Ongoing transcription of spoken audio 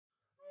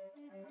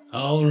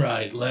All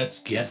right,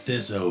 let's get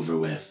this over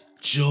with.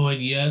 Join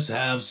Yes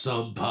Have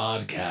Some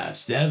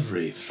podcast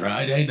every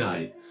Friday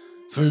night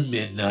for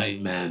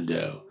Midnight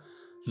Mando,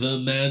 the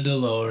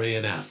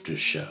Mandalorian After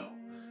Show.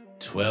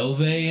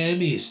 12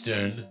 a.m.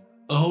 Eastern,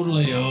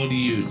 only on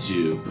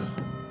YouTube.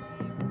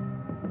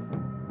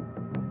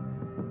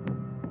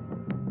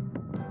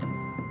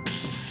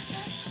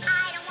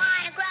 I don't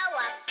want to grow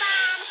up,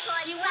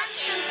 Mom. Do you want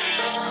some?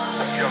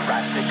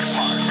 Jurassic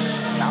Park.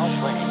 Now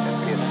playing the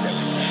PS7.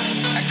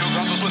 Ecto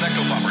goggles with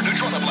Ecto Bomber,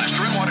 neutron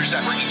blaster, and water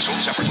zapper, each sold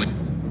separately.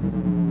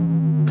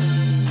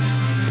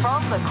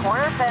 From the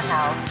corner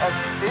penthouse of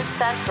Spook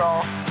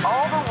Central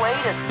all the way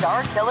to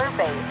Star Killer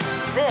Base,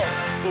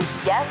 this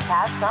is Yes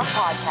Have Some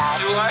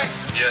podcast. You like?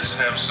 Yes,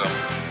 have some.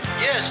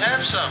 Yes,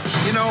 have some.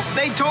 You know,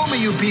 they told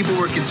me you people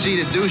were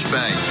conceited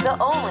douchebags.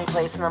 The only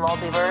place in the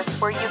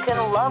multiverse where you can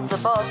love the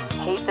book,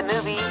 hate the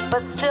movie,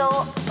 but still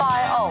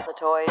buy all the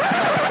toys.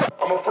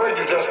 I'm afraid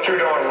you're just too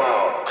darn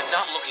loud. I'm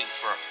not looking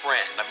for a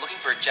friend. I'm looking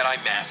for a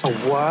Jedi Master.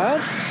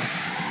 What?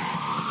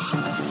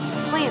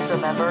 Please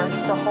remember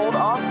to hold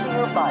on to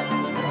your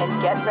butts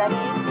and get ready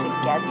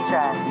to get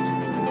stressed.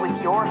 With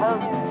your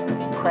hosts,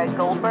 Craig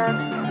Goldberg,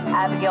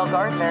 Abigail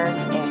Gardner,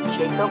 and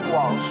Jacob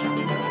Walsh.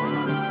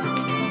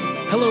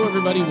 Hello,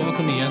 everybody.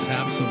 Welcome to Yes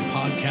Have Some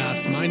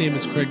podcast. My name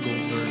is Craig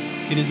Goldberg.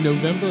 It is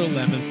November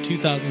 11th,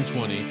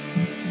 2020,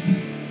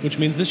 which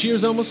means this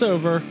year's almost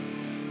over.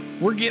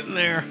 We're getting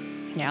there.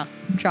 Yeah,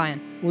 trying.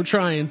 We're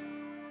trying,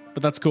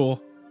 but that's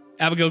cool.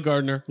 Abigail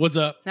Gardner, what's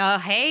up?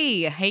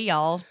 Hey,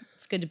 y'all.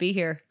 It's good to be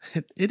here.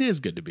 It is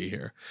good to be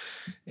here.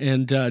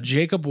 And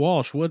Jacob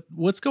Walsh,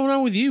 what's going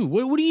on with you?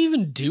 What are you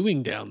even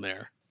doing down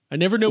there? I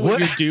never know what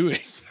you're doing.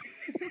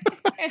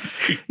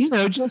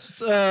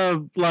 Just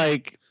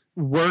like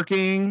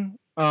working,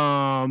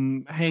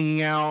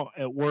 hanging out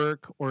at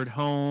work or at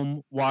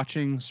home,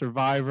 watching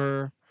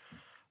Survivor.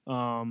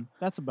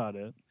 That's about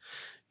it.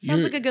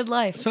 Sounds like a good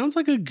life. Sounds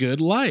like a good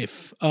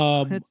life.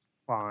 It's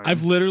fine.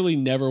 I've literally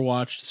never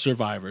watched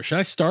Survivor. Should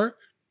I start?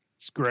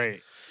 It's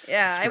great.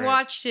 Yeah, It's I great.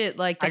 watched it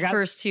like the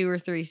first 2 or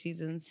 3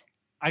 seasons.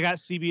 I got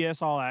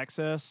CBS All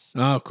Access.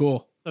 Oh,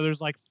 cool. So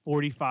there's like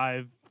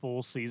 45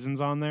 full seasons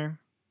on there.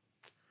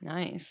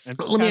 Nice. And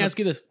just Let me kinda ask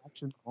you this.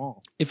 watching them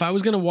all. If I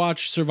was going to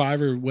watch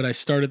Survivor, would I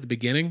start at the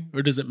beginning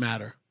or does it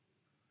matter?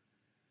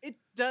 It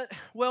does.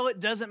 Well, it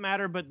doesn't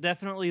matter, but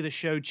definitely the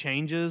show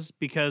changes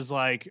because,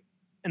 like,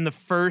 in the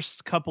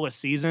first couple of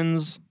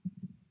seasons,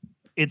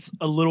 it's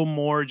a little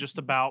more just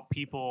about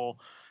people,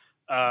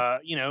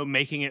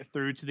 making it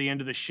through to the end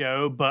of the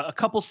show. But a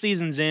couple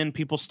seasons in,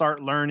 people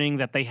start learning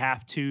that they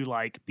have to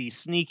like be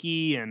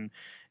sneaky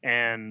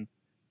and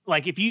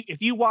like if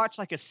you watch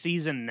like a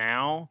season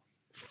now.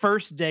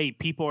 First day,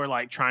 people are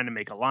like trying to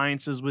make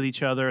alliances with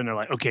each other, and they're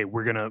like, "Okay,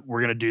 we're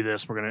gonna do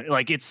this. We're gonna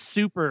like."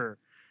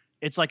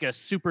 It's like a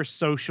super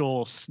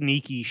social,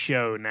 sneaky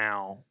show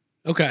now.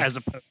 Okay. As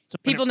opposed to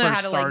when People it know first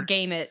how to started. like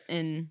game it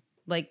and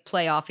like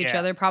play off each Yeah.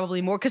 other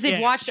probably more because they've Yeah.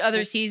 watched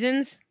other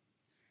seasons.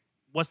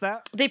 What's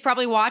that? They've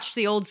probably watched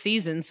the old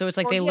seasons, so it's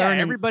like Well, they yeah, learn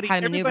everybody how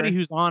to maneuver. everybody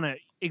who's on it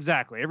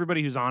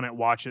everybody who's on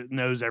it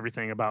knows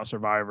everything about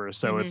Survivor.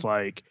 So it's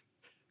like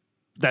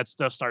that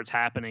stuff starts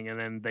happening, and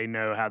then they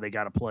know how they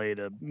got to play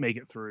to make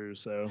it through.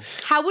 So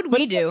How would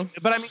we do?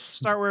 But I mean,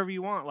 start wherever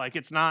you want. Like,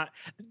 it's not,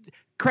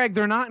 Craig,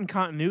 they're not in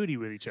continuity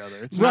with each other.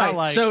 It's Right. not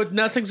like, So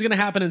nothing's going to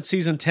happen in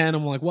season 10.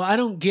 I'm like, well, I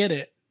don't get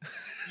it.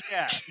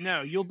 yeah,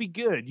 no, you'll be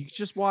good. You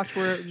just watch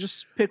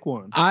just pick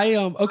one.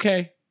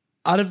 Okay.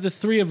 Out of the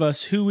three of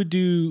us, who would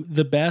do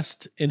the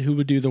best and who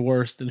would do the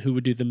worst and who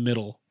would do the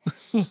middle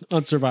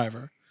on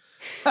Survivor?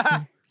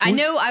 I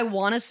know I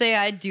want to say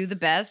I'd do the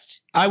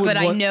best, I would but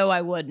I wa- know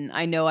I wouldn't.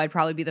 I know I'd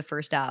probably be the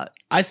first out.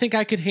 I think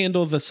I could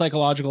handle the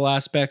psychological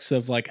aspects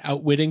of like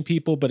outwitting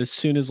people, but as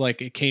soon as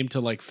like it came to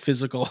like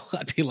physical,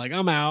 I'd be like,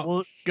 I'm out,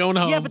 Well, going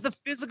home. yeah,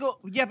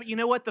 but you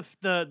know what?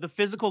 The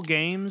physical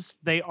games,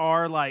 they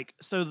are like,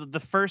 so the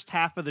first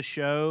half of the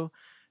show,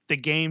 the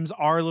games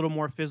are a little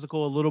more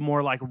physical, a little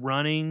more like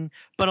running,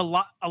 but a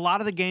lot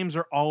of the games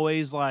are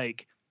always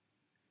like,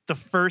 the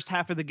first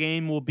half of the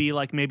game will be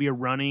like maybe a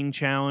running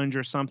challenge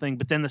or something,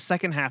 but then the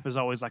second half is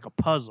always like a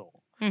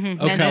puzzle. Mm-hmm.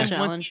 Okay. Mental Once-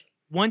 challenge.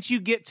 Once you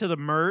get to the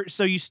merge,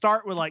 so you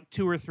start with like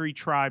 2 or 3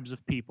 tribes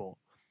of people,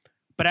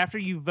 but after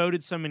you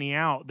voted so many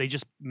out, they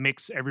just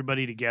mix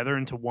everybody together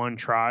into one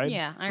tribe.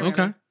 Yeah, I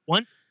remember.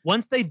 Okay.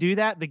 Once they do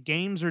that, the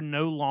games are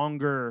no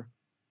longer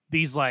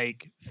these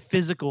like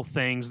physical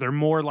things. They're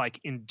more like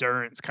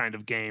endurance kind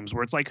of games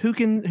where it's like who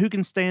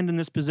can stand in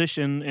this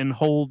position and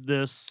hold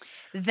this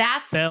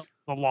That's belt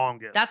the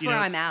longest. That's You where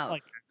know, I'm it's out.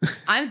 like-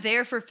 I'm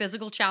there for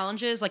physical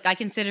challenges. Like I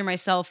consider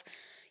myself,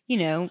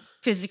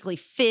 physically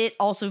fit,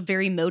 also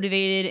very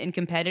motivated and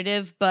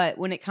competitive. But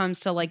when it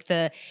comes to like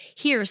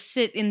here,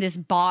 sit in this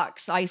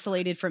box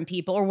isolated from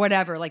people or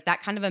whatever, like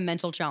that kind of a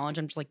mental challenge,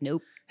 I'm just like,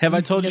 nope. Have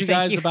I told No, you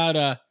thank guys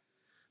about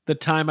the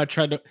time I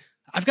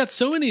I've got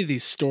so many of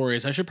these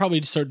stories. I should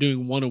probably start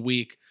doing one a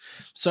week.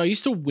 So I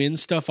used to win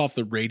stuff off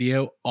the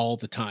radio all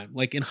the time.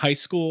 Like in high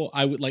school,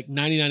 I would like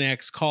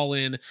 99X call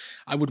in.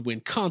 I would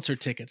win concert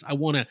tickets. I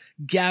won a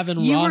Gavin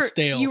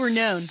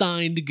Rossdale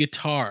signed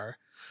guitar.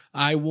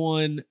 I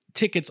won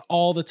tickets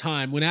all the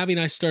time. When Abby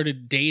and I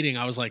started dating,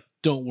 I was like,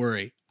 don't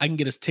worry, I can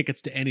get us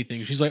tickets to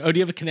anything. She's like, oh, do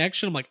you have a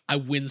connection? I'm like, I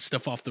win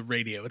stuff off the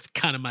radio. It's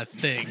kind of my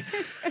thing.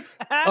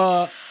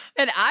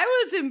 And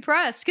I was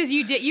impressed because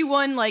you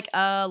won like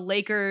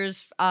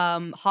Lakers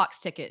Hawks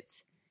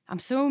tickets. I'm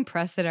so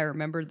impressed that I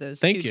remembered those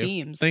two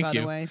teams. By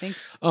the way,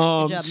 thanks.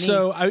 Good job,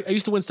 so I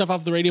used to win stuff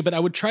off the radio, but I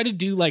would try to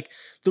do like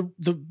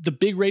the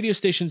big radio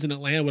stations in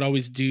Atlanta would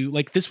always do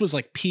like this was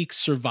like peak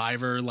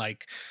Survivor,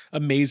 like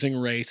Amazing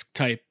Race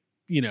type,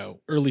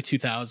 early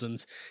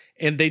 2000s,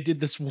 and they did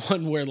this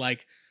one where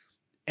like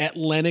at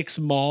Lenox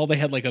Mall they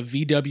had like a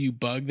VW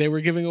Bug they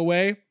were giving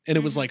away, and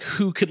it was like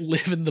who could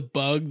live in the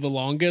Bug the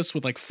longest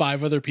with like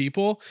 5 other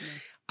people.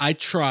 I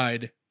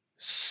tried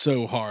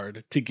so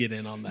hard to get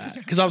in on that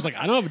because I was like,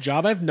 I don't have a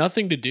job, I have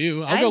nothing to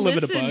do, I'll go live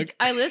in a Bug.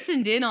 I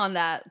listened in on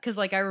that because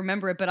like I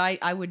remember it, but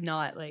I would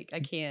not, like I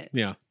can't.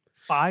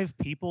 5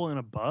 people in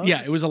a Bug?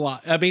 Yeah, it was a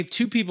lot. I mean,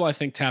 2 people I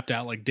think tapped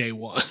out like day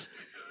 1.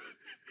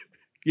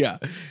 Yeah.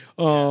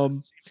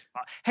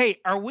 Hey,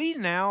 are we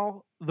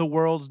now the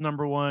world's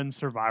 #1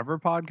 Survivor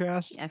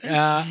podcast?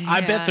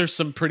 I bet there's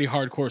some pretty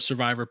hardcore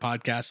Survivor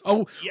podcasts.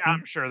 Oh, yeah,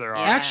 I'm sure there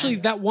are. Actually,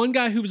 that one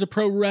guy who was a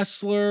pro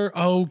wrestler.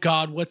 Oh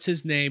God, what's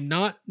his name?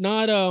 Not.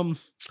 I'm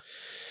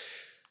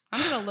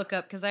gonna look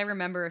up because I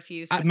remember a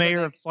few.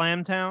 Mayor of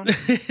Slamtown.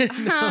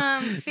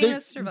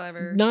 Famous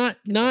Survivor.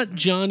 Not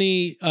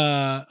Johnny.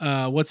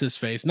 What's his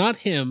face? Not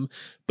him,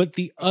 but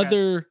the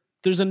other.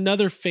 There's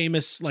another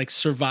famous like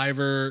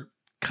Survivor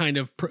kind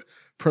of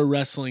pro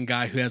wrestling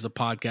guy who has a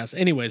podcast.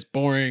 Anyways,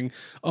 boring.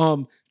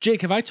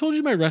 Jake, have I told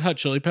you my Red Hot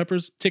Chili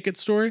Peppers ticket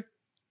story?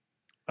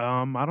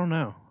 I don't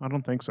know. I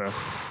don't think so.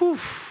 I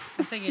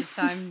think it's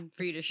time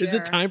for you to share. Is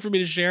it time for me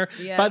to share?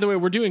 Yes. By the way,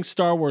 we're doing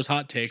Star Wars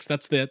hot takes.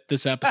 That's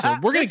this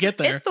episode. We're going to get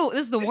there. This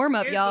is the warm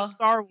up, y'all. It's a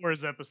Star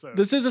Wars episode.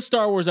 This is a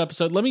Star Wars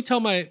episode. Let me tell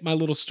my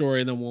little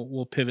story and then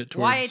we'll pivot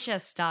towards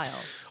YHS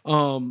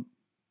style.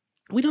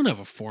 We don't have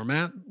a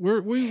format.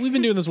 We've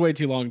been doing this way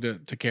too long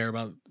to care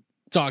about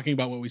talking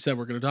about what we said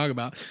we're going to talk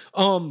about.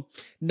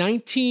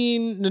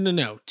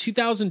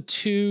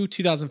 2002,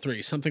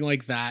 2003, something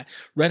like that.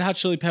 Red Hot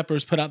Chili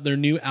Peppers put out their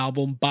new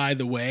album, By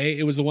the Way.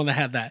 It was the one that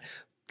had that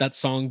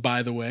song,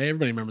 By the Way.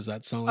 Everybody remembers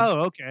that song.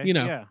 Oh, okay.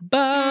 Yeah.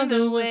 By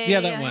the Way.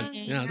 Yeah, that one.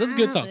 Yeah, that's a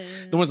good song.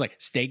 The one's like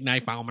steak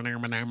knife. That one.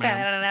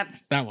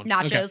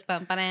 Nachos.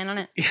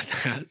 Okay. Yeah,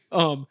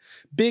 that.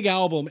 Big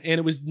album, and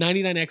it was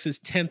 99X's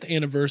 10th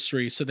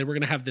anniversary. So they were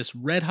going to have this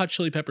Red Hot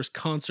Chili Peppers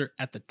concert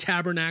at the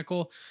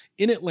Tabernacle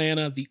in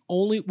Atlanta,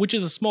 which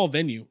is a small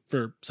venue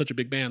for such a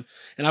big band.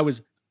 And I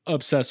was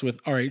obsessed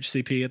with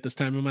RHCP at this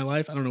time in my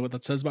life. I don't know what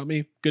that says about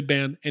me. Good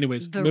band.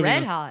 Anyways, the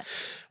Red Hot.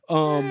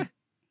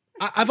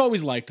 I've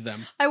always liked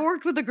them. I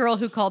worked with a girl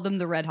who called them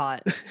the Red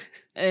Hot.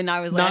 And I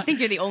was like, I think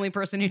you're the only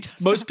person who does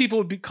that. Most people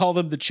would call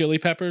them the Chili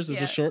Peppers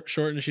as a short,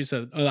 and she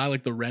said, oh, I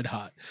like the Red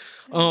Hot.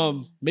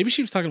 Maybe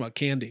she was talking about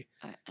candy.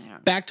 I don't know.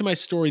 Back to my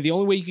story. The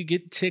only way you could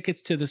get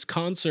tickets to this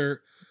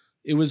concert,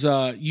 it was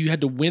you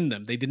had to win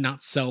them. They did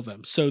not sell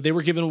them. So they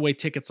were giving away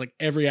tickets like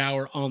every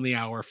hour on the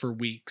hour for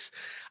weeks.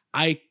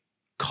 I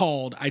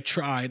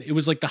tried. It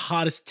was like the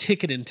hottest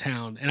ticket in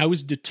town. And I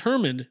was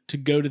determined to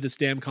go to this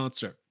damn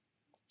concert.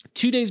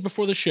 2 days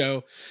before the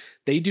show,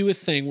 they do a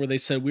thing where they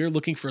said, we're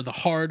looking for the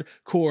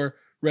hardcore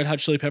Red Hot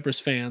Chili Peppers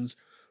fans,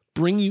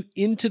 bring you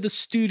into the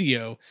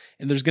studio,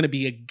 and there's going to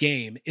be a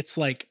game. It's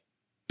like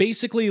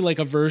basically like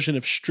a version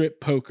of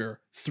strip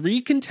poker. 3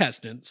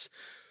 contestants.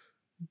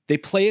 They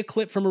play a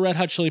clip from a Red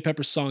Hot Chili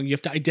Peppers song. You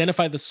have to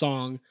identify the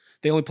song.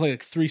 They only play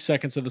like 3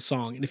 seconds of the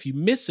song. And if you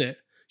miss it,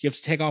 you have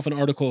to take off an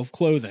article of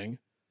clothing.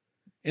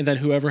 And then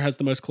whoever has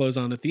the most clothes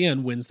on at the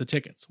end wins the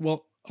tickets.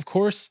 Well, of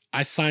course,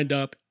 I signed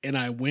up and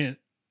I went.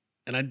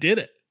 And I did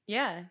it.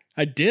 Yeah.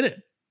 I did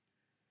it.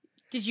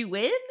 Did you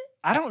win?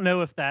 I don't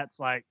know if that's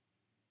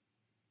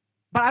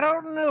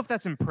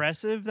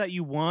impressive that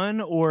you won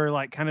or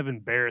like kind of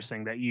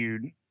embarrassing that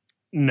you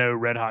know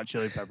Red Hot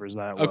Chili Peppers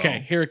that well.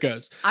 Okay, here it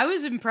goes. I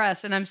was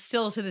impressed, and I'm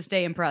still to this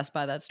day impressed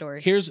by that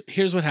story. Here's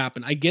what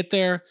happened. I get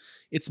there.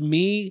 It's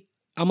me.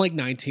 I'm like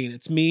 19.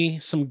 It's me,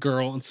 some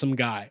girl, and some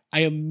guy.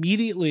 I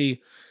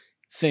immediately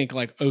think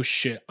like, oh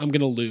shit, I'm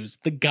gonna lose.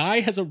 The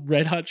guy has a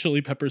Red Hot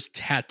Chili Peppers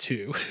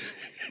tattoo.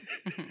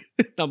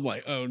 I'm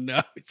like, oh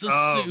no, it's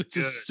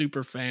a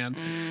super fan.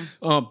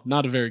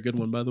 Not a very good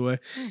one, by the way.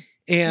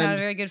 And not a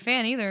very good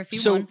fan either. If you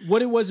so won.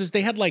 What it was is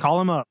they had like call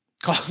him up,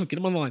 get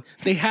him on the line.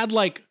 They had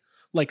like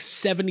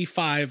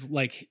 75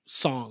 like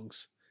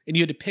songs, and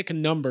you had to pick a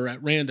number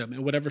at random,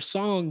 and whatever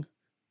song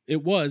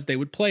it was, they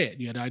would play it.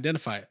 And you had to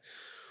identify it.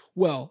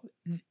 Well,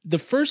 the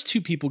first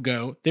 2 people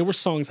go, they were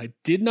songs I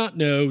did not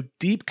know,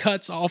 deep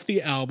cuts off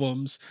the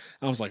albums.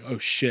 I was like, oh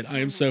shit, I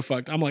am so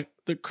fucked. I'm like,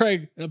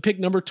 Craig, pick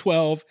number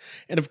 12.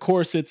 And of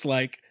course it's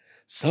like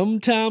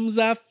Sometimes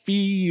I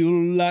feel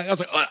like, I was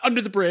like,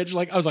 Under the Bridge.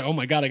 Like, I was like, oh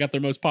my God, I got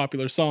their most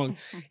popular song.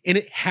 And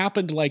it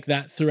happened like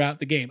that throughout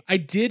the game. I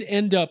did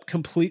end up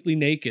completely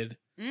naked,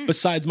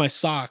 besides my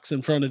socks,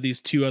 in front of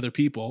these two other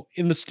people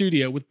in the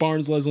studio with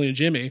Barnes, Leslie, and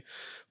Jimmy.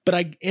 But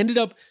I ended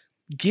up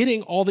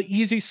getting all the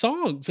easy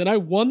songs and I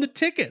won the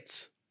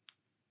tickets.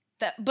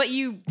 But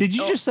you Did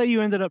you just say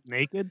you ended up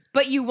naked?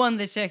 But you won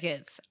the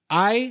tickets.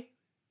 I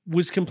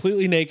was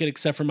completely naked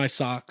except for my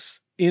socks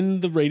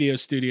in the radio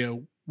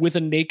studio with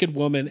a naked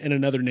woman and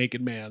another naked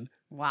man.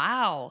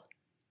 Wow.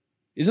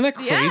 Isn't that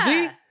crazy?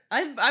 Yeah.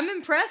 I'm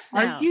impressed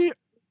now.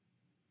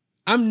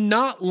 I'm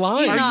not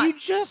lying. Are you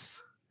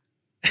just...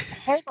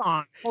 Hold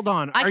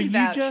on. Are you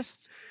vouch.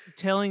 just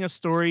telling a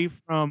story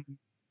from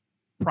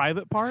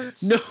private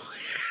parts? No.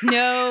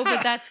 No,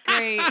 but that's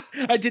great.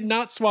 I did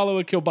not swallow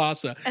a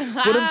kielbasa.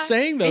 What I'm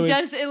saying though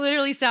it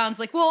literally sounds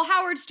like, well,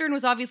 Howard Stern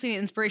was obviously an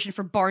inspiration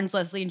for Barnes,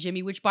 Leslie, and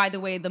Jimmy, which, by the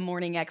way, The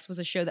Morning X was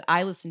a show that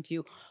I listened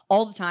to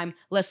all the time.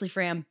 Leslie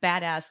Fram,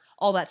 badass,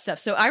 all that stuff.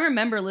 So I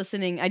remember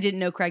listening. I didn't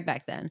know Craig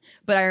back then,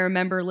 but I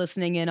remember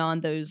listening in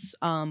on those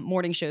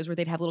morning shows where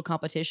they'd have little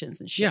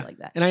competitions and shit like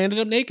that. And I ended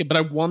up naked, but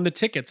I won the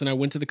tickets and I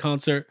went to the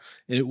concert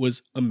and it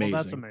was amazing.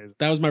 Well, that's amazing.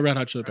 That was my Red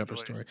Hot Chili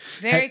Peppers story.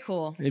 Very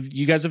cool. If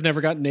you guys have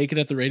never gotten naked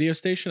at the radio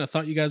station, I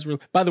thought you guys were.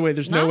 By the way,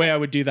 there's no way I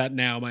would do that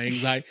now. My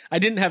anxiety. I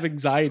didn't have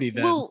anxiety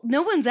then. Well,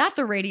 no one's at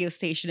the radio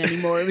station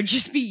anymore. It would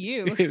just be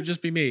you. It would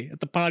just be me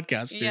at the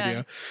podcast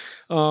studio.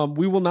 Yeah.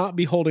 We will not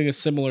be holding a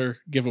similar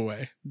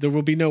giveaway. There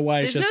will be no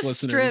YHS There's no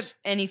listeners. strip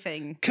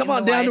anything. Come in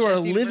on the down to our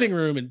YHS universe. living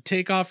room and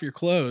take off your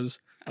clothes.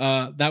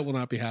 That will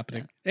not be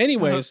happening.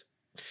 Anyways,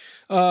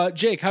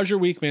 Jake, how's your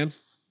week, man?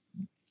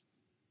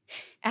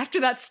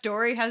 After that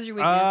story, how's your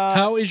weekend?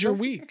 How is your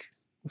week?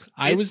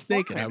 I was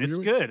naked. Fine. How was It's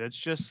your good. It's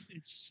just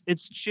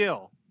it's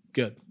chill.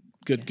 Good.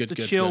 It's a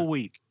chill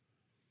week.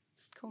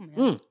 Cool,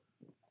 man.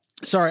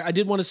 Sorry, I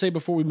did want to say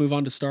before we move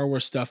on to Star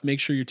Wars stuff,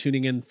 make sure you're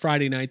tuning in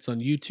Friday nights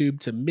on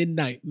YouTube to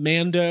Midnight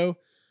Mando,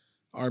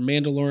 our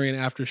Mandalorian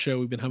after show.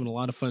 We've been having a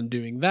lot of fun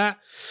doing that.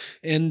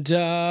 And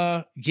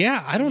I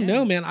don't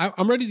know, man.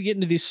 I'm ready to get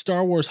into these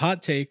Star Wars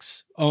hot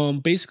takes.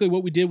 Basically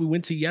what we did, we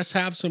went to Yes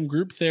Have Some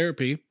Group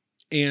Therapy,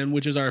 and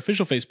which is our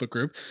official Facebook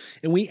group,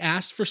 and we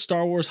asked for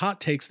Star Wars hot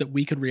takes that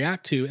we could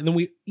react to, and then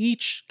we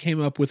each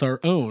came up with our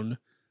own.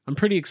 I'm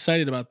pretty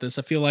excited about this.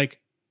 I feel like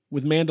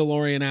with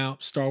Mandalorian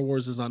out, Star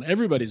Wars is on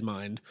everybody's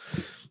mind,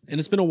 and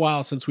it's been a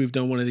while since we've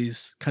done one of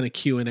these kind of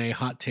Q&A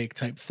hot take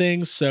type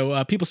things,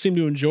 so people seem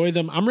to enjoy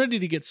them. I'm ready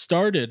to get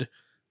started.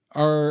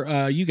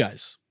 Are you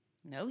guys?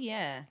 Oh,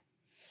 yeah.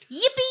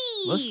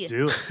 Yippee! Let's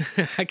do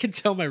it. I can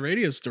tell my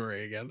radio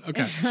story again.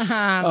 Okay. Please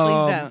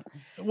don't.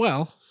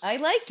 Well, I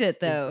liked it,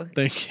 though.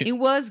 Thank you. It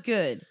was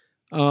good.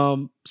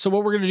 So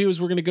what we're going to do is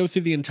we're going to go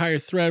through the entire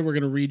thread. We're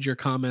going to read your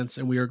comments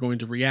and we are going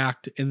to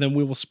react, and then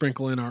we will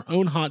sprinkle in our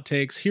own hot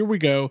takes. Here we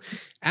go.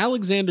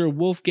 Alexander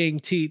Wolfgang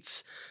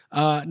Tietz.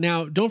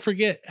 Now, don't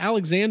forget,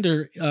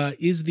 Alexander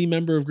is the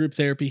member of Group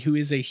Therapy who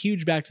is a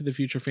huge Back to the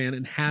Future fan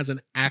and has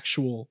an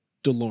actual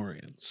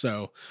DeLorean.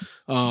 So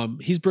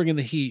he's bringing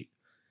the heat.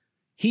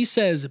 He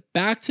says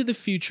Back to the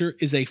Future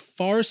is a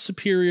far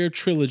superior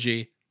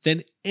trilogy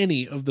than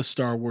any of the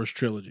Star Wars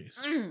trilogies.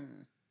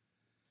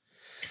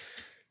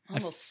 I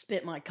almost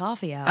spit my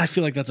coffee out. I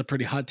feel like that's a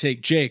pretty hot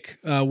take. Jake,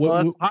 That's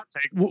a hot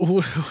take.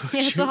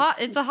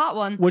 It's a hot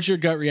one. What's your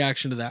gut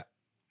reaction to that?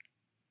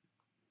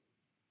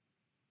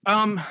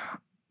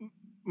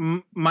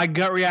 My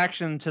gut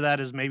reaction to that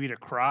is maybe to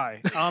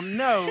cry.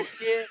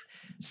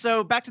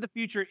 So Back to the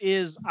Future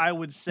is, I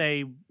would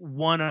say,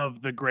 one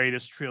of the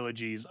greatest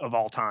trilogies of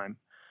all time.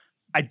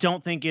 I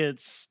don't think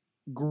it's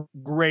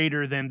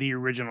greater than the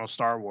original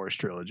Star Wars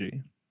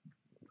trilogy.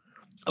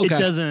 Okay. It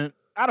doesn't.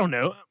 I don't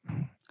know.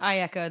 I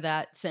echo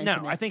that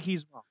sentiment. No, I think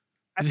he's wrong.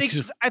 I think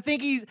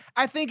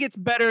it's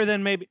better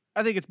than maybe.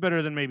 I think it's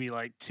better than maybe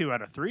like 2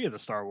 out of 3 of the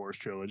Star Wars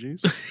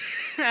trilogies.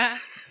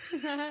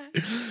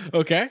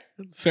 Okay,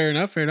 fair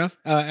enough.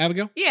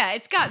 Abigail? Yeah,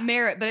 it's got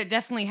merit, but it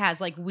definitely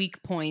has like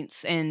weak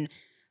points and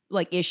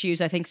like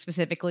issues. I think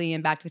specifically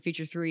in Back to the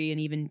Future 3 and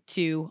even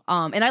 2.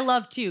 And I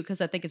love 2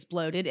 because I think it's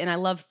bloated, and I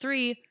love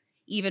 3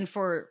 even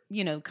for,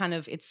 kind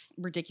of its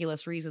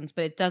ridiculous reasons,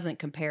 but it doesn't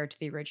compare to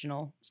the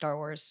original Star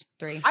Wars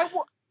 3.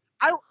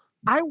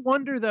 I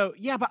wonder though.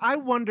 Yeah, but I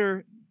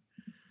wonder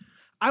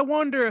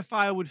if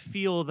I would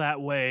feel that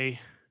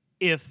way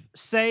if,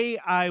 say,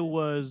 I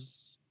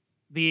was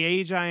the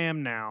age I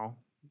am now,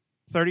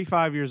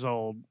 35 years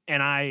old,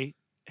 and I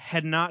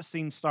had not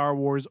seen Star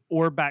Wars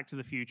or Back to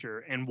the Future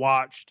and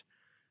watched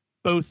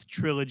both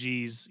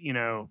trilogies,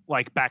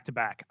 like back to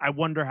back. I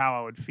wonder how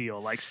I would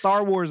feel. Like,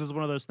 Star Wars is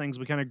one of those things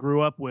we kind of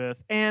grew up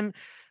with, and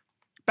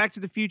Back to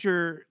the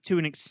Future to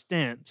an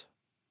extent,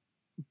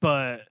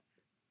 but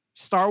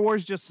Star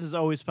Wars just has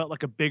always felt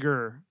like a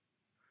bigger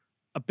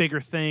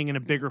thing and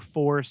a bigger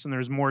force, and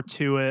there's more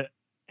to it.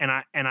 And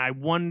I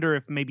wonder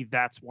if maybe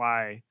that's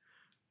why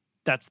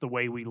that's the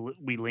way we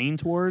lean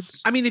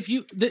towards. I mean,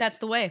 that's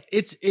the way.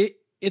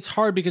 it's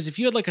hard because if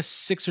you had like a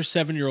 6 or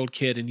 7-year-old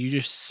kid and you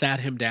just sat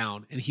him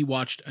down and he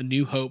watched A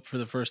New Hope for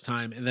the first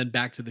time and then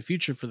Back to the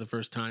Future for the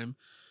first time,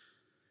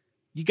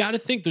 you got to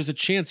think there's a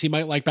chance he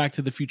might like Back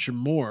to the Future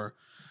more.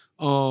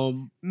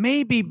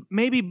 Maybe,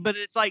 but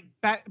it's like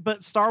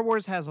but Star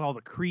Wars has all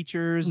the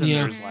creatures and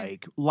there's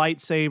like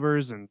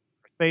lightsabers and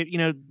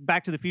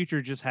Back to the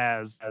Future just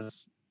has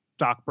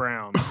Doc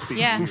Brown.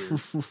 Yeah.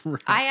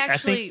 Right. I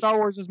think Star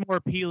Wars is more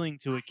appealing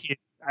to a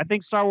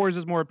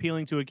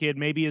kid.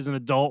 Maybe as an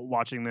adult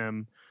watching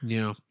them.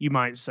 Yeah. You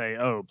might say,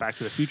 oh, Back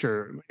to the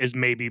Future is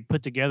maybe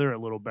put together a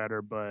little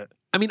better, but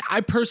I mean,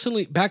 I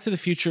personally, Back to the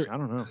Future, I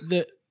don't know.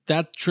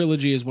 That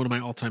trilogy is one of my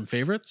all-time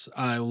favorites.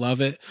 I love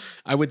it.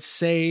 I would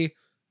say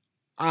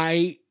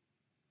I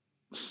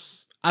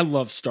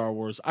love Star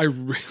Wars. I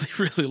really,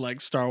 really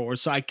like Star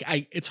Wars. So I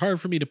it's hard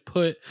for me to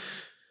put.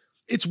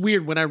 It's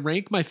weird when I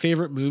rank my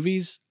favorite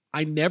movies.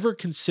 I never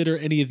consider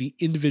any of the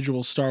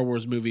individual Star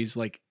Wars movies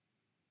like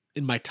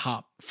in my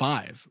top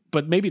 5,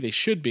 but maybe they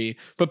should be.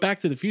 But Back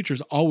to the Future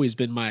has always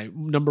been my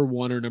number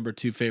 1 or number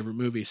 2 favorite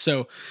movie.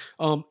 So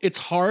it's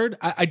hard.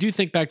 I do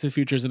think Back to the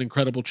Future is an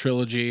incredible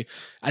trilogy.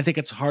 I think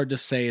it's hard to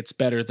say it's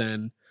better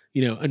than,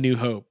 A New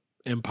Hope,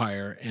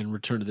 Empire, and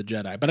Return of the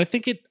Jedi. But I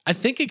think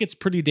it gets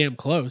pretty damn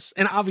close.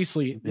 And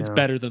obviously it's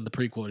better than the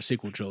prequel or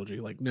sequel trilogy.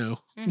 Like no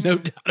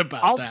doubt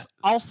about that.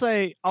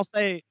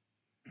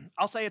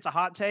 I'll say it's a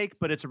hot take,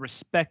 but it's a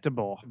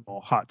respectable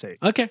hot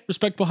take. Okay,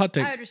 respectable hot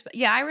take.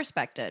 I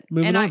respect it.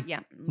 Moving on.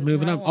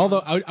 Moving on. along. Although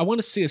I want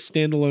to see a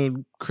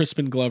standalone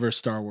Crispin Glover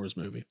Star Wars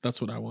movie.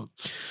 That's what I want.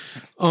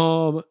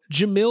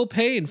 Jamil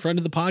Payne, friend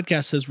of the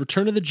podcast, says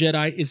Return of the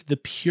Jedi is the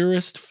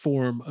purest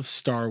form of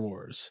Star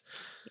Wars.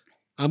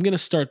 I'm going to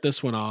start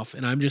this one off,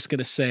 and I'm just going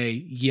to say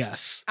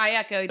yes. I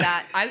echo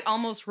that. I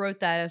almost wrote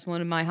that as one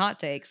of my hot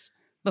takes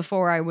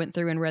before I went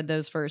through and read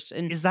those first.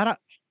 And is that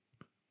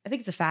I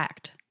think it's a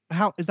fact.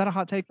 How is that a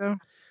hot take though?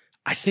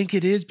 I think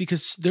it is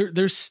because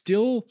there's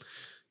still,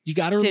 you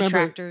got to remember,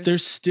 detractors.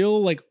 There's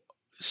still like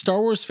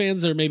Star Wars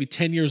fans that are maybe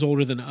 10 years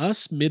older than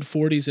us, mid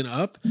 40s and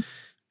up.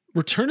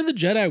 Return of the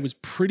Jedi was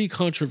pretty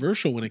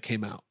controversial when it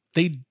came out.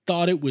 They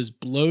thought it was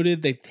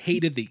bloated. They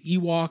hated the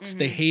Ewoks.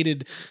 They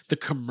hated the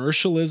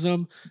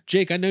commercialism.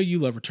 Jake, I know you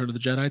love Return of the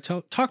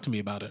Jedi. Talk to me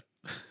about it.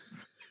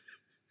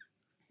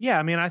 Yeah,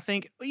 I mean, I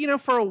think,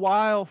 for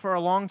a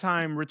long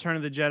time, Return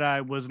of the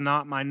Jedi was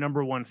not my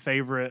number 1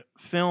 favorite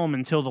film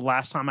until the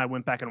last time I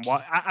went back and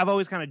watched. I've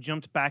always kind of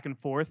jumped back and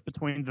forth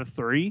between the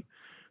 3.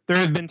 There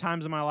have been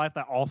times in my life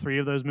that all 3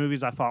 of those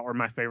movies I thought were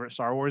my favorite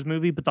Star Wars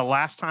movie. But the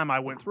last time I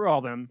went through all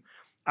them,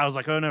 I was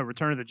like, oh no,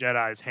 Return of the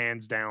Jedi is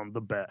hands down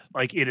the best.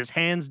 Like, it is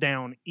hands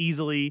down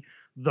easily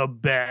the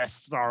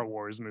best Star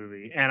Wars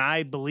movie. And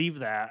I believe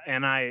that.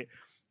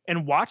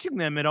 And watching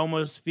them, it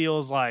almost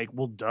feels like,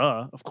 well,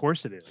 duh, of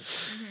course it is.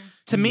 Mm-hmm.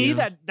 To me,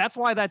 that's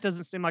why that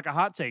doesn't seem like a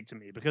hot take to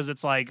me, because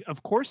it's like,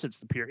 of course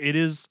it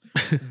is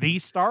the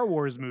Star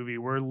Wars movie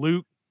where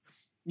Luke,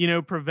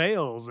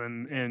 prevails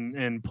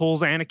and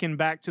pulls Anakin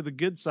back to the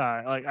good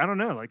side. Like, I don't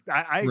know. Like,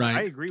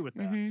 I agree with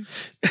that.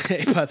 Mm-hmm.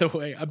 Hey, by the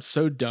way, I'm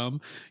so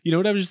dumb. You know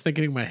what I was just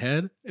thinking in my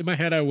head? In my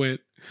head, I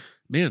went,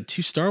 man,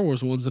 2 Star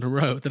Wars ones in a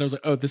row. Then I was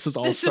like, oh, this is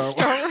all Star Wars.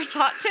 Star Wars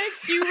hot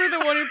takes? You were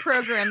the one who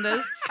programmed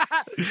this.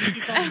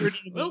 That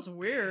was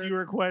weird. You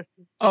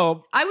requested.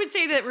 Oh, I would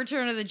say that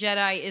Return of the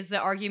Jedi is the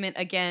argument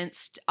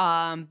against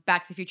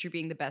Back to the Future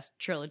being the best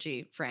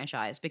trilogy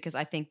franchise, because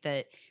I think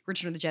that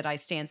Return of the Jedi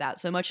stands out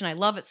so much, and I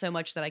love it so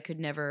much that I could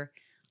never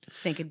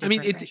think a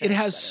different it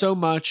has so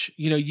much.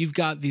 You've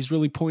got these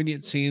really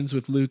poignant scenes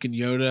with Luke and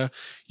Yoda.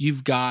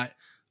 You've got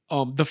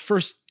the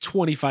first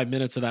 25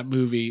 minutes of that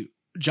movie,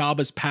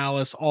 Jabba's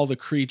palace, all the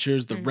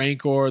creatures, the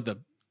Rancor, the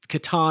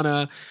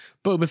Katana,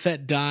 Boba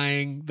Fett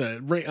dying,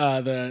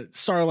 the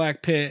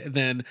Sarlacc pit, and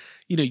then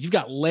you've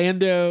got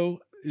Lando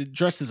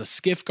dressed as a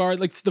skiff guard.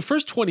 Like, the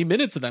first 20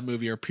 minutes of that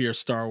movie are pure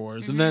Star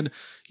Wars, and then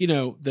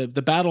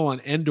the battle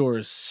on Endor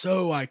is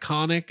so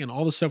iconic, and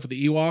all the stuff with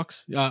the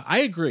Ewoks.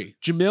 I agree,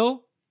 Jamil.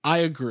 I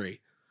agree.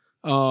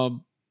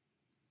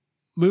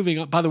 Moving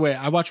on. By the way,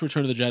 I watch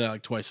Return of the Jedi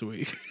like twice a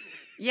week.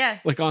 Yeah.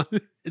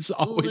 It's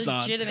always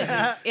legitimately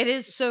on. It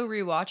is so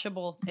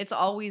rewatchable. It's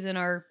always in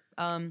our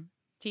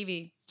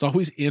TV. It's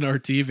always in our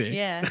TV.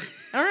 Yeah.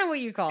 I don't know what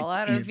you call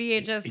it. Or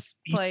VHS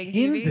playing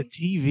in TV. The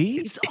TV?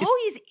 It's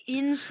always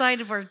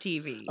inside of our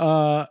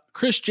TV.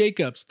 Chris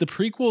Jacobs, the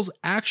prequels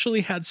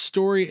actually had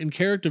story and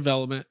character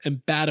development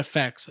and bad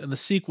effects, and the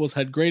sequels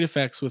had great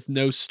effects with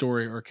no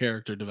story or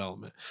character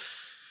development.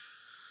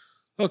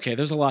 Okay,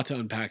 there's a lot to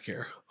unpack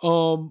here.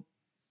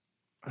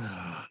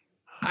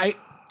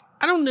 I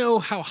don't know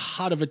how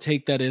hot of a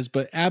take that is,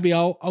 but Abby,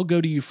 I'll go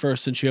to you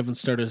first since you haven't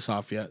started us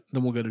off yet.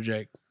 Then we'll go to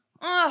Jake.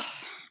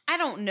 I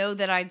don't know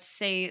that I'd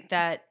say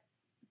that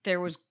there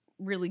was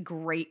really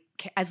great.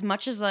 As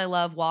much as I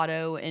love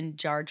Watto and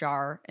Jar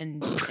Jar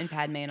and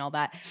Padme and all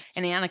that,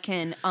 and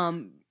Anakin,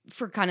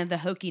 for kind of the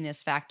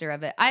hokiness factor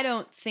of it. I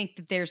don't think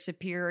that they're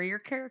superior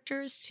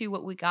characters to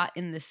what we got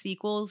in the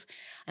sequels,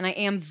 and I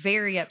am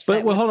very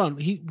upset. But hold on,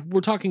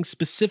 we're talking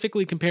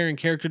specifically comparing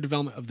character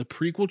development of the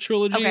prequel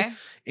trilogy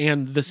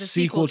and the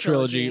sequel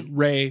trilogy.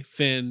 Rey,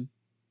 Finn,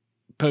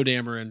 Poe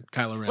Dameron,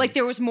 Kylo Ren. Like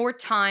there was more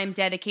time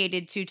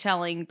dedicated to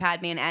telling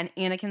Padme and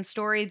Anakin's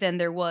story than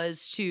there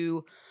was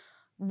to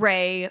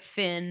Rey,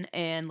 Finn,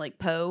 and like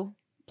Poe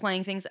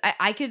playing things.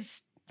 I could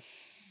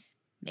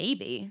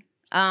maybe.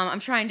 I'm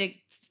trying to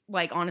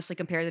like honestly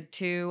compare the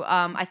two.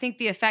 I think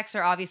the effects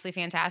are obviously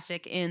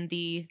fantastic in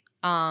the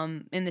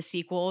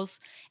sequels,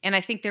 and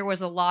I think there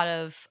was a lot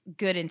of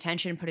good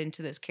intention put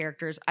into those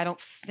characters. I don't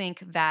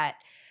think that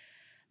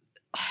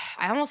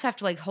I almost have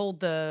to like hold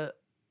the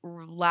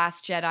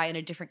Last Jedi in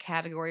a different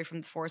category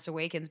from The Force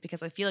Awakens,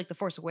 because I feel like The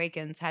Force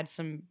Awakens had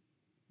some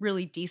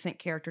really decent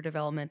character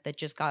development that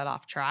just got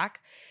off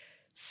track.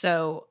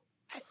 So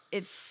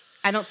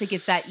I don't think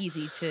it's that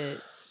easy to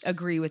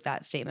agree with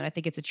that statement. I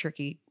think it's a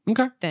tricky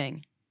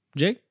thing.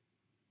 Jake?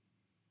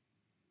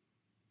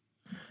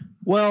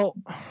 Well,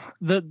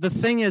 the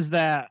thing is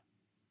that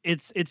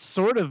it's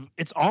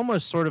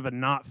almost sort of a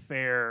not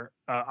fair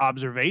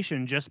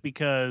observation, just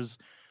because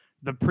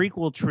the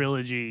prequel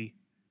trilogy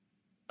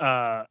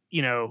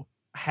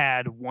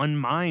had one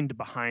mind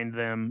behind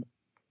them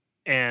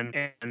and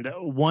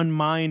one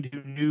mind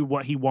who knew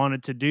what he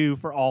wanted to do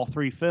for all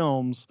three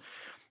films.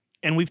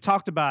 And we've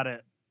talked about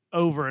it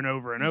over and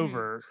over and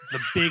over. The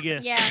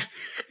biggest,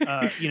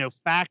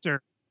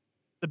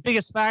 the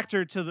biggest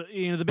factor to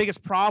the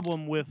biggest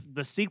problem with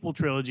the sequel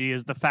trilogy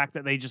is the fact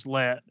that they just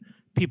let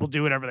people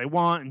do whatever they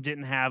want and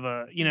didn't have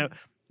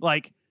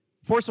like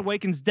Force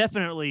Awakens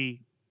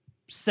definitely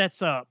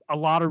sets up a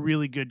lot of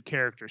really good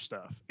character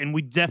stuff. And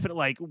we definitely,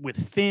 like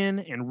with Finn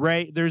and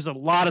Rey, there's a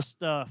lot of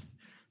stuff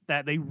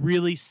that they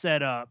really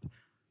set up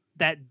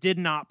that did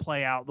not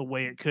play out the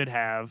way it could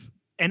have.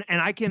 And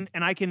I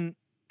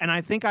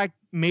think I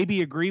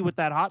maybe agree with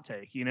that hot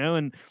take,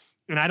 and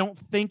I don't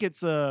think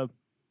it's I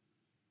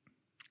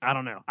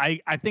don't know.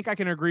 I think I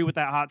can agree with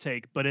that hot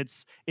take, but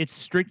it's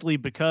strictly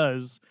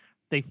because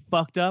they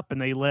fucked up and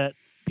they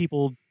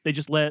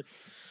just let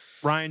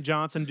Rian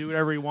Johnson do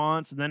whatever he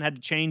wants, and then had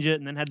to change it,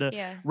 and then had to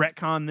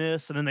retcon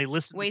this, and then they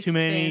listened to too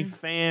many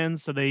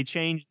fans, so they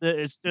changed it.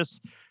 It's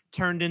just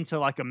turned into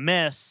like a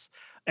mess,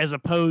 as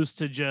opposed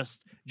to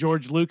just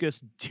George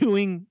Lucas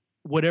doing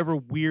whatever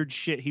weird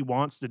shit he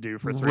wants to do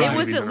for 3 It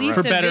was at least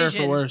for a better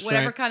vision, or for worse,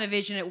 whatever right? kind of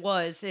vision it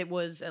was at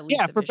least a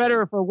vision. for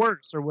better or for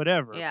worse or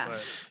whatever.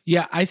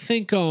 Yeah. I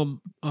think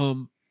Al,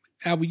 will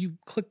you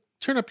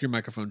turn up your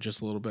microphone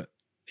just a little bit?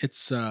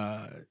 It's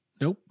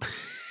nope.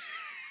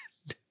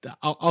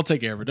 I'll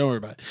take care of it. Don't worry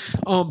about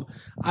it.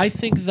 I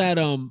think that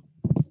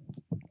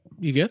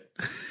you good?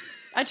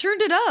 I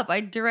turned it up. I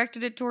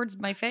directed it towards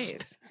my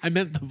face. I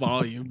meant the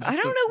volume. I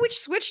don't know which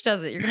switch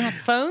does it. You're gonna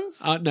have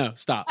phones? No,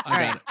 stop.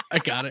 I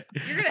got it.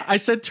 I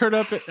said turn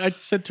up. I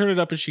said turn it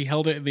up, and she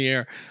held it in the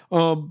air.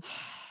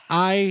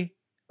 I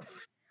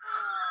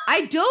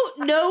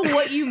don't know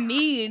what you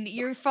mean.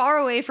 You're far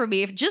away from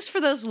me. Just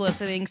for those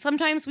listening,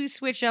 sometimes we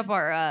switch up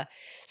our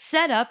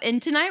setup,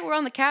 and tonight we're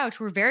on the couch.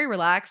 We're very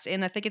relaxed,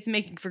 and I think it's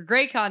making for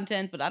great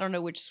content, but I don't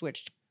know which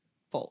switch to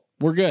pull.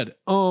 We're good.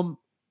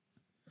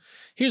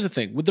 Here's the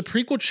thing. With the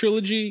prequel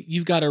trilogy,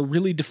 you've got a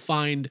really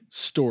defined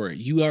story.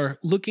 You are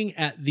looking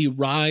at the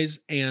rise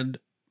and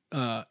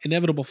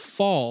inevitable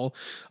fall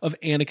of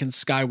Anakin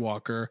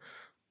Skywalker,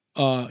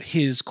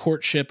 his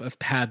courtship of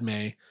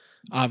Padme,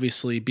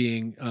 obviously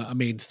being a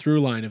main through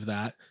line of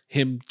that,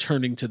 him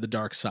turning to the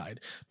dark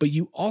side. But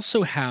you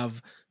also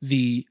have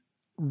the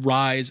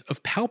rise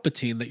of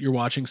Palpatine that you're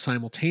watching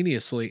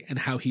simultaneously, and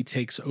how he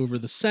takes over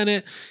the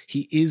Senate.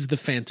 He is the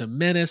Phantom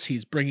Menace.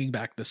 He's bringing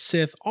back the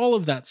Sith, all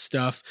of that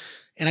stuff.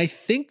 And I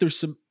think there's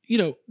some,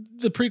 the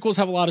prequels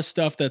have a lot of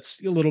stuff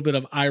that's a little bit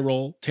of eye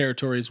roll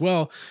territory as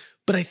well.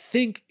 But I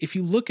think if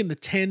you look in the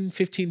 10,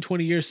 15,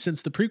 20 years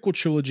since the prequel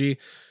trilogy,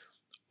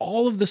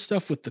 all of the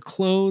stuff with the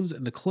clones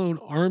and the clone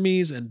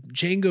armies and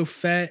Jango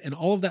Fett and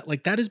all of that,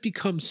 like that has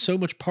become so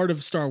much part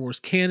of Star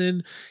Wars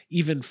canon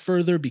even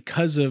further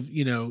because of,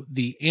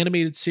 the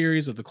animated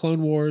series of the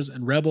Clone Wars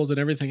and Rebels and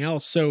everything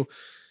else. So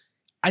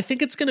I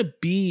think it's going to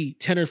be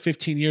 10 or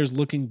 15 years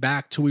looking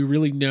back till we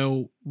really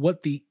know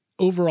what the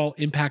overall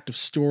impact of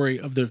story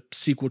of the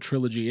sequel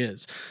trilogy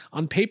is.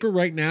 On paper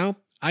right now,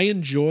 I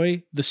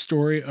enjoy the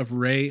story of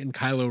Rey and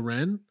Kylo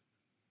Ren,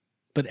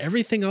 but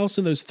everything else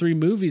in those three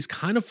movies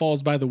kind of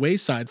falls by the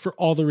wayside for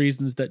all the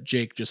reasons that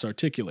Jake just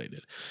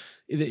articulated.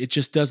 It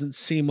just doesn't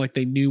seem like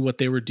they knew what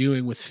they were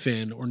doing with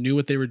Finn, or knew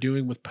what they were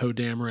doing with Poe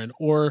Dameron,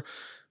 or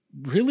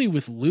really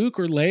with Luke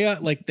or Leia.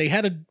 Like they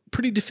had a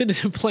pretty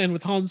definitive plan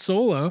with Han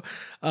Solo.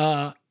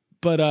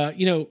 But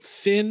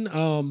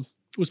Finn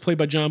was played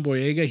by John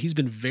Boyega. He's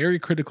been very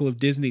critical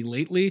of Disney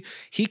lately.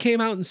 He came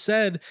out and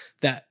said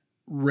that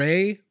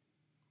Rey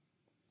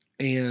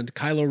and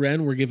Kylo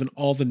Ren were given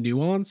all the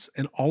nuance,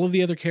 and all of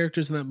the other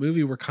characters in that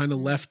movie were kind of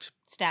left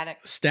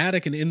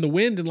Static and in the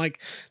wind. And like,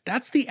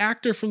 that's the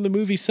actor from the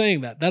movie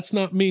saying that. That's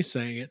not me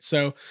saying it.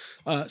 So,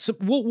 so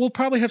we'll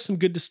probably have some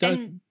good discussion.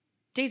 And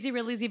Daisy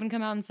Ridley's even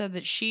come out and said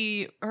that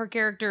her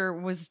character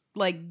was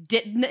like,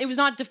 it was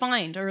not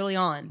defined early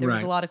on. There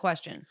was a lot of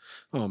question.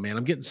 Oh man,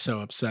 I'm getting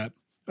so upset.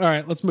 All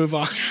right, let's move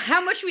on.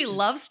 How much we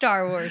love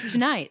Star Wars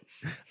tonight.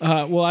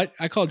 Well,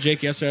 I called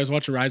Jake yesterday. I was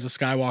watching Rise of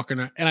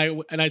Skywalker,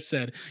 and I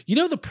said, you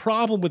know the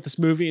problem with this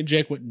movie? And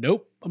Jake went,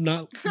 nope, I'm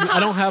not. I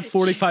don't have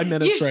 45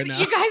 minutes right now.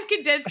 You guys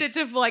condensed it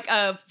to like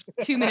a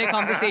 2-minute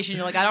conversation.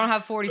 You're like, I don't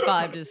have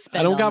 45 to spend.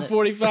 I don't got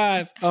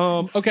 45.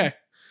 Okay,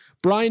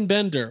 Brian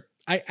Bender.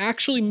 I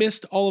actually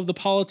missed all of the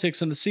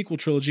politics in the sequel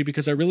trilogy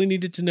because I really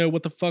needed to know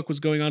what the fuck was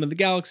going on in the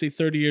galaxy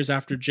 30 years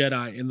after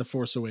Jedi in The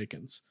Force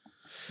Awakens.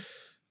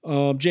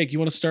 Jake, you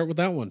want to start with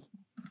that one?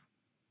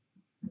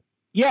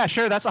 Yeah,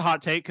 sure. That's a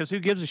hot take because who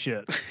gives a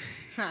shit?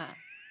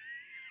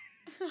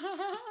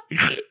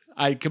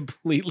 I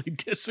completely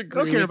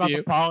disagree. I don't care about you.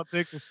 the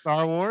politics of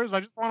Star Wars. I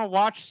just want to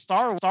watch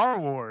Star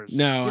Wars.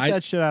 No, get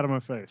that shit out of my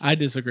face. I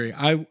disagree.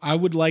 I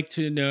would like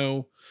to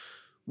know.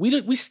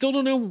 We still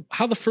don't know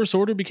how the First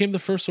Order became the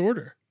First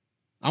Order.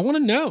 I want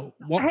to know.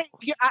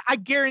 I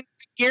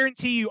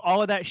guarantee you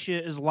all of that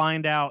shit is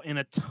lined out in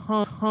a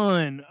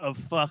ton of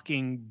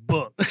fucking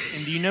books.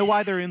 And do you know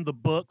why they're in the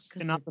books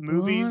and not the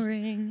movies?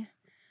 Boring.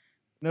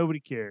 Nobody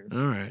cares.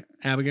 All right.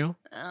 Abigail?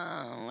 Oh,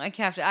 I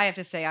have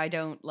to say I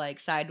don't like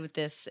side with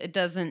this. It's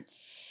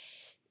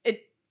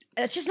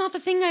just not the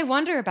thing I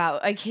wonder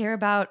about. I care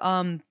about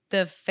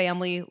the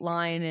family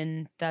line,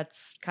 and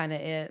that's kind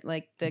of it.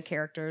 Like the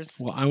characters.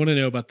 Well, I want to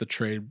know about the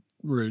trade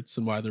routes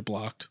and why they're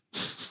blocked.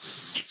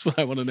 That's what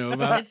I want to know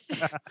about.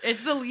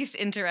 It's the least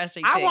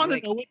interesting I thing. want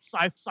to know what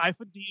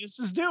Sypha Diaz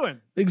is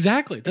doing.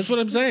 Exactly. That's what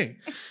I'm saying.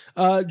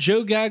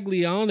 Joe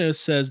Gagliano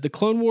says the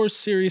Clone Wars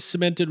series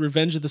cemented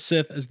Revenge of the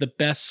Sith as the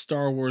best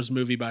Star Wars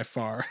movie by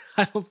far.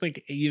 I don't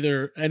think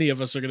any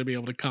of us are going to be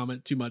able to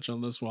comment too much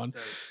on this one.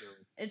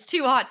 It's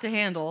too hot to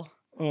handle.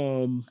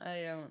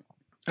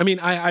 I mean,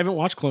 I haven't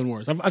watched Clone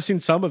Wars. I've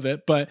seen some of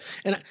it,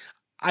 and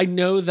I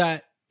know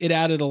that it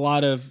added a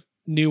lot of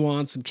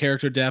nuance and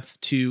character depth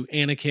to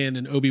Anakin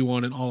and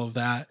Obi-Wan and all of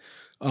that.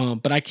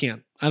 But I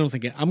don't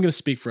think I'm going to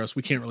speak for us.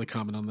 We can't really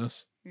comment on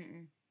this.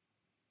 Mm-mm.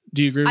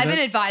 Do you agree with I've that?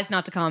 been advised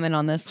not to comment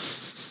on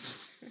this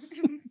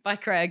by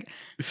Craig.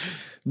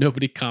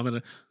 Nobody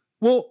commented.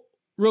 Well,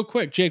 real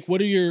quick, Jake,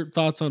 what are your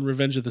thoughts on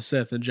Revenge of the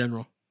Sith in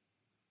general?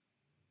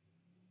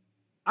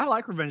 I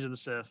like Revenge of the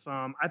Sith.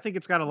 I think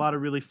it's got a lot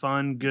of really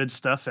fun, good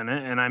stuff in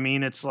it. And I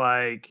mean, it's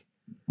like,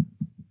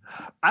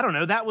 I don't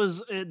know.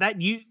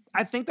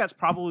 I think that's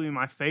probably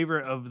my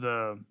favorite of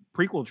the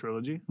prequel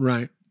trilogy.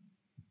 Right.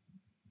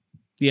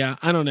 Yeah,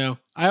 I don't know.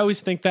 I always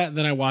think that, and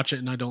then I watch it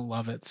and I don't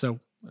love it. So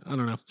I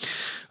don't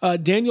know.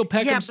 Daniel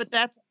Peckham. Yeah, but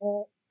that's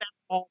all.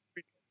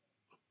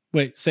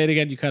 Wait, say it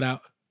again. You cut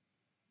out.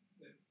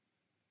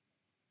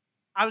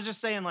 I was just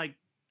saying, like,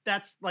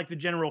 that's like the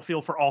general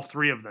feel for all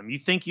three of them. You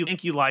think you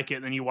like it,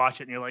 and then you watch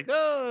it, and you're like,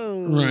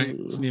 oh, right,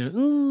 yeah.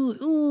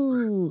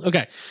 Ooh.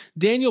 Okay.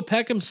 Daniel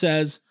Peckham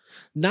says,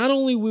 not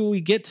only will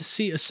we get to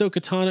see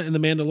Ahsoka Tano in The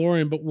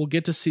Mandalorian, but we'll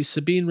get to see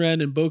Sabine Wren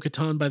and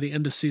Bo-Katan by the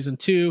end of season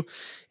 2.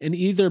 And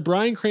either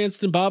Bryan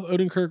Cranston, Bob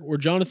Odenkirk, or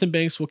Jonathan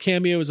Banks will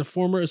cameo as a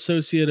former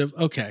associate of.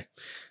 Okay.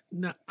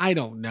 No, I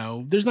don't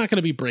know. There's not going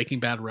to be Breaking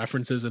Bad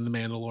references in The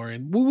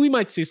Mandalorian. We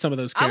might see some of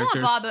those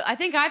characters. I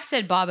think I've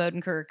said Bob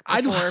Odenkirk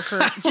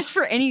before just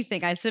for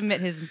anything. I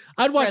submit his.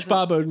 I'd watch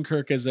Bob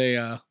Odenkirk as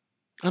a,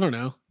 I don't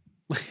know,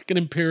 like an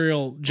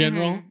Imperial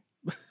general.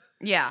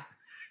 Mm-hmm. Yeah.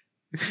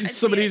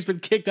 Somebody who's been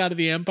kicked out of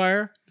the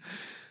Empire.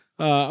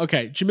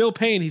 Okay, Jamil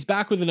Payne, he's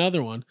back with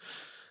another one.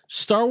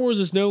 Star Wars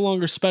is no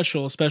longer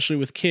special, especially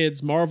with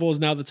kids. Marvel is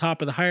now the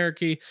top of the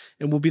hierarchy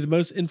and will be the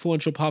most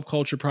influential pop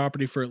culture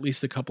property for at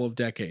least a couple of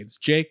decades.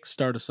 Jake,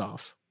 start us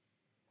off.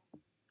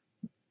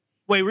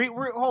 Wait,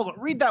 hold on.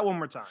 Read that one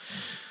more time.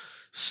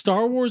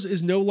 Star Wars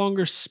is no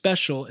longer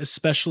special,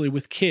 especially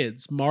with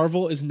kids.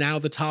 Marvel is now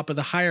the top of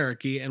the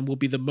hierarchy and will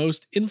be the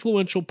most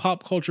influential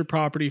pop culture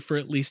property for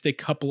at least a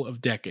couple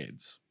of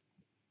decades.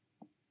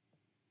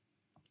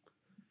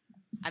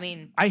 I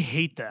mean, I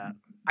hate that.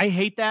 I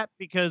hate that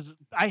because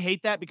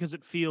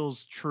it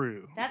feels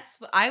true. That's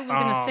what I was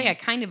going to say. I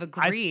kind of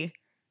agree.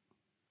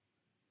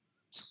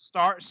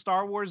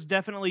 Star Wars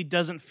definitely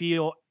doesn't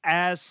feel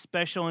as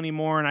special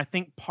anymore, and I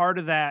think part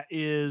of that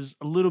is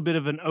a little bit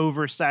of an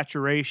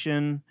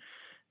oversaturation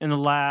in the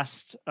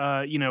last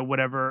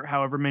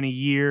however many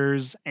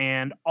years,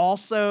 and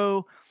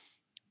also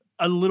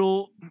a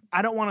little,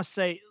 I don't want to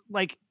say,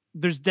 like,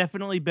 there's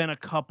definitely been a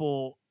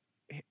couple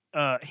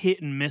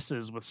hit and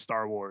misses with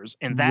Star Wars,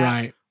 and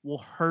that will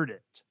hurt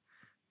it.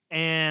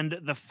 And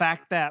the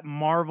fact that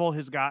Marvel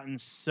has gotten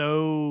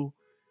so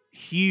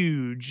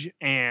huge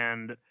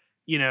and,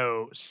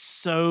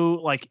 so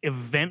like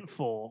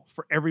eventful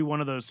for every one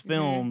of those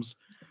films,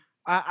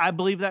 I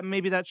believe that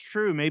maybe that's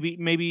true. Maybe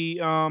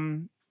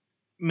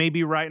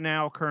right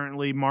now,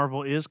 currently,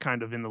 Marvel is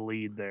kind of in the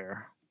lead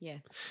there. Yeah.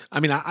 I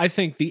mean, I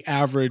think the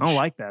average. I don't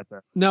like that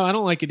though. No, I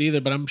don't like it either.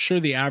 But I'm sure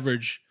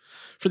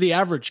for the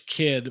average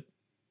kid,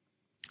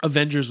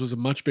 Avengers was a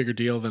much bigger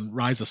deal than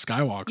Rise of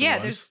Skywalker Yeah,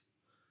 was. there's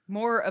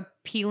more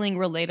appealing,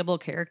 relatable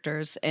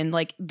characters, and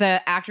like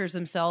the actors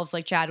themselves,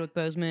 like Chadwick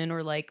Boseman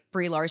or like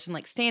Brie Larson,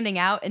 like standing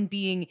out and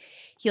being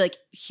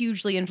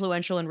hugely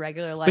influential in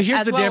regular life, But here's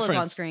as the well difference. as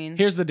on screen.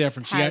 Here's the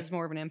difference. Has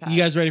more of an impact. You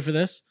guys ready for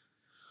this?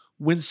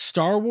 When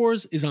Star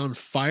Wars is on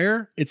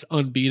fire, it's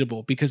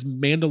unbeatable because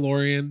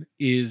Mandalorian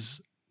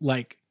is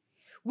like.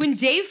 When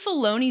Dave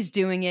Filoni's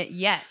doing it,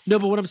 yes. No,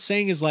 but what I'm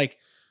saying is like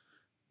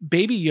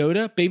Baby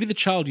Yoda, Baby the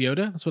Child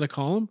Yoda, that's what I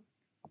call him.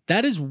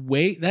 That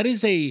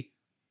is a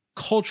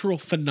cultural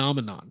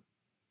phenomenon.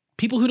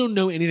 People who don't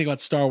know anything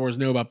about Star Wars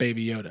know about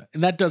Baby Yoda,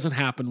 and that doesn't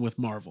happen with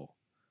Marvel.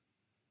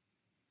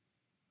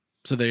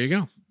 So there you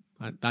go.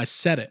 I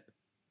said it.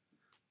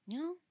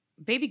 No,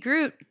 Baby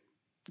Groot.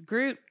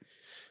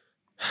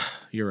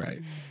 You're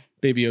right.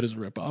 Baby Yoda's a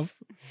ripoff.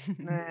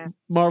 Nah,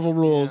 Marvel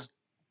rules.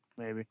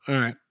 maybe. All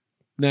right.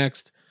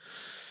 Next.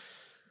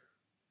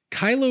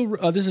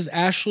 Kylo, this is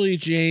Ashley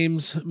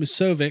James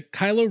Musovic.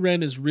 Kylo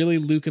Ren is really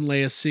Luke and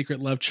Leia's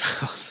secret love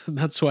child, and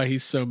that's why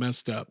he's so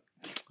messed up.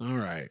 All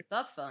right.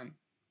 That's fun.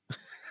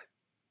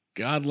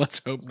 God,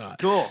 let's hope not.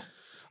 Cool.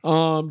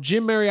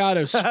 Jim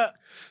Mariotto,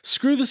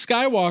 screw the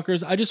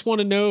Skywalkers. I just want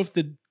to know if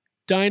the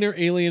diner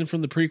alien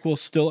from the prequel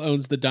still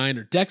owns the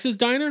diner. Dex's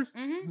Diner?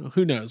 Mm-hmm.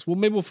 Who knows? Well,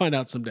 maybe we'll find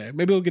out someday.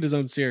 Maybe he'll get his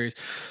own series.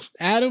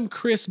 Adam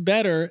Chris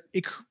Better,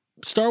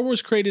 Star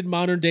Wars created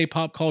modern day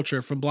pop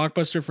culture from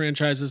blockbuster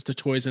franchises to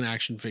toys and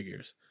action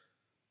figures.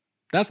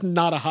 That's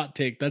not a hot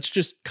take. That's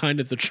just kind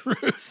of the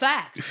truth.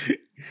 Fact.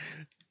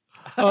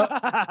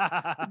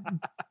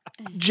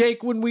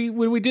 Jake, when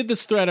we did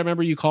this thread, I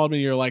remember you called me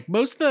and you're like,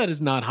 most of that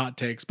is not hot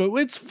takes, but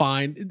it's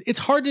fine. It's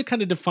hard to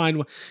kind of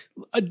define.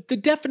 The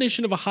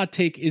definition of a hot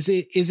take is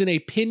an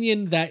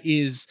opinion that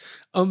is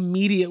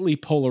immediately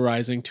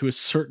polarizing to a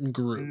certain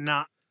group.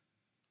 Not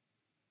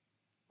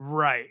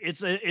right.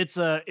 It's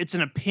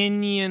an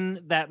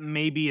opinion that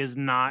maybe is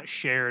not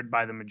shared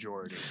by the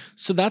majority.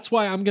 So that's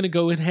why I'm going to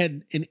go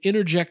ahead and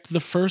interject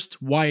the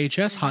first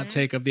YHS hot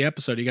take of the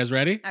episode. You guys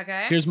ready?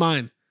 Okay. Here's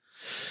mine.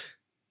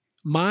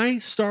 My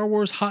Star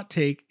Wars hot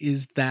take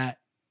is that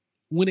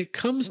when it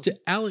comes to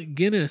Alec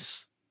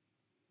Guinness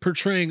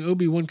portraying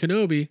Obi-Wan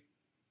Kenobi,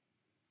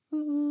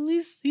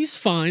 he's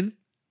fine.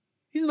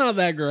 He's not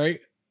that great.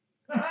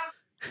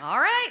 All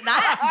right.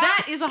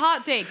 That is a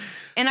hot take.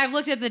 And I've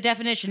looked up the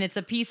definition. It's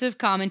a piece of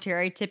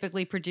commentary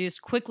typically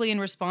produced quickly in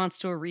response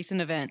to a recent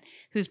event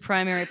whose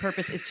primary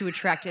purpose is to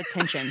attract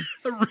attention.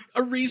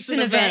 A recent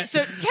event.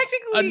 So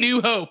technically, A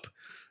New Hope.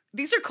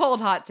 These are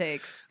called hot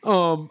takes.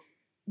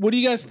 What do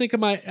you guys think of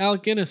my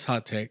Alec Guinness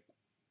hot take?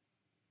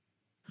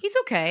 He's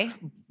okay.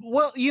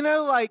 Well,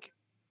 I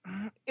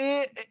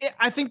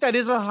think that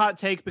is a hot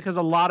take because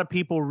a lot of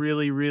people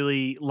really,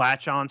 really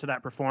latch on to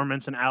that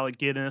performance and Alec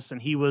Guinness,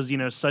 and he was,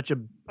 such a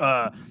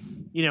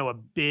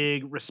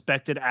big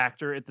respected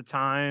actor at the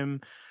time.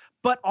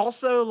 But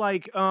also,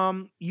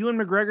 Ewan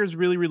McGregor's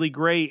really, really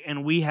great,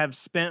 and we have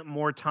spent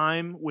more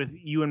time with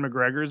Ewan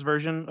McGregor's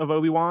version of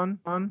Obi-Wan.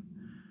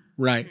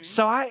 Right.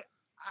 So I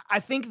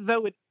think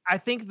though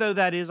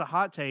that is a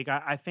hot take,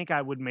 I think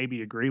I would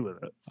maybe agree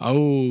with it.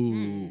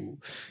 Oh,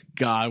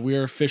 God, we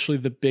are officially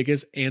the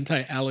biggest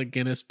anti-Alec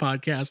Guinness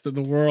podcast in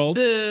the world.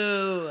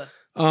 Boo.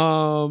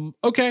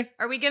 Okay.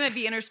 Are we going to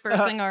be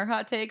interspersing our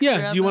hot takes?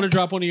 Yeah. Do you want to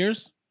drop one of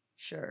yours?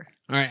 Sure.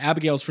 All right.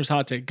 Abigail's first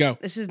hot take. Go.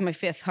 This is my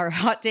fifth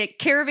hot take.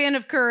 Caravan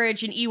of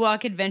Courage and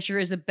Ewok Adventure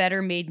is a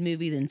better made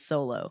movie than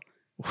Solo.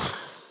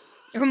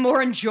 Or a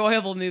more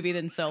enjoyable movie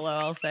than Solo,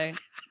 I'll say.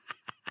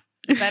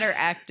 Better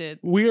acted.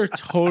 We are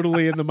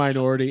totally in the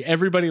minority.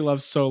 Everybody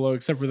loves Solo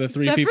except for the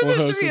three people who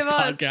host this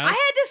podcast. I had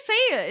to say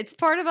it. It's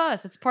part of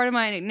us. It's part of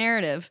my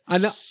narrative. I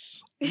know.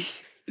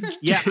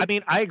 Yeah, I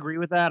mean, I agree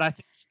with that. I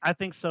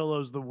think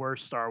Solo's the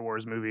worst Star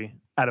Wars movie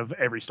out of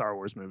every Star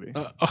Wars movie.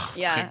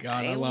 Yeah, my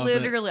God, I love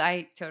literally, it.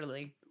 I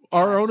totally.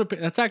 Our own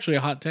opinion. That's actually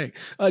a hot take.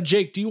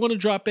 Jake, do you want to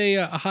drop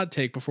a hot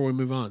take before we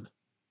move on?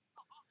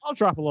 I'll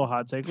drop a little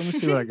hot take. Let me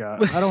see what I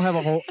got. I don't have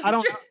a whole. I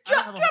don't.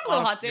 Drop a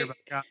little hot take.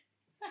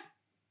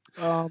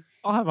 I'll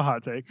have a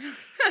hot take.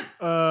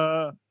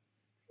 The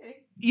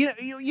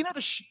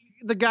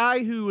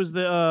guy who was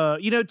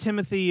the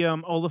Timothy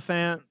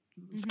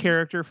Oliphant's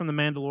character from The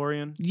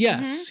Mandalorian.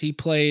 Yes, he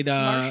played.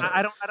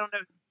 I don't know.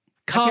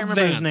 Cobb I can't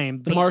remember his Vanth,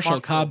 name. the Marshal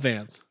Cobb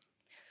Vanth.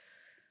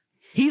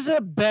 He's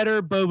a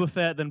better Boba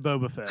Fett than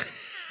Boba Fett.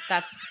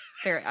 That's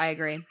fair. I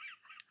agree.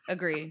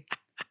 Agreed.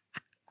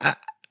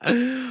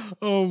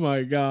 Oh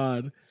my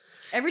God.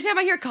 Every time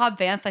I hear Cobb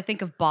Vanth, I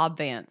think of Bob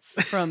Vance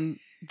from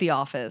The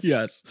Office.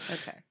 Yes.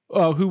 Okay.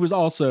 Who was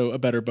also a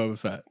better Boba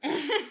Fett.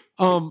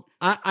 I'm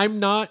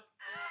not.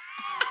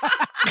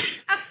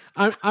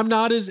 I'm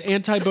not as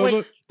anti-Boba.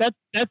 Wait,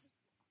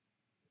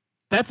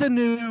 that's a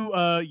new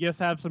yes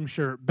have some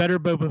shirt. Better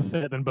Boba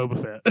Fett than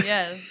Boba Fett.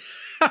 Yes.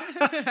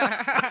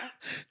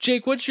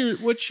 Jake, what's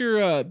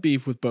your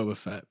beef with Boba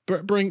Fett?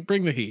 Bring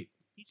the heat.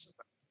 He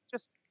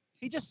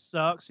just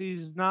sucks.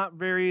 He's not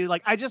very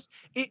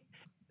the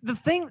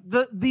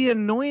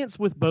annoyance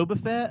with Boba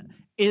Fett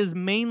is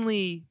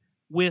mainly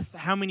with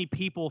how many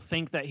people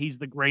think that he's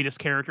the greatest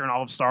character in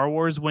all of Star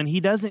Wars when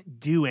he doesn't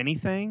do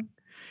anything.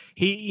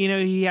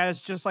 He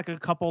has just like a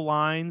couple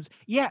lines.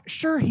 Yeah,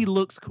 sure, he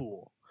looks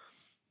cool.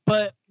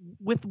 But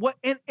with what,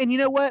 and you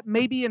know what?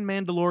 Maybe in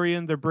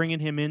Mandalorian, they're bringing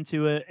him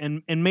into it,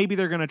 and maybe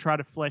they're going to try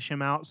to flesh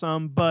him out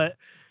some. But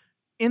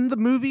in the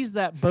movies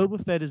that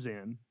Boba Fett is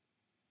in,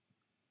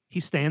 he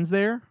stands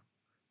there,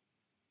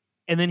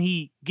 and then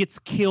he gets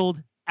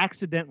killed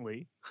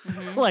accidentally.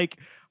 Mm-hmm. Like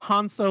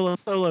Han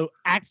Solo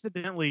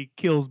accidentally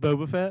kills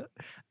Boba Fett.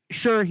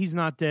 Sure, he's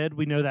not dead.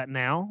 We know that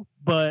now.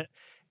 But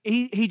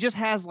he just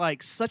has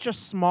like such a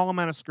small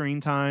amount of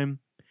screen time.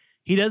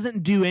 He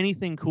doesn't do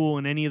anything cool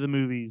in any of the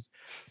movies,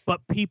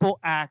 but people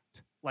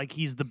act like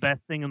he's the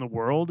best thing in the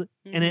world.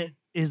 Mm-hmm. And it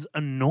is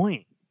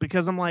annoying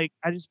because I'm like,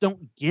 I just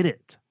don't get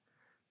it.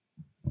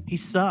 He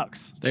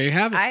sucks. There you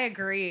have it. I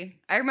agree.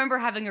 I remember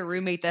having a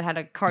roommate that had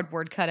a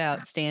cardboard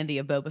cutout standee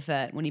of Boba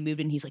Fett. When he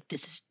moved in, he's like,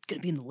 this is going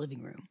to be in the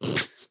living room.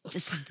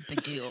 This is the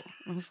big deal.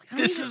 I was like,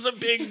 this is a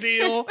big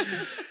deal.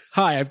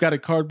 Hi, I've got a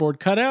cardboard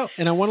cutout,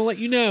 and I want to let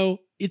you know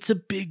it's a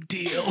big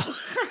deal.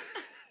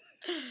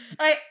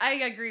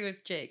 I agree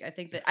with Jake. I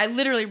think that I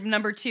literally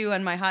number 2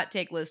 on my hot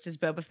take list is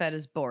Boba Fett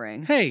is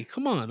boring. Hey,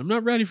 come on. I'm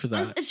not ready for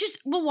that. It's just,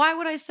 well, why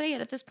would I say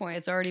it at this point?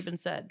 It's already been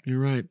said.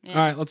 You're right. Yeah.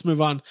 All right, let's move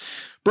on.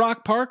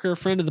 Brock Parker,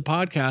 friend of the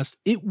podcast.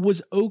 It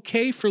was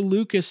okay for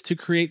Lucas to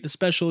create the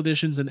special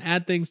editions and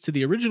add things to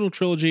the original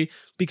trilogy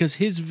because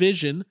his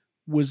vision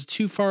was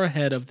too far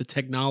ahead of the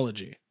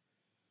technology.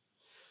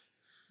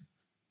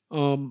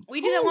 Will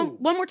you do that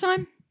one more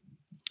time?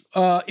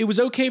 It was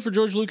okay for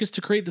George Lucas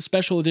to create the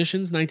special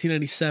editions,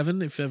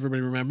 1997, if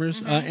everybody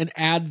remembers, and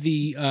add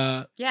the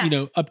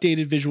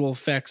updated visual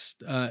effects,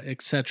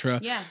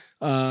 etc.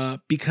 Yeah.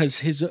 Because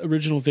his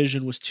original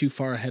vision was too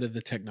far ahead of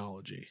the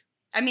technology.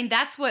 I mean,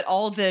 that's what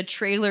all the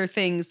trailer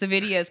things, the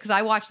videos, because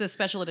I watch the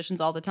special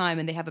editions all the time,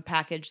 and they have a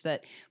package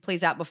that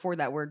plays out before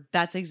that where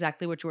that's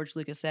exactly what George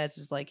Lucas says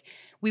is like,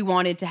 we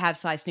wanted to have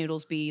Sy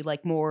Snootles be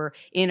like more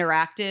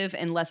interactive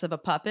and less of a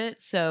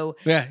puppet. So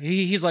yeah,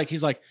 he's like,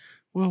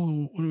 well,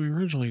 when we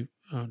originally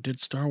did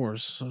Star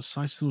Wars,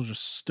 Sy Snootles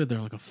just stood there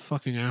like a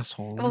fucking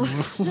asshole.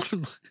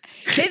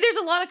 There's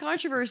a lot of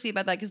controversy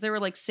about that because there were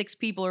like 6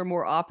 people or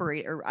more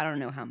or I don't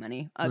know how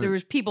many. There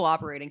was people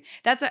operating.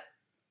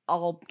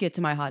 I'll get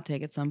to my hot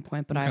take at some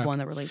point, but I have one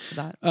that relates to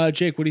that.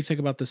 Jake, what do you think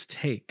about this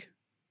take?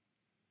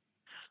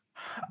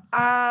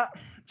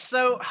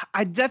 So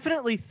I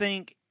definitely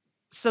think,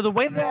 so the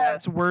way that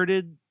it's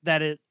worded,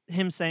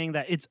 him saying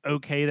that it's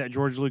okay that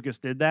George Lucas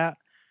did that,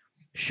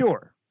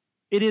 sure.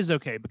 It is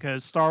okay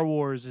because Star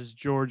Wars is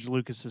George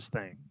Lucas's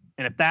thing.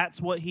 And if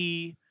that's what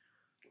he,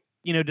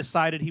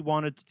 decided he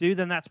wanted to do,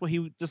 then that's what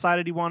he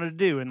decided he wanted to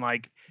do. And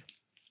like,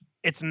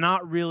 it's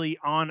not really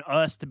on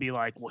us to be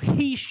like, well,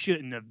 he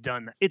shouldn't have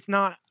done that. It's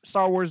not,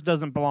 Star Wars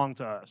doesn't belong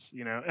to us,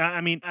 I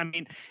mean,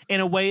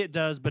 in a way it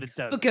does, but it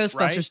doesn't. But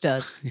Ghostbusters right?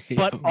 does.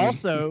 But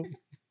also,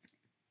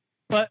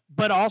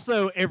 but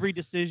also every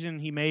decision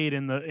he made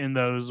in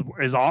those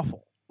is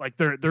awful. Like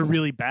they're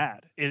really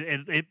bad.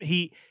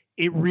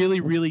 It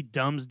really, really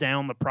dumbs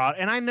down the product.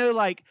 And I know,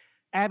 like,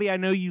 Abby, I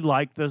know you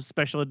like the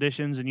special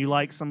editions and you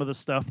like some of the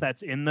stuff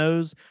that's in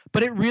those,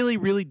 but it really,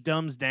 really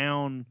dumbs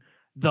down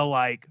the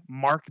like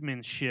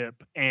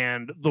marksmanship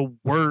and the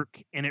work,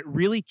 and it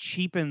really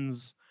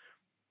cheapens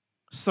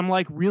some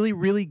like really,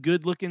 really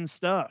good looking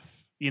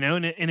stuff,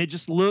 and it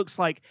just looks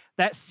like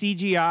that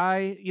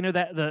CGI,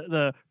 that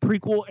the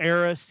prequel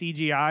era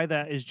CGI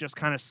that is just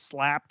kind of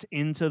slapped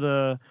into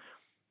the,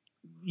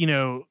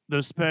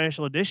 those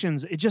special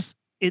editions.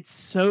 It's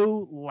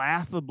so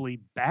laughably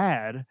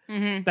bad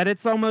that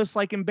it's almost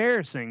like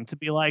embarrassing to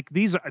be like,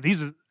 these are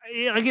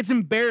like, it's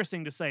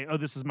embarrassing to say, oh,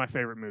 this is my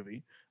favorite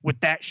movie with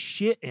that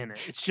shit in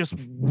it. It's just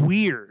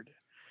weird.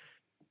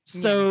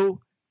 So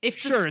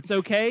it's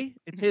okay.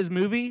 It's his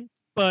movie,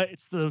 but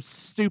it's the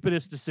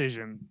stupidest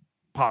decision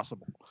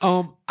possible.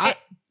 No, I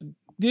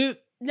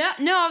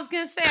was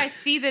going to say,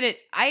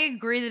 I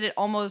agree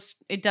that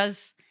it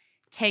does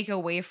take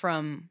away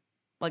from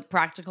like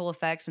practical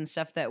effects and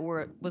stuff that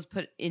was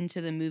put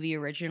into the movie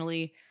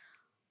originally.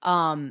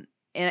 And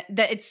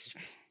that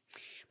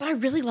but I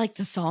really like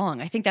the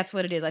song. I think that's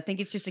what it is. I think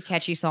it's just a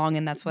catchy song,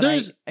 and that's what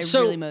I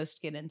really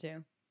most get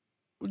into.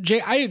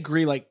 Jay, I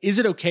agree. Like, is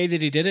it okay that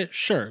he did it?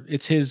 Sure.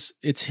 It's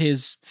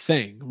his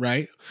thing,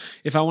 right?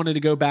 If I wanted to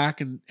go back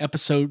in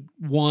episode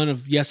 1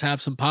 of Yes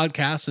Have Some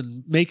Podcasts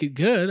and make it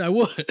good, I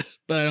would,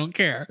 but I don't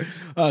care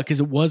because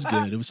it was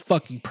good. It was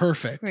fucking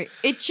perfect. Right.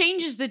 It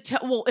changes the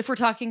tone. Well, if we're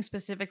talking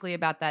specifically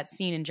about that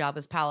scene in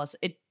Jabba's palace,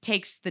 it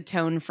takes the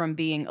tone from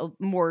being a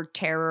more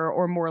terror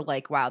or more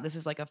like, wow, this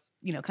is like a,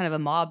 kind of a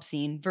mob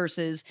scene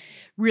versus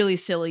really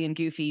silly and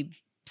goofy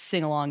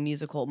sing-along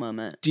musical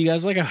moment. Do you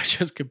guys like how I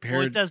just compared?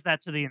 Well, it does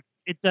that to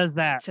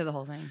the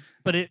whole thing,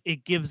 but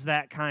it gives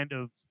that kind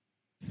of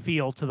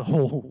feel to the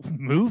whole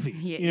movie.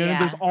 Yeah.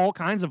 There's all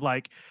kinds of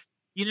like,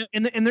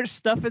 and there's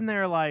stuff in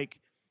there like,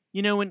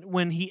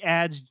 when he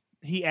adds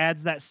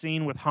that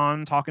scene with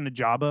Han talking to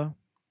Jabba,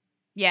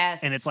 Yes.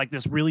 And it's like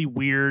this really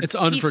weird. It's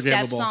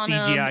unforgivable. He steps on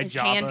CGI him, his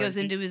Jabba. hand goes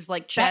into his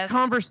like chest. That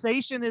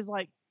conversation is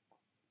like,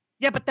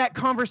 yeah, but that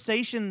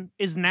conversation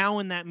is now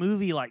in that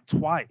movie like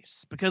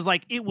twice because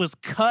like it was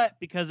cut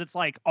because it's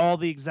like all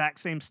the exact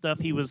same stuff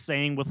he was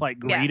saying with like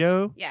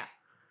Greedo. Yeah.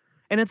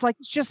 And it's like,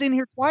 it's just in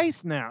here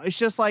twice now. It's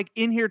just like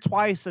in here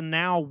twice. And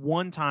now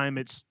one time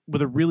it's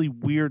with a really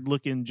weird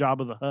looking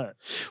Jabba the Hutt.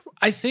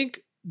 I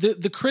think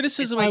the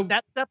criticism Like,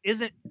 that stuff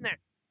isn't in there.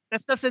 That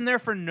stuff's in there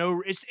for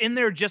it's in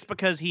there just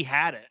because he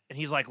had it. And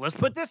he's like, let's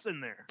put this in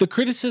there. The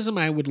criticism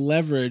I would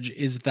leverage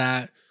is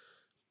that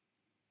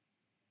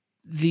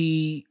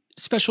the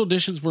special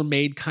editions were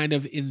made kind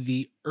of in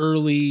the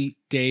early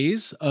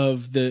days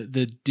of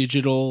the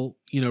digital,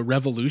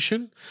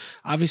 revolution.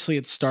 Obviously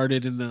it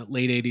started in the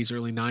late 80s,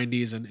 early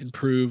 90s and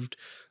improved.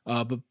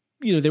 But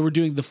they were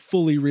doing the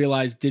fully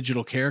realized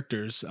digital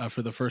characters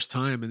for the first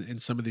time in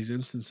some of these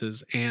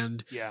instances.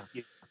 And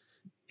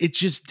it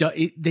just,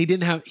 he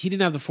didn't have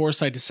the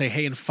foresight to say,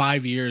 hey, in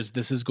 5 years,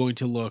 this is going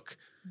to look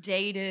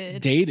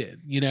dated,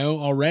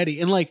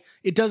 already. And like,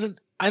 it doesn't,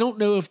 I don't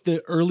know if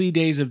the early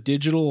days of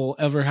digital will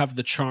ever have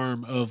the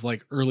charm of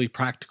like early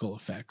practical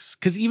effects.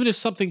 Cause even if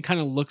something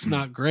kind of looks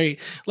not great,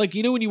 like,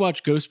 when you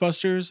watch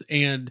Ghostbusters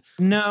and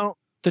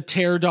the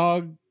Terror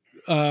Dog,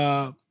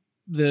 the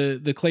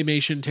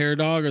claymation Terror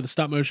Dog or the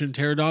stop motion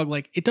Terror Dog,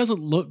 like it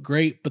doesn't look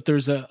great, but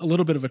there's a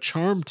little bit of a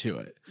charm to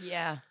it.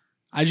 Yeah.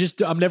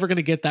 I'm never going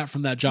to get that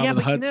from that Jabba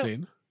the Hutt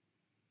scene.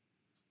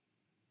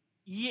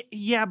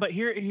 Yeah, but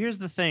here's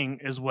the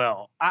thing as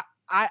well.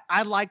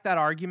 I like that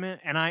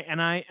argument, and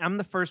I'm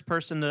the first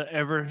person to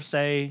ever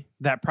say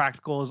that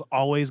practical is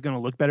always going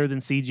to look better than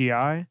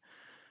CGI.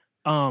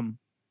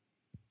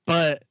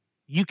 But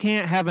you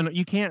can't have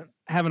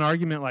an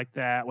argument like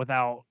that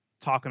without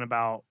talking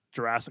about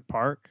Jurassic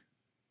Park.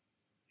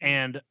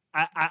 And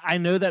I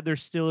know that there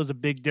still is a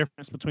big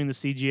difference between the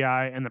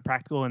CGI and the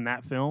practical in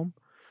that film,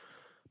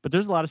 but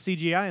there's a lot of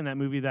CGI in that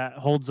movie that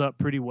holds up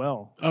pretty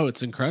well. Oh,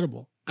 it's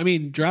incredible. I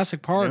mean,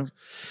 Jurassic Park,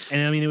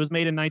 and I mean, it was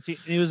made in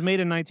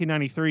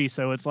 1993,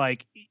 so it's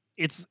like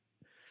it's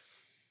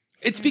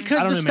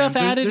because the stuff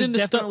added into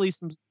definitely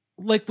stuff.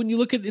 Like when you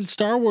look at in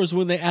Star Wars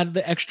when they added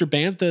the extra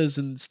banthas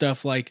and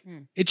stuff, like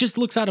it just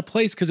looks out of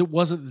place because it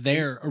wasn't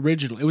there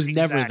originally. It was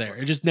never there.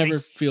 It just never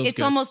feels. It's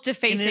good. almost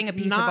defacing a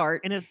piece of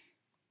art, and it's.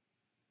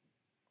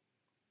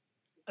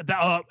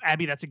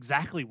 Abby, that's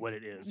exactly what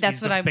it is.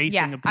 That's what I'm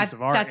facing a piece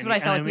of art. That's what I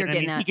felt like you were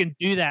getting at. He can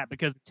do that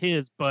because it's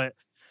his, but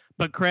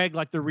Craig,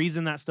 like the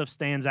reason that stuff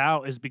stands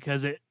out is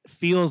because it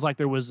feels like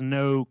there was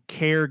no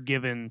care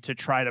given to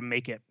try to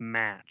make it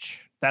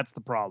match. That's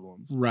the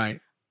problem. Right.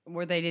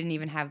 Where they didn't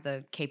even have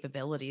the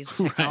capabilities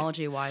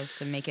technology wise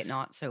to make it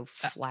not so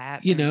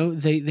flat.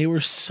 They were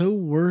so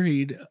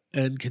worried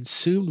and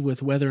consumed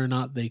with whether or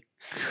not they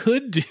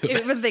could do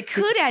it. Whether they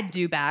could add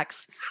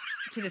dewbacks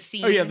to the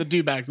scene. Oh yeah, the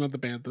dewbacks, not the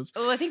banthas.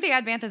 Oh, I think they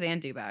had banthas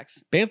and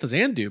dewbacks. Banthas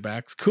and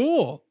dewbacks.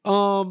 Cool.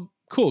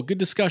 Cool. Good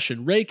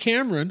discussion. Ray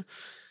Cameron,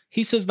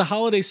 he says the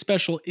holiday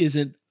special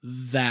isn't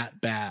that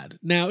bad.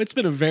 Now, it's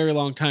been a very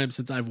long time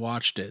since I've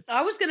watched it.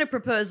 I was going to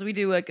propose we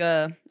do like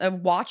a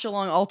watch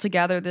along all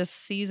together this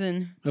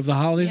season. Of the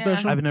holiday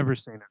special? I've never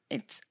seen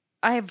it.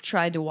 I have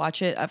tried to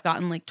watch it. I've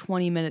gotten like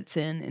 20 minutes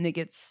in and it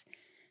gets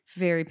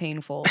very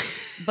painful.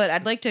 But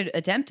I'd like to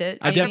attempt it.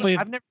 I've never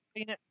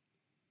seen it.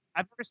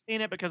 I've never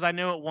seen it because I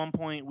know at one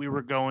point we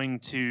were going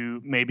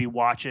to maybe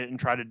watch it and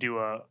try to do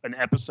an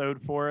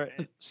episode for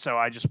it. So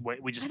I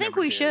think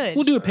we should.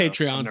 We'll do a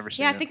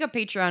Patreon. I think a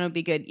Patreon would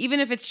be good, even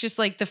if it's just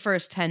like the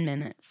first 10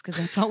 minutes, because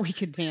that's all we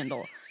could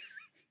handle.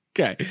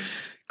 Okay,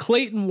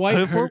 Clayton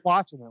Whitehurst. If we're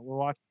watching it, we're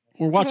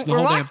watching the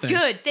whole damn thing.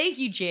 Good, thank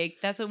you,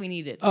 Jake. That's what we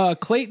needed.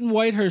 Clayton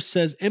Whitehurst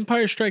says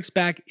Empire Strikes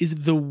Back is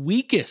the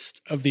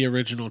weakest of the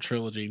original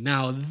trilogy.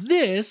 Now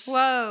this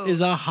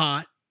is a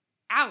hot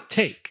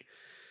take.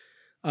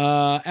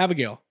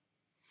 Abigail.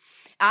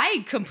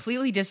 I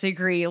completely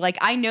disagree. Like,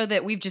 I know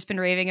that we've just been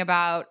raving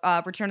about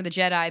Return of the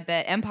Jedi,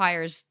 but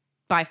Empire's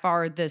by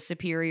far the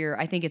superior.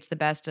 I think it's the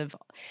best of.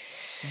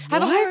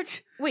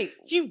 Wait,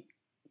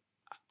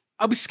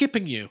 I'll be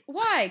skipping you.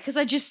 Why? Because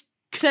I just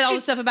said all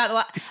the stuff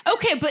about the.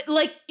 Okay, but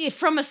like, if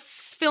from a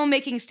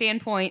filmmaking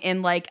standpoint,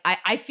 and like,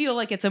 I feel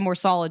like it's a more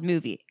solid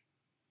movie.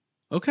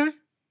 Okay,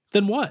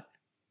 then what?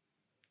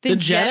 The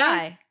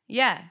Jedi?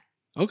 Yeah.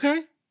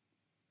 Okay.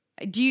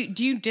 Do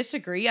you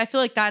disagree? I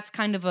feel like that's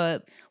kind of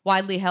a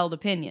widely held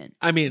opinion.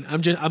 I mean,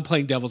 I'm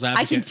playing devil's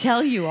advocate. I can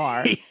tell you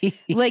are.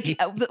 Like,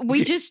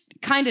 we just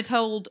kind of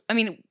told, I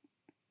mean,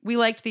 we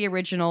liked the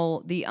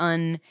original, the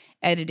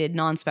unedited,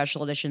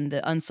 non-special edition,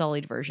 the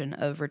unsullied version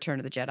of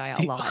Return of the Jedi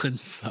a lot.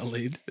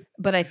 Unsullied.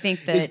 But I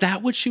think that... Is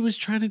that what she was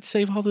trying to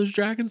save all those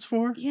dragons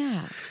for?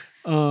 Yeah.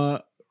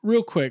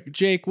 Real quick,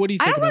 Jake, what do you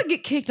think? I don't want to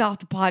get kicked off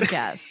the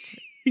podcast.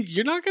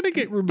 You're not going to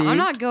get removed. I'm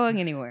not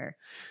going anywhere.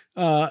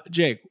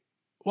 Jake,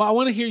 well, I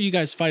want to hear you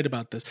guys fight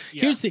about this.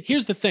 Yeah.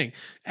 Here's the thing.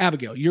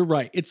 Abigail, you're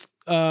right. It's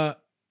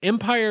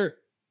Empire.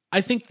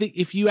 I think that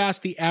if you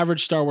ask the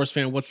average Star Wars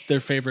fan what's their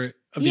favorite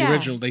of the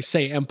original, they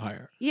say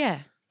Empire. Yeah.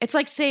 It's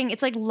like saying,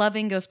 it's like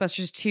loving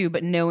Ghostbusters 2,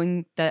 but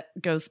knowing that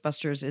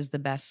Ghostbusters is the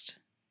best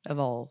of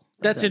all.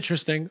 That's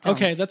interesting. films.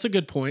 Okay, that's a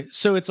good point.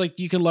 So it's like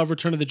you can love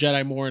Return of the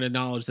Jedi more and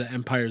acknowledge that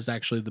Empire is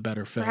actually the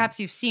better film. Perhaps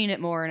you've seen it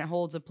more and it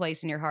holds a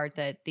place in your heart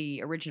that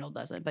the original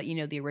doesn't, but you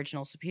know the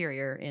original's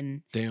superior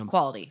in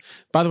quality.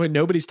 By the way,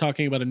 nobody's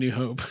talking about A New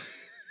Hope.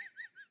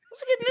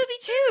 It's a good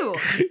movie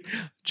too.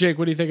 Jake,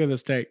 what do you think of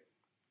this take?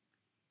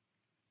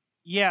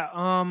 Yeah,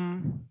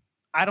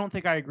 I don't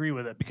think I agree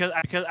with it because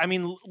I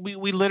mean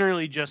we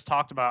literally just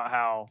talked about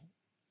how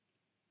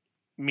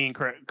me and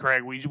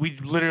Craig we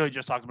literally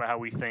just talked about how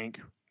we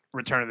think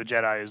Return of the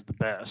Jedi is the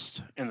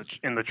best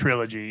in the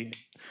trilogy.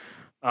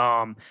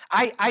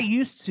 I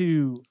used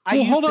to.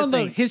 Hold on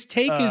though. His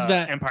take is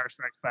that Empire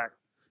Strikes Back.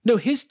 No,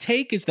 his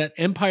take is that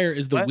Empire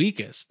is the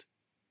weakest.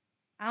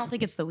 I don't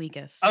think it's the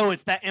weakest. Oh,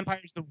 it's that Empire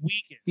is the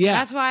weakest. Yeah,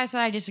 that's why I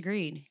said I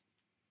disagreed.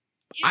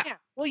 Yeah.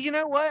 Well, you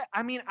know what?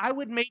 I mean, I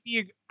would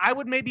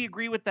maybe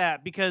agree with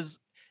that because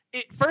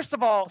first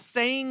of all,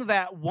 saying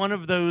that one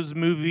of those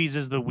movies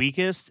is the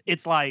weakest,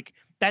 it's like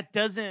that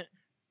doesn't.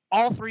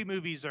 All three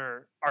movies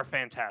are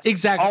fantastic.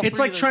 Exactly. It's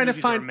like trying to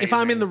find, if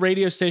I'm in the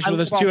radio station with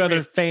those two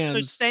other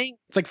fans,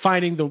 it's like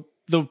finding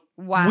the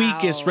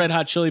weakest Red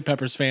Hot Chili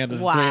Peppers fan of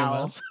the three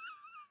of us.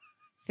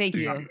 Thank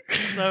you.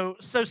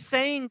 So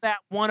saying that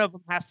one of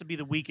them has to be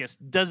the weakest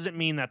doesn't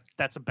mean that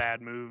that's a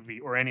bad movie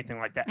or anything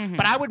like that. Mm-hmm.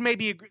 But I would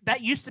maybe agree.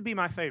 That used to be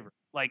my favorite.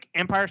 Like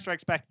Empire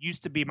Strikes Back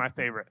used to be my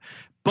favorite.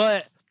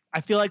 But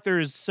I feel like there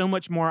is so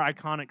much more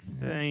iconic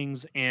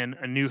things in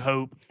A New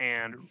Hope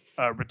and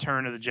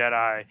Return of the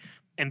Jedi.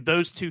 And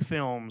those two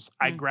films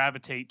I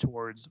gravitate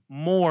towards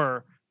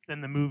more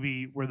than the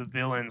movie where the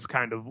villains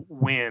kind of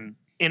win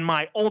in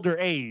my older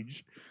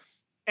age.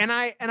 And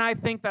I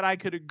think that I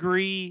could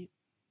agree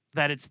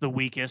that it's the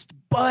weakest,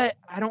 but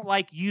I don't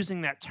like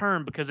using that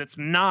term because it's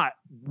not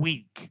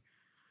weak.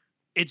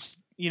 It's,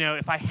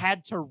 if I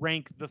had to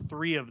rank the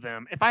three of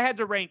them, if I had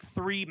to rank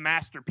three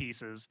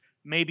masterpieces,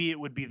 maybe it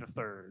would be the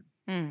third.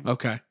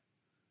 Okay.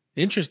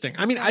 Interesting.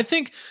 I mean, I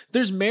think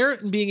there's merit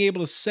in being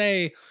able to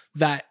say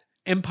that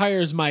Empire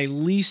is my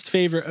least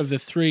favorite of the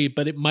three,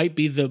 but it might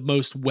be the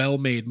most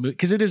well-made movie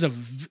because it is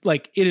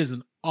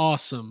an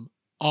awesome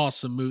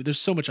movie.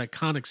 There's so much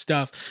iconic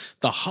stuff,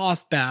 the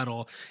Hoth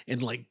battle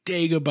and like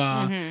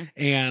Dagobah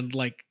and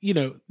like,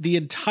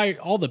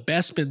 all the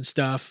Bespin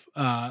stuff,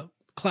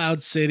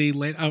 Cloud City.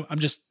 I'm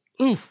just,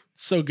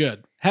 so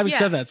good. Having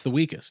said that, it's the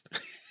weakest.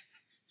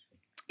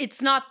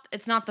 It's not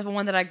the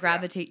one that I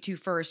gravitate to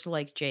first,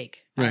 like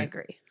Jake. Right. I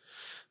agree.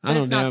 I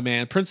don't know,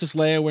 man. Princess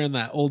Leia wearing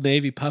that Old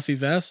Navy puffy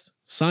vest.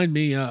 Sign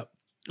me up.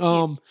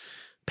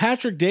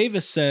 Patrick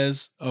Davis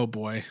says, oh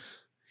boy,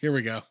 here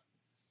we go.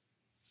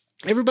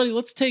 Everybody,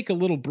 let's take a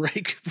little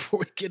break before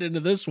we get into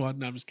this one.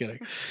 No, I'm just kidding.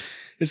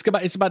 It's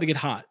about to get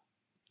hot.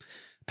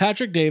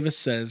 Patrick Davis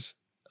says,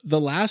 The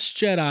Last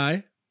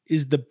Jedi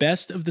is the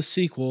best of the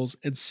sequels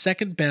and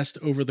second best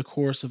over the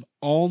course of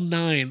all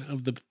 9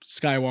 of the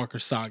Skywalker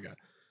saga.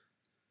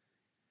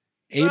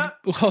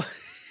 Well,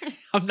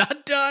 I'm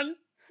not done.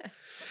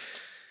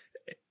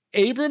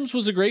 Abrams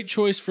was a great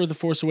choice for The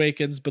Force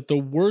Awakens, but the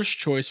worst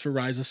choice for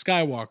Rise of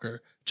Skywalker.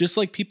 Just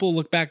like people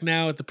look back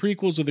now at the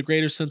prequels with a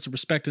greater sense of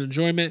respect and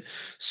enjoyment,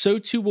 so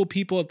too will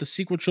people at the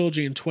sequel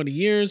trilogy in 20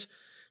 years.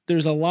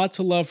 There's a lot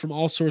to love from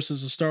all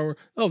sources of Star Wars.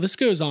 Oh, this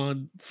goes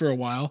on for a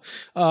while.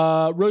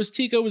 Rose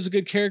Tico was a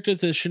good character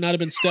that should not have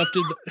been stuffed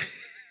in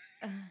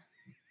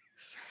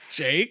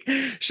Jake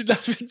should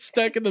not have been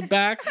stuck in the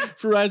back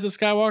for Rise of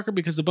Skywalker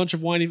because a bunch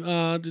of whiny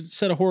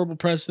set a horrible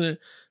precedent.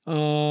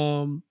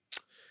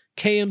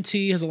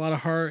 KMT has a lot of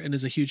heart and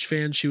is a huge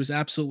fan. She was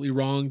absolutely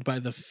wronged by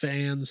the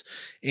fans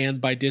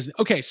and by Disney.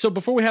 Okay, so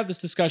before we have this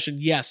discussion,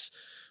 yes,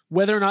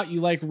 whether or not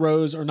you like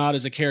Rose or not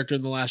as a character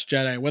in The Last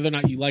Jedi, whether or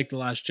not you like The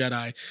Last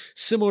Jedi,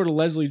 similar to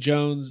Leslie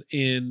Jones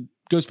in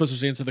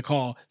Ghostbusters Answer the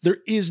Call, there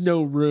is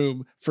no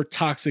room for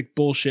toxic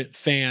bullshit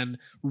fan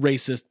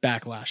racist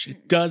backlash.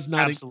 It does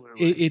not.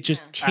 Absolutely. It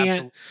just can't.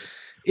 Absolutely.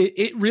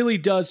 It really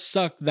does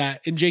suck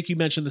that, and Jake, you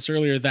mentioned this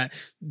earlier, that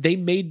they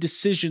made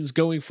decisions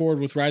going forward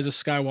with Rise of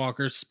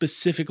Skywalker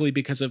specifically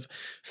because of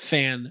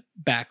fan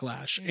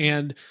backlash.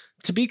 And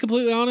to be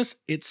completely honest,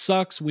 it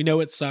sucks. We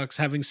know it sucks.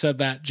 Having said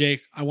that,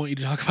 Jake, I want you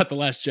to talk about The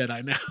Last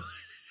Jedi now.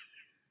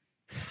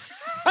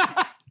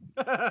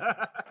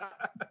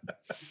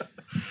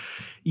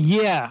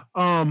 Yeah,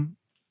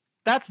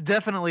 that's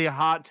definitely a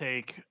hot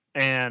take.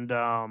 And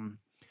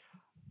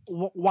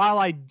while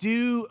I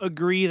do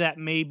agree that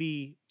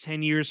maybe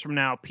 10 years from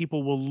now,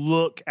 people will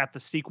look at the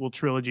sequel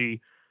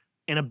trilogy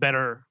in a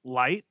better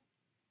light,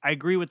 I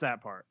agree with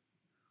that part.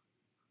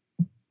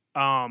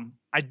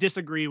 I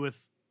disagree with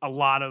a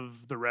lot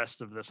of the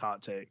rest of this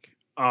hot take.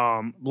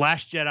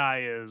 Last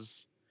Jedi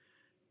is,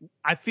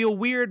 I feel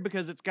weird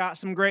because it's got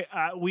some great,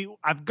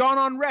 I've gone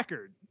on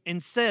record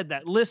and said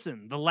that,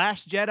 listen, The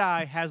Last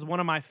Jedi has one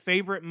of my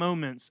favorite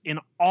moments in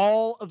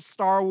all of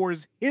Star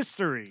Wars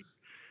history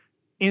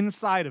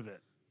inside of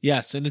it.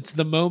 Yes, and it's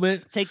the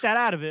moment. Take that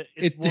out of it.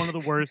 It's one of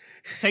the worst.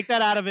 Take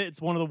that out of it. It's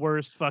one of the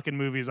worst fucking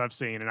movies I've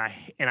seen, and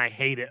I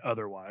hate it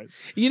otherwise.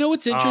 You know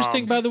what's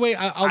interesting, by the way?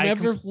 I'll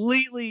never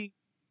completely.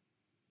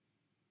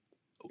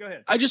 Go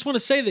ahead. I just want to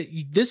say that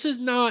this is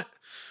not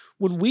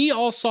when we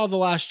all saw The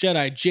Last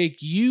Jedi. Jake,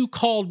 you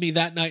called me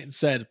that night and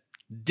said,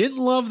 "Didn't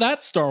love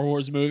that Star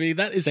Wars movie."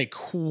 That is a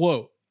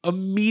quote,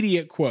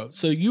 immediate quote.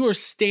 So you are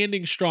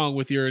standing strong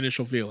with your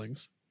initial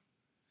feelings.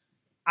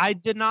 I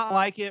did not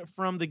like it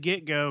from the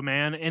get-go,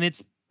 man. And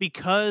it's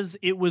because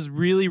it was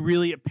really,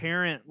 really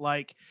apparent.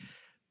 Like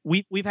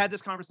we've had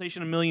this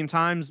conversation a million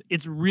times.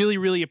 It's really,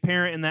 really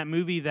apparent in that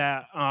movie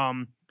that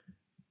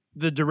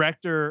the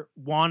director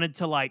wanted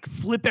to like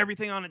flip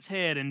everything on its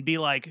head and be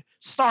like,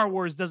 Star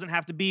Wars doesn't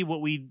have to be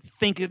what we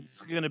think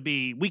it's going to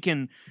be.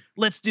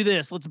 Let's do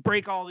this. Let's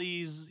break all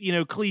these,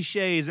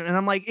 cliches. And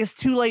I'm like, it's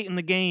too late in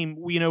the game.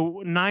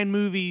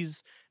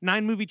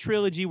 9-movie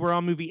trilogy. We're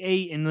on movie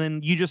 8. And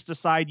then you just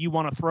decide you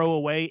want to throw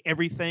away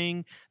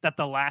everything that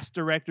the last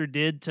director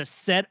did to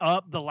set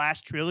up the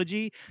last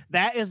trilogy.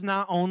 That is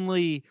not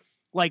only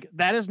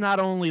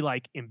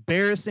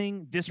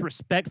embarrassing,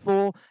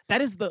 disrespectful.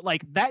 That is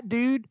that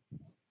dude.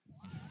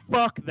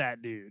 Fuck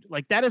that dude.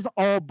 Like, that is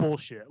all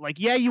bullshit. Like,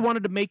 yeah, you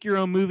wanted to make your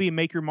own movie and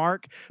make your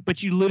mark,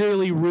 but you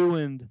literally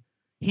ruined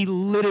a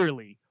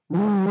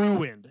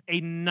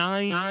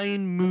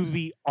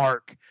 9-movie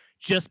arc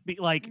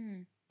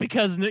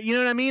because you know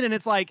what I mean? And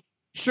it's like,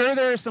 sure,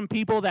 there are some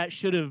people that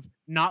should have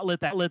not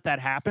let that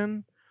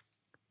happen,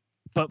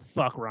 but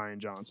fuck Rian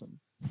Johnson.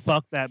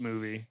 Fuck that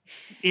movie.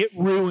 It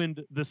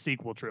ruined the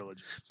sequel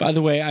trilogy. By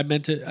the way, I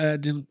meant to.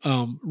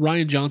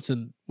 Rian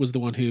Johnson was the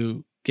one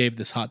who gave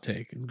this hot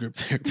take in group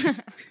therapy.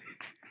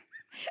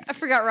 I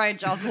forgot Rian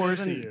Johnson was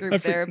in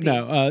group therapy.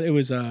 No, it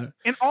was. And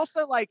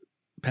also like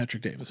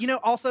Patrick Davis.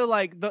 Also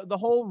like the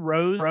whole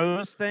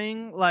Rose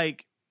thing.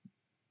 Like,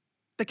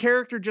 the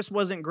character just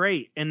wasn't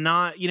great, and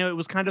not, it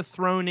was kind of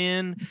thrown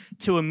in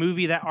to a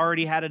movie that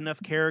already had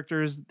enough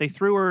characters. They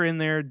threw her in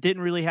there,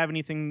 didn't really have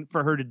anything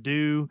for her to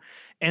do.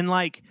 And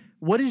like,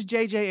 what is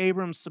J.J.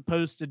 Abrams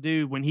supposed to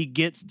do when he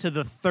gets to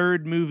the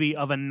third movie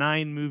of a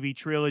 9-movie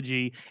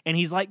trilogy? And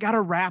he's like, got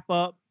to wrap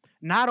up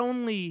not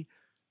only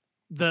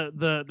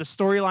the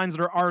storylines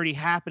that are already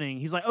happening.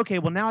 He's like, okay,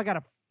 well now I got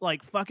to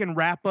like fucking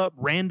wrap up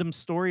random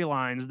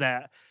storylines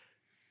that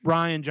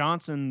Rian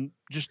Johnson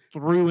just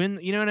threw in.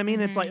 You know what I mean?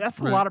 Mm-hmm. It's like, that's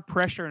a lot of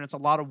pressure and it's a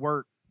lot of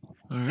work.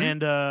 Right.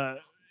 And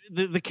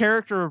the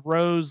character of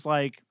Rose,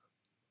 like,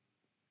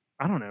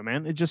 I don't know,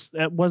 man.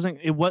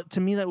 To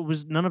me,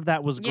 none of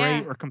that was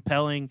great or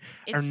compelling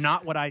or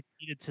not what I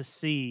needed to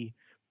see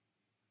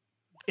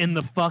in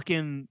the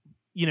fucking,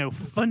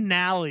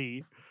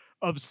 finale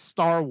of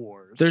Star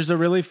Wars. There's a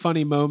really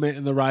funny moment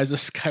in The Rise of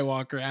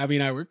Skywalker. Abby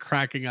and I were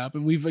cracking up,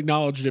 and we've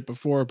acknowledged it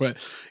before, but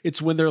it's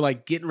when they're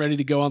like getting ready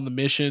to go on the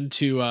mission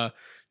to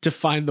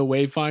find the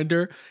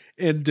Wayfinder,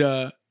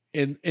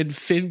 and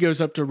Finn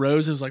goes up to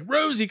Rose and was like,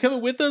 "Rose, you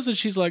coming with us?" And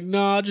she's like,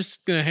 "Nah,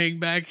 just gonna hang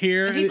back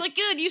here." And he's like,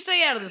 "Good, you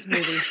stay out of this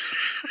movie."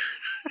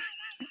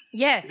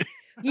 Yeah.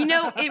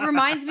 It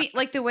reminds me,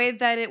 like, the way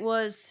that it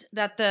was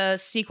that the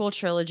sequel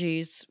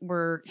trilogies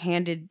were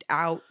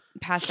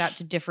passed out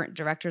to different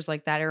directors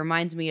like that. It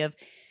reminds me of,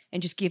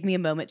 and just give me a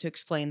moment to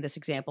explain this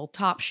example,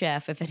 Top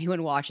Chef, if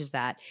anyone watches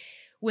that.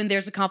 When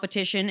there's a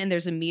competition and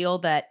there's a meal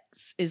that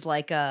is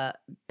like a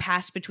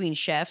pass between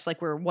chefs,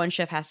 like where one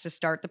chef has to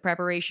start the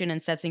preparation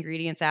and sets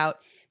ingredients out,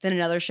 then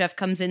another chef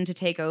comes in to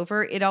take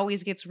over, it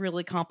always gets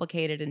really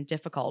complicated and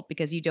difficult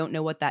because you don't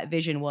know what that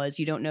vision was.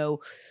 You don't know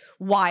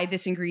why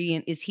this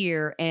ingredient is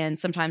here. And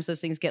sometimes those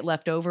things get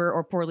left over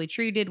or poorly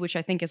treated, which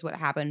I think is what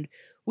happened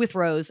with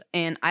Rose.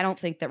 And I don't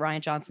think that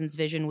Rian Johnson's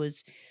vision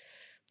was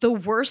the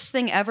worst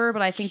thing ever,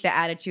 but I think the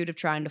attitude of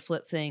trying to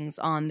flip things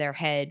on their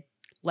head,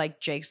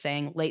 like Jake's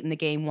saying, late in the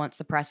game, once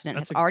the precedent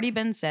has already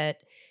been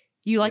set.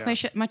 You like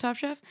my Top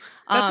Chef?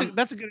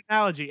 That's a good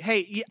analogy.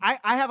 Hey,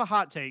 I have a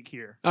hot take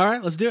here. All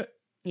right, let's do it.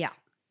 Yeah.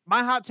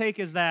 My hot take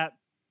is that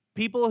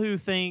people who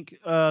think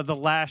The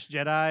Last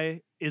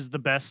Jedi is the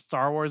best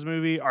Star Wars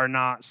movie are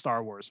not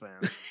Star Wars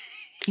fans.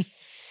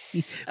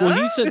 Well,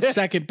 he said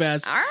second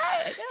best. All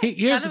right.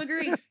 Here's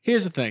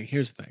the thing.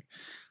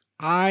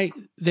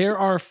 There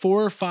are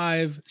 4 or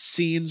 5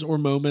 scenes or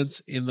moments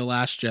in The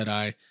Last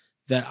Jedi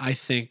that I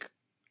think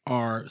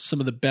are some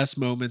of the best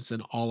moments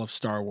in all of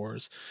Star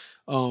Wars.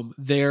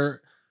 The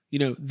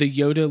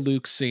Yoda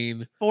Luke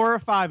scene. 4 or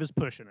 5 is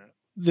pushing it.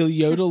 The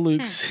Yoda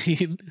Luke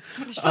scene.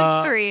 Just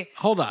like 3.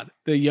 Hold on.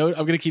 I'm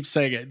going to keep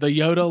saying it. The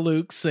Yoda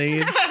Luke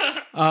scene.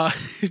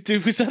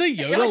 Dude, was that a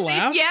Yoda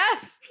laugh?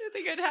 Yes. I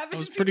think it happened. That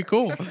was pretty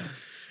cool.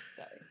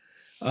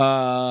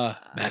 Sorry.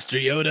 Master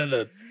Yoda,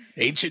 the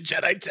ancient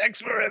Jedi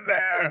texts were in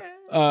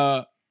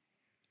there.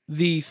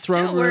 The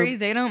throne room. Don't worry,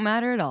 they don't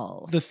matter at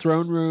all. The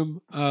throne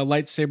room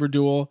lightsaber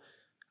duel.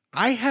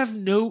 I have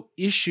no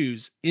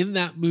issues in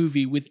that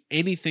movie with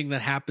anything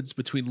that happens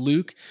between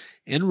Luke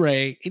and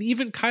Rey, and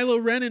even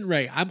Kylo Ren and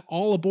Rey. I'm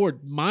all aboard.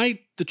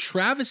 The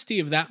travesty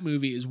of that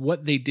movie is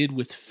what they did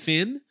with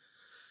Finn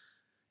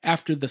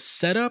after the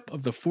setup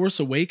of The Force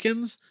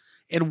Awakens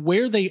And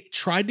where they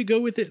tried to go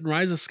with it in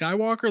Rise of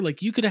Skywalker,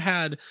 like you could have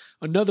had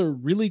another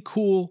really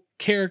cool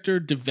character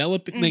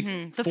developing.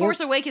 Like, The Force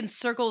Awakens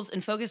circles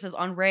and focuses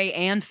on Rey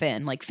and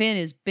Finn. Like Finn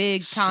is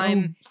big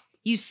time.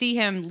 You see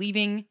him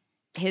leaving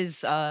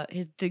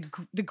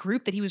the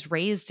group that he was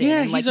raised in,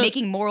 and like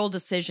making moral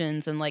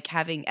decisions and like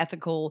having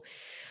ethical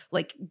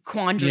like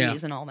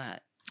quandaries and all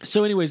that.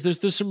 So anyways,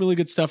 there's some really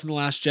good stuff in The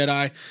Last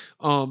Jedi.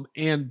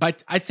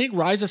 But I think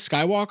Rise of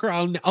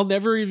Skywalker, I'll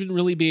never even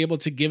really be able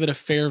to give it a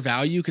fair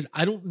value because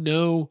I don't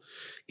know.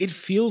 It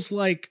feels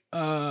like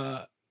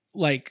a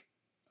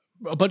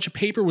bunch of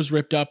paper was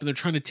ripped up and they're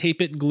trying to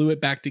tape it and glue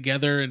it back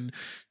together and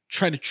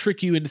try to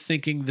trick you into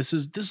thinking this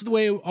is the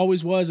way it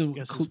always was. And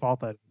whose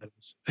fault that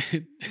is.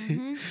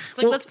 It's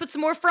like, let's put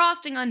some more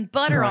frosting on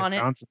butter on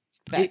it.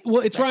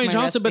 It's Rian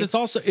Johnson, but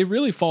it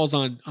really falls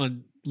on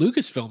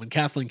Lucasfilm and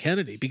Kathleen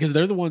Kennedy because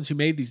they're the ones who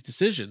made these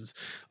decisions.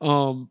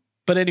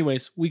 But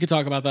anyways, we could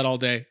talk about that all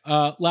day.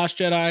 Last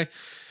Jedi.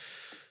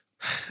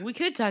 We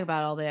could talk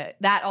about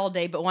that all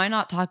day, but why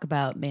not talk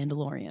about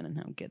Mandalorian and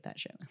how good that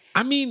show?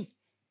 I mean,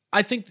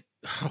 I think,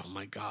 oh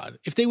my God,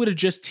 if they would have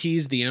just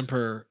teased the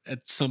Emperor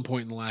at some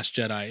point in The Last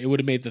Jedi, it would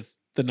have made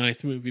the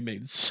ninth movie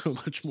made so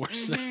much more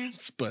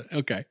sense. But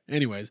okay,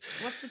 anyways.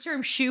 What's the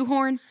term?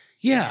 Shoehorn?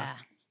 Yeah.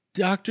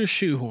 Dr.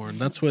 Shoehorn.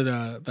 That's what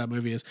that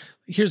movie is.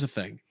 Here's the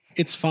thing.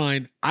 It's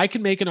fine. I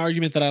can make an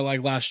argument that I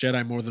like Last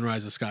Jedi more than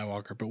Rise of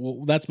Skywalker,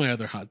 but that's my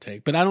other hot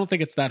take. But I don't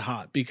think it's that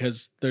hot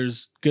because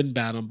there's good and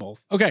bad on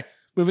both. Okay,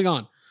 moving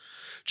on.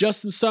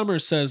 Justin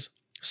Summers says,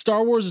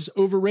 Star Wars is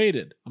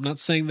overrated. I'm not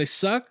saying they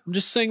suck. I'm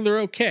just saying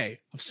they're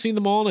okay. I've seen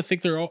them all and I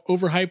think they're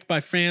overhyped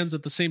by fans.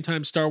 At the same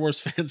time, Star Wars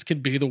fans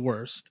can be the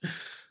worst.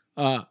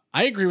 I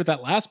agree with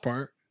that last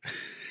part.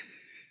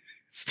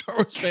 Star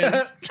Wars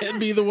fans can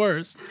be the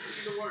worst.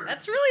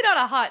 That's really not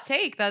a hot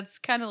take. That's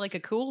kind of like a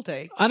cool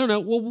take. I don't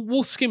know.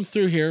 We'll skim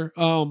through here.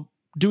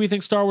 Do we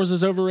think Star Wars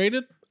is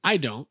overrated? I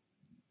don't.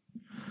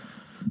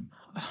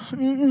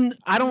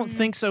 I don't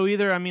think so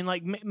either. I mean,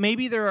 like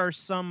maybe there are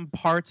some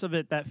parts of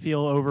it that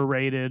feel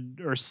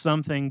overrated or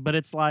something, but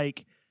it's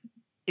like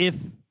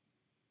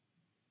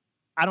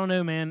I don't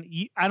know, man.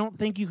 I don't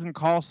think you can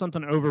call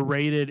something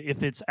overrated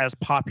if it's as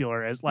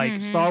popular as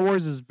Star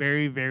Wars is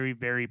very, very,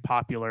 very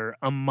popular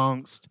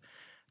amongst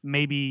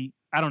maybe,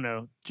 I don't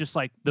know, just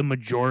like the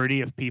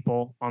majority of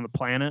people on the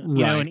planet,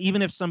 you know, and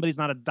even if somebody's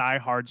not a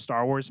diehard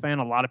Star Wars fan,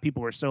 a lot of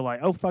people are still like,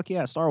 oh, fuck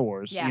yeah, Star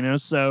Wars, you know?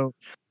 So,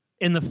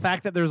 and the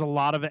fact that there's a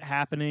lot of it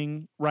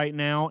happening right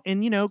now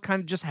and, you know, kind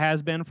of just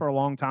has been for a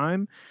long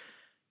time.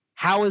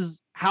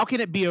 How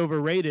can it be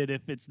overrated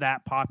if it's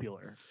that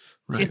popular?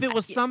 Right. If it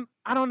was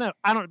I don't know.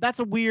 That's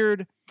a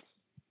weird.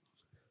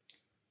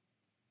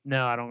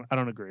 No, I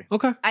don't agree.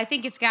 Okay. I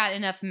think it's got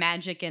enough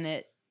magic in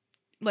it,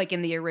 like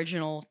in the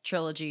original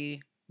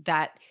trilogy,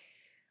 that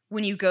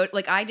when you go,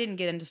 like I didn't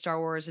get into Star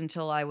Wars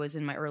until I was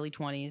in my early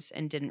 20s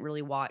and didn't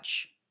really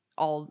watch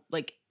all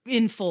like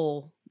in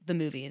full the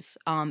movies.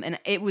 And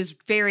it was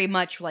very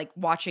much like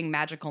watching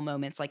magical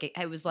moments. Like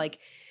it was like,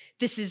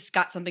 this has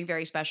got something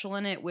very special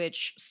in it,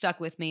 which stuck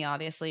with me,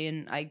 obviously,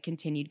 and I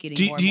continued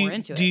getting more and more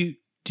into it.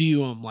 Do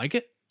you like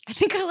it? I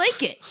think I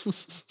like it.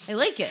 I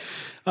like it.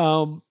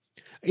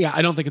 Yeah,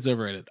 I don't think it's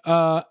overrated.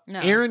 No.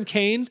 Aaron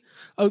Kane,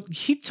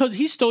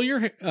 he stole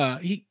your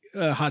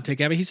hot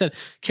take, Abby. He said,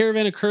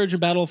 Caravan of Courage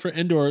and Battle for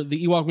Endor,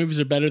 the Ewok movies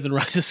are better than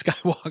Rise of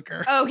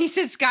Skywalker. Oh, he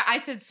said I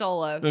said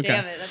Solo. Okay.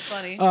 Damn it, that's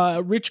funny.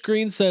 Rich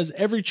Green says,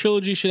 every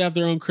trilogy should have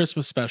their own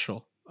Christmas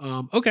special.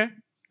 Okay.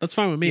 That's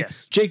fine with me.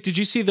 Yes. Jake, did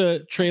you see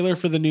the trailer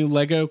for the new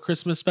Lego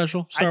Christmas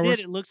special? Star Wars?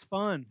 It looks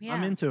fun. Yeah.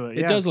 I'm into it.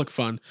 It does look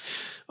fun.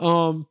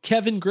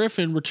 Kevin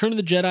Griffin, Return of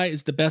the Jedi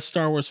is the best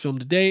Star Wars film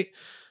to date.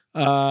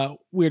 We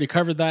already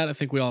covered that. I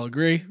think we all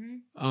agree.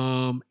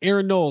 Mm-hmm.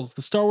 Aaron Knowles,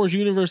 the Star Wars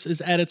universe is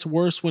at its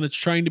worst when it's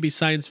trying to be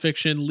science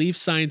fiction. Leave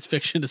science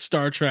fiction to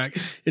Star Trek.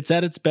 It's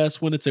at its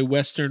best when it's a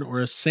Western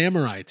or a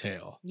samurai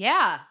tale.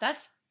 Yeah,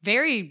 that's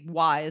very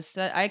wise.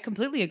 I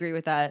completely agree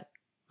with that.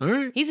 All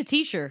right. He's a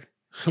teacher.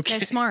 Okay.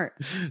 They're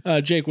smart.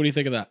 Jake, what do you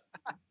think of that?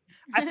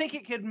 I think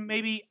it could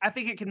maybe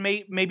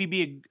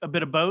be a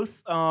bit of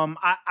both.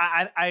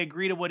 I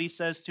agree to what he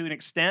says to an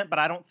extent, but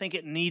I don't think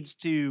it needs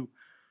to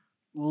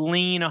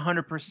lean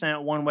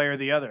 100% one way or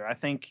the other. I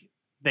think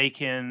they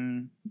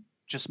can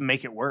just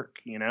make it work,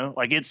 you know?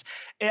 Like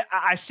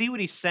I see what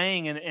he's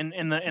saying,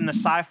 and the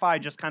sci-fi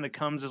just kind of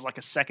comes as like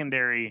a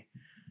secondary.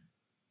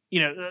 You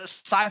know,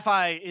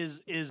 sci-fi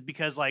is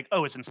because like,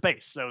 oh, it's in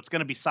space, so it's going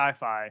to be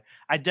sci-fi.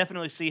 I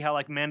definitely see how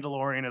like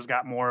Mandalorian has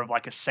got more of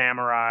like a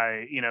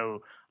samurai, you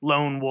know,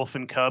 lone wolf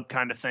and cub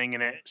kind of thing,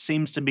 and it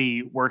seems to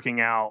be working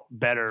out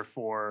better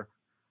for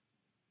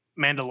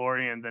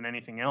Mandalorian than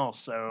anything else.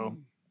 So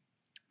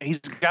he's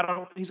got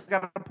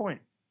a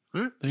point.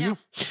 All right, there you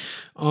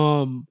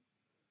go.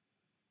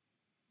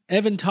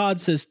 Evan Todd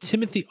says,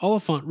 Timothy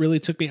Oliphant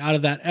really took me out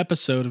of that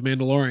episode of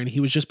Mandalorian.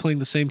 He was just playing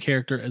the same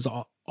character as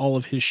all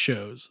of his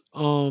shows.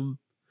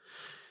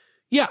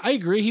 Yeah, I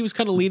agree. He was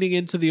kind of leaning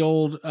into the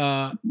old,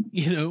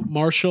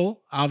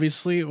 Marshall,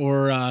 obviously,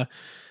 or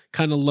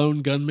kind of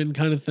lone gunman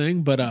kind of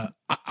thing. But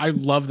I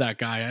love that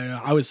guy.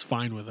 I was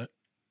fine with it.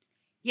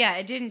 Yeah,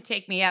 it didn't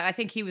take me out. I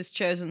think he was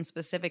chosen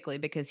specifically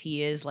because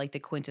he is like the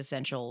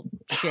quintessential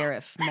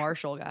sheriff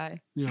marshal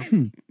guy. Yeah.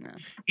 No.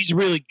 He's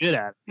really good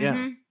at it. Yeah.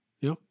 Mhm.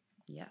 Yep.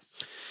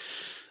 Yes.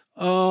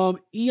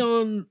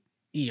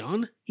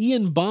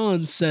 Ian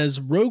Bond says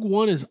Rogue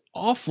One is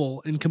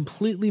awful and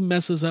completely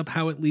messes up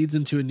how it leads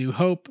into A New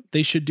Hope.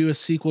 They should do a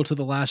sequel to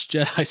The Last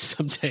Jedi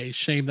someday.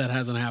 Shame that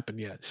hasn't happened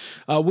yet.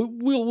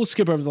 We'll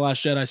skip over The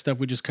Last Jedi stuff.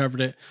 We just covered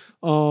it.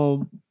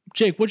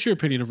 Jake, what's your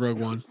opinion of Rogue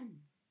One?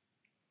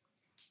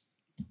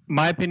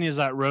 My opinion is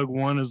that Rogue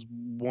One is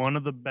one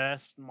of the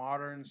best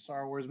modern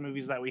Star Wars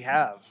movies that we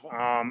have.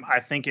 I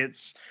think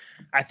it's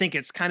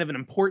kind of an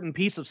important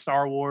piece of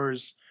Star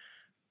Wars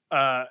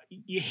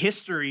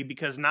history,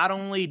 because not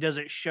only does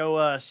it show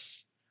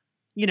us,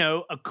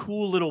 a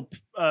cool little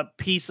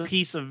piece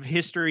of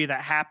history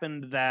that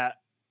happened that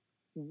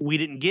we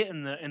didn't get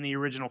in the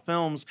original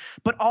films,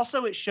 but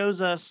also it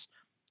shows us,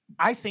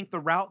 I think, the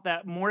route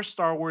that more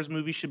Star Wars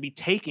movies should be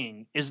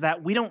taking is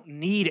that we don't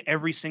need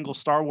every single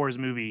Star Wars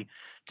movie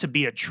to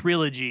be a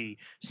trilogy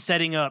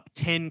setting up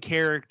 10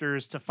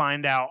 characters to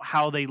find out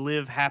how they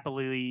live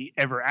happily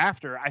ever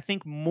after. I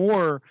think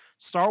more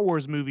Star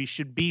Wars movies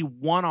should be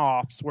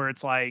one-offs where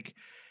it's like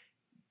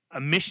a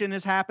mission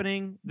is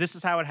happening. This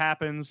is how it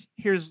happens.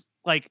 Here's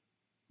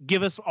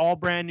give us all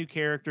brand new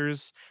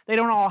characters. They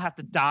don't all have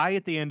to die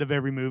at the end of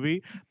every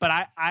movie, but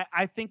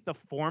I think the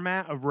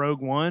format of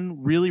Rogue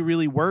One really,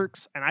 really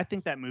works. And I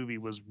think that movie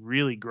was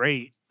really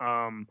great.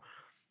 And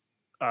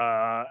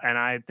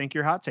I think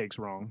your hot take's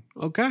wrong.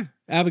 Okay.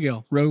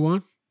 Abigail, Rogue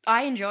One?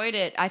 I enjoyed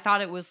it. I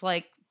thought it was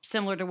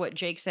similar to what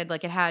Jake said.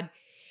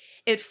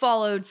 It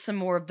followed some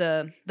more of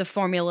the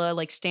formula,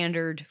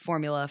 standard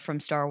formula from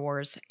Star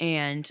Wars.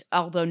 And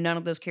although none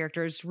of those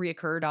characters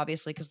reoccurred,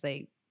 obviously, because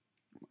they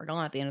are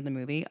gone at the end of the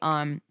movie.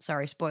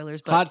 Sorry,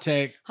 spoilers, but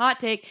hot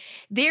take.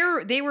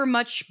 They were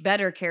much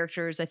better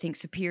characters, I think,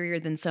 superior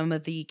than some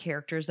of the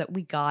characters that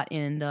we got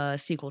in the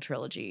sequel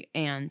trilogy.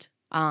 And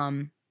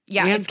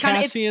yeah, and it's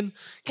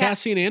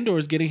Cassian Andor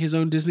is getting his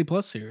own Disney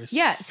Plus series.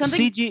 Yeah,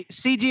 something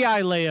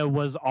CGI Leia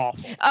was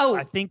awful. Oh,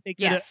 I think they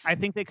could. Yes. I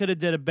think they could have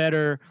did a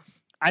better.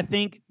 I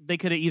think they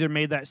could have either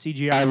made that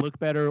CGI look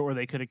better, or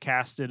they could have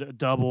casted a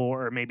double,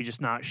 or maybe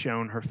just not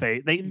shown her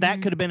face.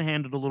 That could have been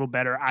handled a little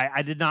better.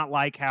 I did not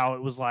like how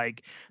it was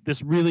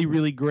this really,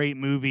 really great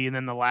movie, and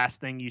then the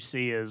last thing you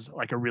see is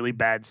a really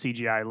bad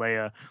CGI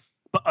Leia.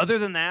 But other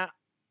than that,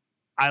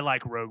 I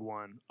like Rogue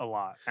One a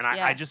lot, and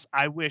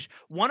I wish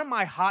one of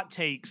my hot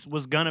takes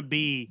was gonna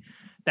be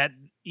that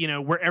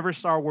wherever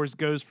Star Wars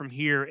goes from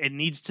here, it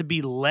needs to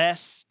be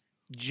less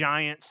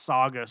giant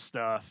saga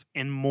stuff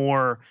and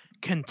more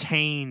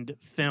contained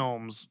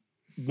films,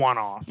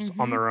 one-offs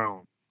on their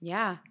own.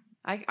 Yeah,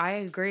 I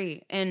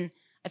agree. And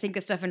I think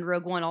the stuff in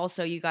Rogue One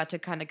also, you got to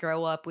kind of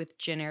grow up with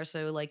Jyn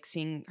Erso,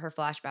 seeing her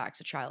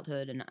flashbacks of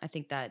childhood, and I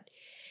think that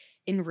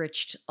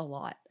enriched a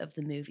lot of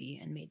the movie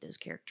and made those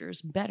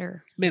characters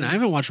better. Man, I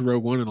haven't watched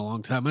Rogue One in a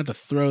long time. I had to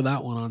throw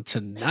that one on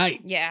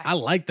tonight. Yeah. I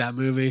like that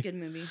movie. It's a good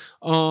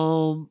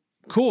movie.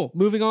 Cool.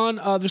 Moving on.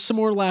 There's some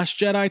more Last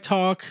Jedi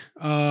talk.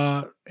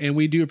 And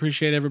we do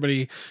appreciate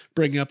everybody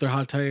bringing up their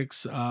hot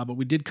takes. But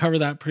we did cover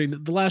that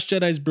The Last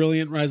Jedi is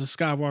brilliant. Rise of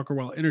Skywalker,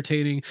 while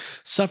entertaining,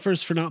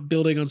 suffers for not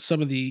building on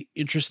some of the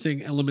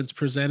interesting elements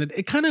presented.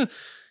 It's kind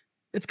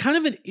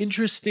of an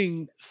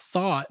interesting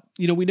thought.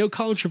 We know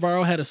Colin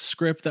Trevorrow had a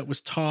script that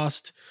was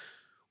tossed.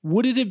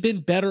 Would it have been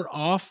better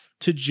off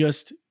to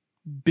just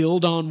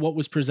build on what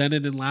was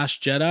presented in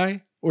Last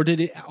Jedi? Or did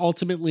it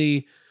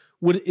ultimately,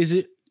 is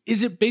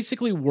it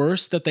basically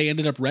worse that they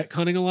ended up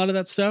retconning a lot of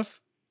that stuff?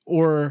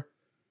 Or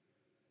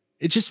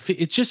it just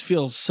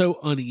feels so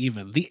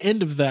uneven. The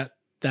end of that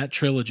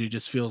trilogy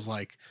just feels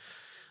like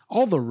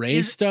all the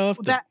Rey stuff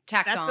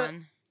tacked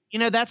on.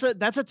 That's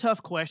a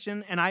tough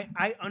question, and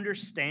I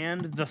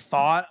understand the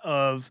thought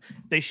of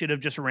they should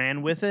have just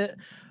ran with it,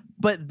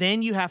 but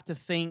then you have to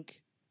think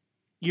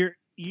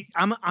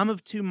I'm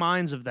of two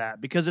minds of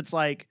that, because it's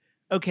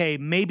okay,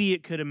 maybe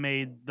it could have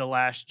made The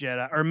Last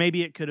Jedi, or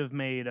maybe it could have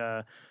made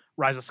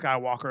Rise of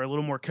Skywalker a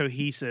little more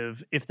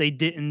cohesive if they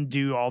didn't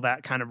do all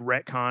that kind of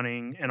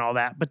retconning and all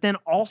that. But then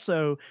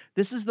also,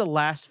 this is the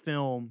last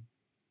film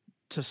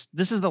in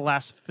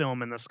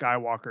the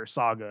Skywalker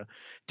saga.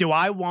 Do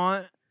I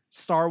want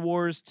Star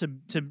Wars to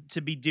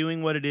be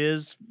doing what it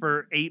is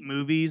for 8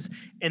 movies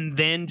and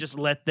then just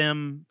let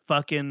them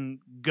fucking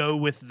go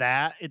with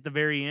that at the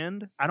very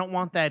end? I don't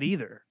want that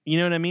either. You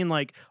know what I mean?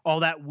 All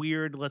that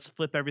weird, let's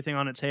flip everything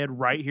on its head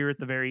right here at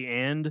the very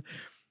end.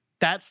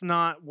 That's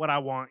not what I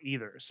want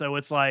either. So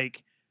it's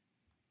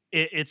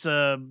it's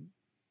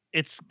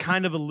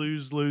kind of a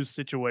lose-lose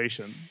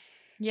situation.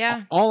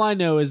 Yeah. All I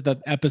know is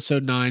that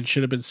episode 9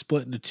 should have been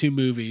split into 2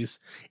 movies.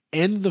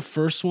 End the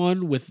first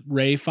one with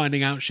Rey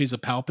finding out she's a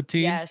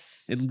Palpatine.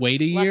 Yes. And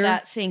wait a year. Let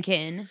that sink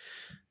in.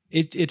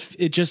 It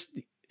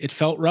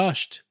felt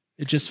rushed.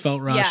 It just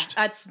felt rushed.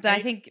 Yeah,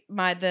 I think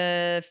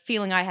the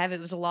feeling I have,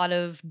 it was a lot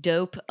of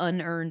dope,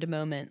 unearned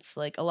moments.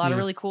 A lot of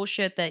really cool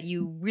shit that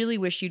you really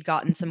wish you'd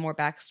gotten some more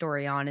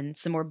backstory on and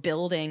some more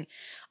building,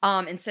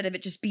 instead of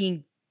it just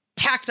being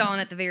tacked on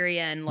at the very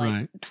end, like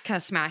Right. it's kind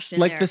of smashed in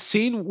Like there. the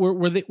scene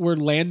where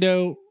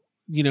Lando,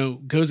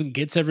 goes and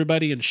gets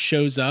everybody and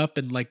shows up,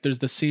 and like there's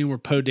the scene where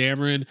Poe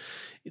Dameron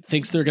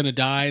thinks they're gonna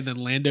die, and then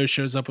Lando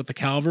shows up with the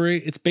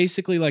cavalry. It's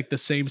basically like the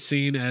same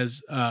scene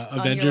as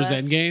Avengers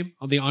Left. Endgame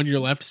on the On Your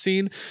Left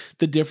scene.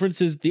 The difference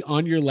is the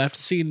On Your Left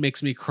scene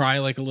makes me cry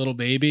like a little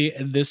baby,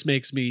 and this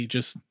makes me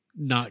just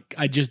not.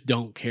 I just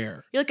don't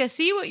care. You're like, I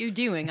see what you're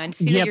doing. I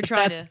see that you're but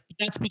trying that's, to.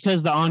 That's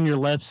because the On Your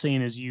Left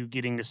scene is you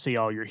getting to see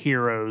all your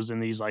heroes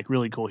in these like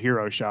really cool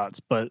hero shots.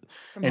 But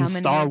From in how many-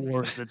 Star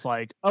Wars, it's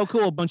like, oh,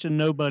 cool, a bunch of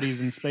nobodies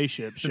in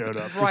spaceships showed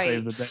up to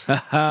save the day.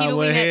 People we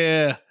Well, met-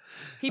 yeah.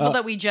 People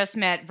that we just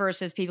met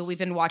versus people we've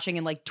been watching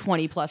in like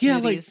 20 plus Yeah,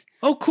 movies.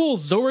 like, oh, cool.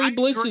 Zori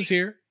Bliss agree. is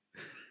here.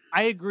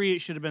 I agree.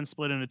 It should have been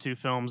split into 2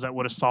 films. That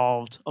would have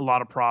solved a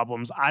lot of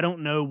problems. I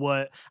don't know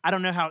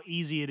how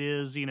easy it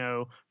is,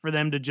 for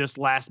them to just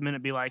last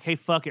minute be like, hey,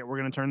 fuck it, we're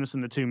going to turn this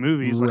into 2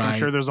 movies. Like, I'm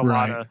sure there's a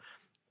lot of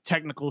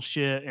technical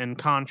shit and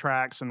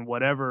contracts and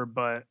whatever,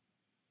 but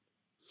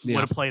would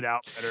have played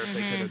out better if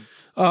they could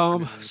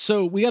have.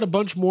 So we got a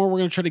bunch more. We're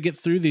going to try to get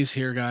through these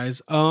here,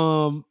 guys.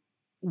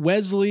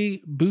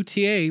 Wesley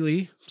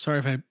Boutier, sorry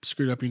if I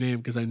screwed up your name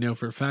because I know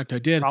for a fact I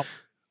did.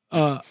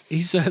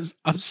 He says,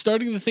 I'm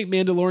starting to think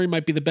Mandalorian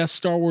might be the best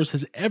Star Wars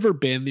has ever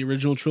been. The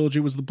original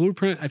trilogy was the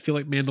blueprint. I feel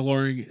like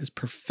Mandalorian is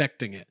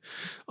perfecting it.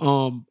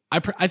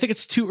 I think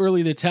it's too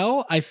early to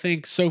tell. I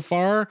think so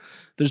far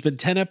there's been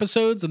 10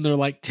 episodes and they're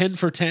like 10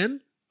 for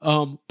 10.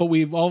 But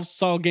we've all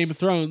saw Game of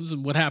Thrones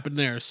and what happened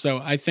there. So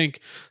I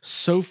think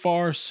so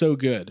far so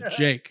good.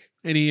 Jake,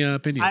 any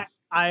opinion?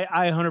 I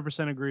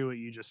 100% agree with what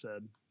you just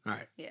said. All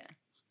right. Yeah.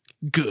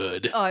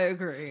 Good. I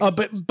agree.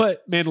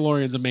 But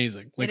Mandalorian's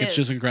amazing. Like it's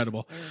just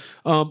incredible.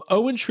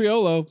 Owen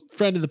Triolo,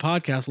 friend of the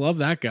podcast, love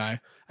that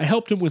guy. I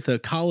helped him with a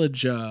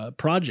college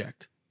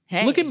project.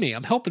 Hey. Look at me,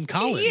 I'm helping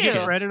college. You.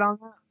 kids. Credit on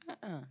that?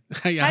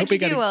 I How'd hope you he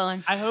got do, a-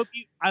 Owen? I hope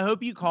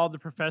you called the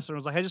professor and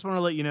was like, I just want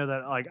to let you know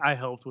that like I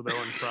helped with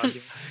Owen's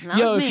project. That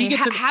Yo, was if he me.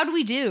 gets an- How do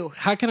we do?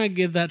 How can I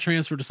give that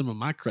transfer to some of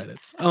my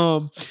credits?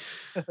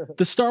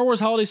 The Star Wars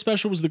Holiday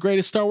Special was the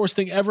greatest Star Wars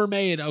thing ever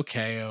made.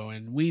 Okay,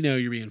 Owen, we know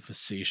you're being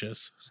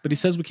facetious, but he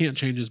says we can't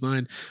change his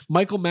mind.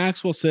 Michael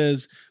Maxwell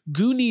says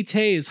Goonie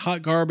Tay is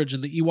hot garbage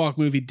and the Ewok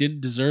movie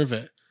didn't deserve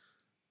it.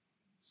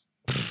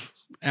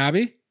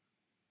 Abby?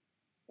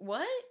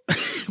 What?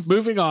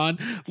 Moving on.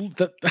 I'm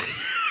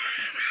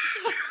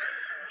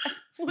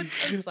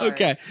sorry.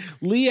 Okay.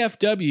 Lee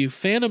FW,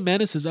 Phantom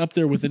Menace is up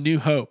there with A New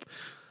Hope.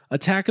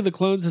 Attack of the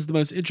Clones has the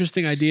most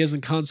interesting ideas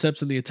and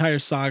concepts in the entire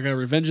saga.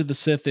 Revenge of the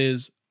Sith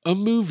is a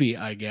movie,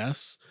 I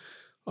guess.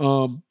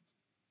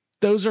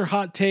 Those are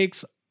hot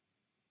takes.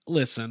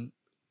 Listen,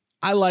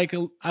 I like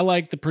the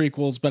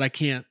prequels, but I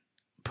can't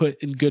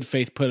in good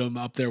faith put them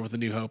up there with A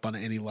New Hope on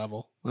any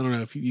level. I don't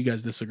know if you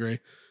guys disagree.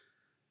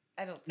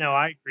 I don't. No,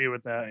 I agree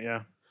with that.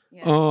 Yeah.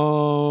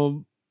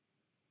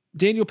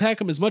 Daniel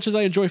Peckham, as much as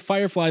I enjoy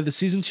Firefly, the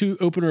season 2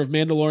 opener of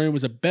Mandalorian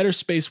was a better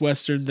space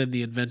western than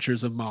The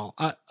Adventures of Maul.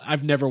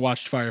 I've never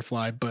watched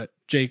Firefly, but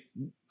Jake,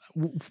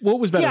 what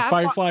was better,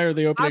 Firefly or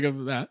the opening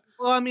of that?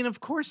 Well, I mean, of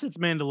course it's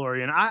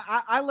Mandalorian.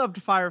 I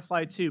loved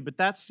Firefly too, but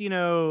that's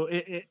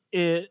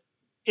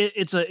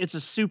it's a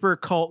super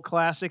cult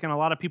classic, and a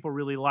lot of people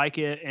really like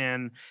it.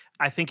 And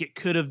I think it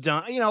could have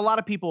done. A lot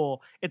of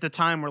people at the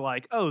time were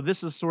like, "Oh,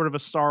 this is sort of a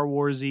Star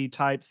Warsy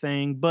type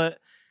thing," but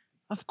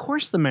of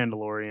course, The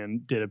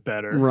Mandalorian did it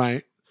better.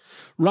 Right.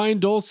 Ryan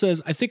Dole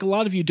says, I think a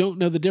lot of you don't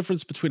know the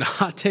difference between a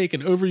hot take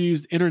and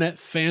overused internet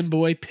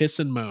fanboy piss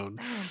and moan.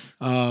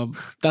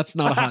 That's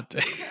not a hot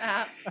take.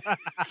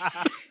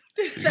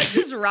 That's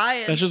just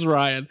Ryan. That's just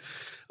Ryan.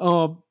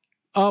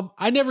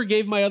 I never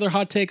gave my other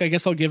hot take. I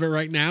guess I'll give it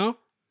right now.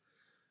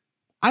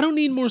 I don't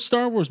need more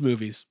Star Wars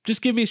movies.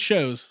 Just give me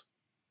shows.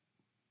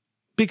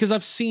 Because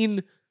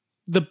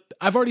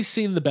I've already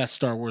seen the best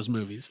Star Wars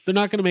movies. They're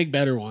not going to make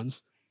better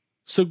ones.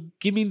 So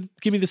give me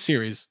the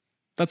series.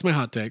 That's my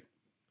hot take.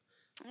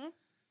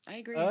 I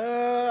agree.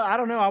 I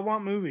don't know. I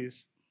want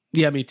movies.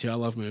 Yeah, me too. I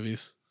love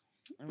movies.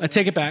 I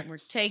take it back. We're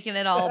taking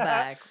it all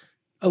back.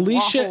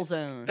 Alicia Waffle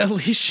Zone.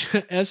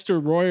 Esther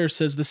Royer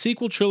says the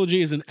sequel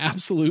trilogy is an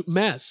absolute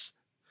mess.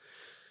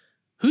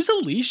 Who's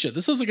Alicia?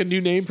 This is like a new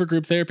name for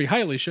group therapy. Hi,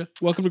 Alicia.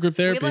 Welcome to group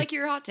therapy. We like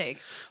your hot take.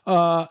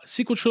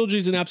 Sequel trilogy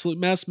is an absolute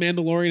mess.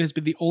 Mandalorian has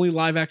been the only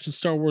live action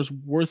Star Wars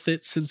worth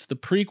it since the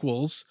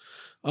prequels.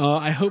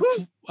 I hope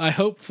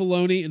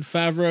Filoni and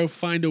Favreau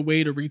find a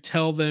way to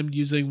retell them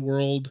using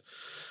World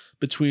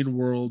Between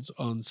Worlds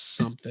on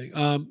something.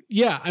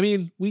 Yeah, I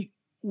mean,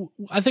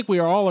 I think we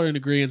are all in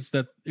agreement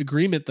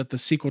that the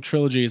sequel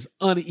trilogy is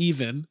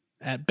uneven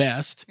at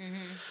best.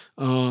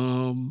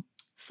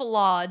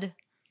 Flawed.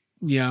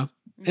 Yeah.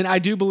 And I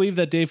do believe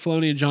that Dave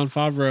Filoni and Jon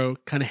Favreau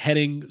kind of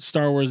heading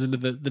Star Wars into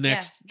the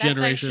next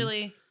generation. That's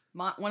actually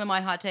one of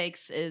my hot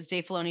takes is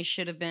Dave Filoni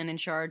should have been in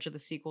charge of the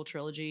sequel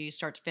trilogy,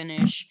 start to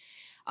finish.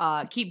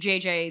 Keep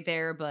JJ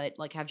there, but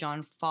like have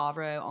Jon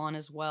Favreau on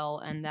as well.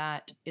 And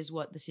that is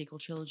what the sequel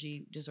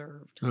trilogy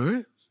deserved. All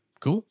right.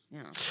 Cool.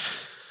 Yeah.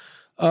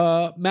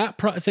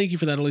 Thank you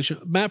for that, Alicia.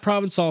 Matt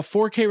Provençal,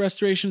 4K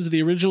restorations of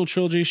the original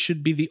trilogy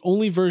should be the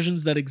only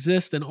versions that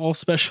exist, and all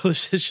special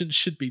editions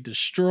should be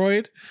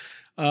destroyed.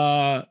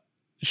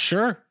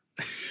 Sure.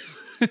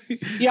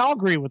 Yeah, I'll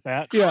agree with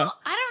that. Yeah.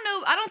 I don't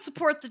know. I don't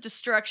support the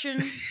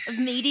destruction of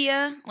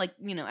media, like,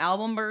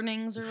 album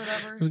burnings or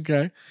whatever.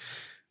 Okay.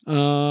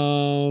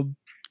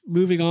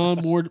 Moving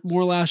on,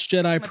 more Last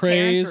Jedi My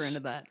praise. parents are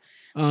into that.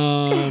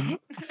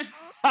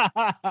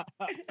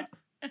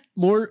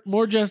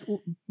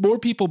 More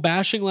people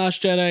bashing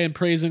Last Jedi and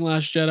praising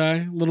Last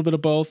Jedi. A little bit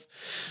of both.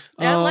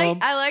 I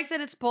like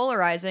that it's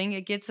polarizing.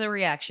 It gets a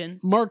reaction.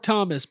 Mark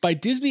Thomas, by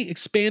Disney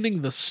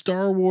expanding the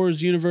Star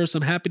Wars universe,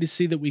 I'm happy to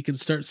see that we can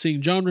start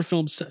seeing genre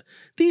films.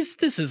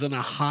 This isn't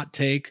a hot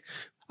take.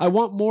 I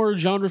want more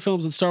genre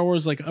films in Star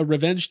Wars, like a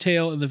revenge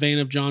tale in the vein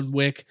of John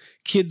Wick,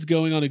 kids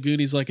going on a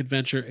Goonies-like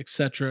adventure,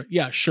 etc.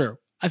 Yeah, sure.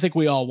 I think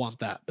we all want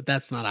that, but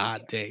that's not a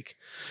hot take.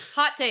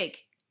 Hot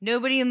take.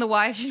 Nobody in the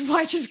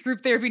Watches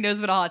group therapy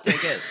knows what a hot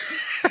take is.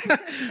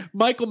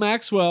 Michael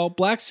Maxwell,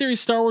 Black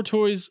Series Star Wars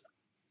toys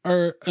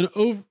are an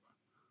over...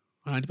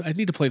 I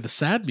need to play the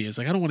sad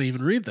music. I don't want to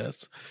even read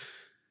this.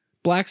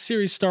 Black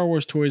Series Star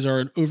Wars toys are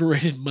an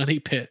overrated money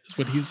pit, is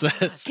what he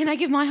says. Can I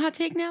give my hot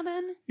take now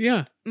then?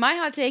 Yeah. My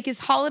hot take is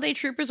holiday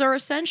troopers are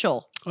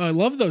essential. Oh, I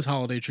love those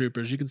holiday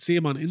troopers. You can see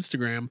them on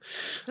Instagram.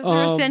 Those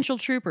are essential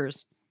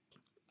troopers.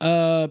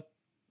 I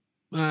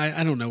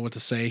don't know what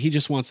to say. He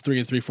just wants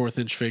 3 3/4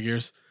 inch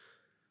figures.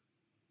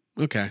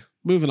 Okay,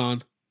 moving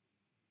on.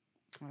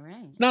 All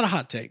right. Not a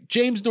hot take.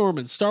 James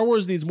Norman, Star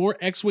Wars needs more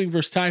X-Wing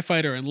versus TIE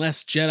Fighter and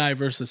less Jedi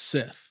versus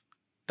Sith.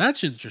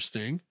 That's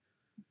interesting.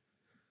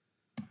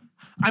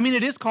 I mean,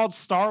 it is called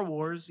Star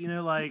Wars,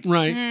 right.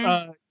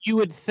 You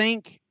would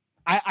think,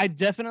 I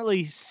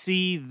definitely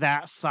see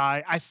that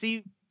side.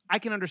 I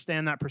can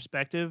understand that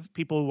perspective.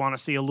 People who want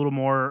to see a little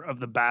more of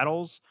the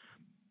battles.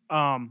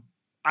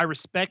 I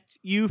respect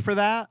you for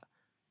that,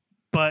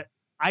 but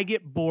I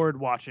get bored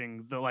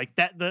watching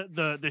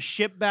the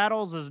ship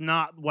battles is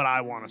not what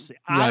I want to see.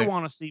 Right. I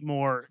want to see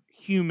more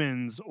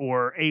humans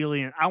or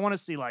alien. I want to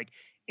see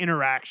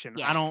interaction.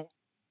 Yeah. I don't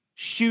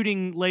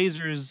shooting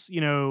lasers,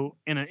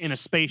 in a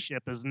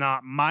spaceship is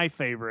not my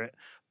favorite,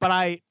 but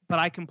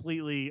I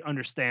completely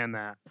understand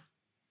that.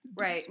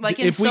 Right. Like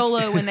in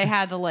Solo when they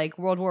had the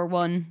World War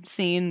I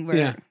scene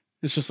where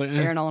it's just like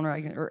Aaron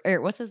Aldenreich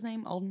or what's his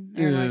name? Alden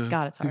Ehrenreich?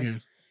 God, it's hard.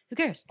 Okay. Who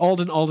cares?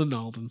 Alden.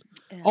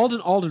 Yeah.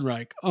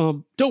 Aldenreich.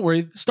 Don't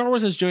worry. Star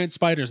Wars has giant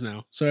spiders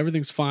now, so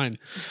everything's fine.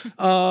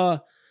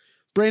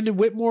 Brandon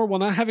Whitmore, while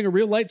not having a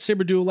real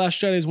lightsaber duel,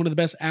 Last Jedi is one of the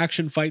best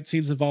action fight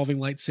scenes involving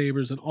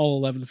lightsabers in all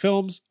 11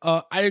 films.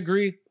 I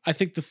agree. I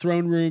think the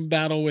throne room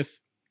battle with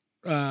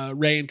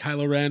Rey and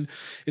Kylo Ren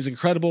is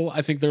incredible.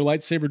 I think their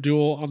lightsaber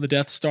duel on the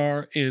Death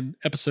Star in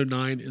Episode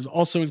 9 is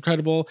also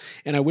incredible,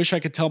 and I wish I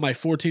could tell my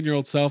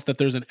 14-year-old self that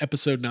there's an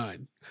Episode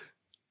 9.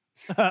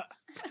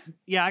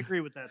 Yeah, I agree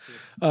with that too.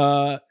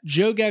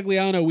 Joe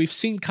Gagliano, we've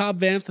seen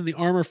Cobb Vanth in the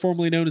armor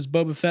formerly known as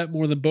Boba Fett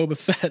more than Boba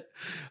Fett.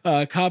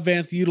 Cobb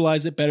Vanth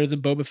utilized it better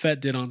than Boba Fett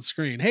did on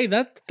screen. Hey,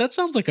 that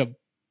sounds like a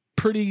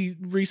pretty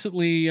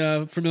recently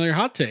familiar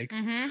hot take.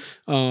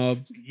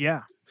 Mm-hmm.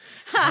 Yeah,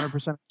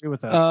 100% agree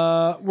with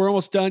that. We're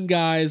almost done,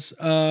 guys.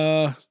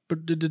 The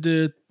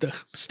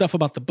stuff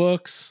about the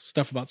books,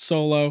 stuff about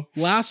Solo.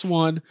 Last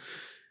one.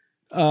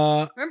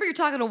 Remember, you're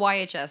talking to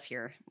YHS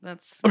here.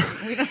 That's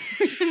we don't.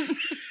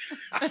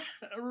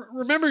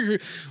 Remember,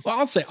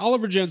 I'll say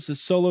Oliver Jones says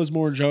Solo is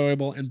more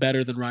enjoyable and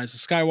better than Rise of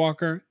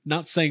Skywalker.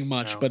 Not saying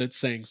much, but it's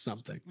saying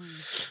something.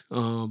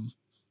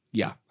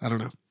 Yeah, I don't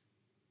know.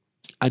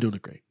 I don't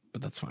agree,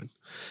 but that's fine.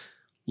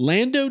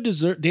 Daniel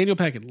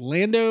Peckin.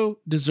 Lando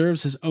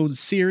deserves his own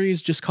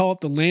series. Just call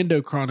it the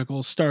Lando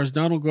Chronicles. Stars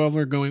Donald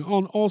Glover going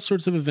on all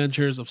sorts of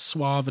adventures of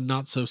suave and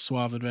not so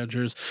suave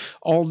adventures,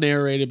 all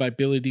narrated by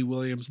Billy D.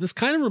 Williams. This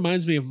kind of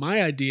reminds me of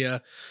my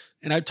idea,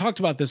 and I talked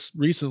about this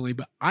recently,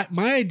 but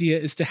my idea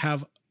is to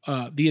have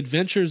the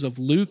adventures of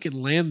Luke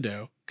and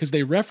Lando, because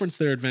they reference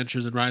their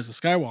adventures in Rise of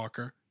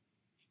Skywalker.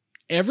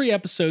 Every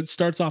episode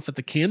starts off at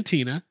the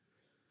cantina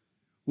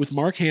with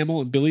Mark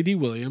Hamill and Billy D.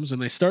 Williams, and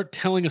they start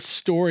telling a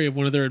story of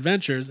one of their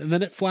adventures, and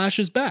then it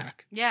flashes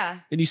back.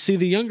 Yeah. And you see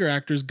the younger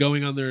actors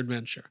going on their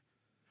adventure.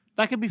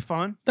 That could be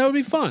fun. That would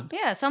be fun.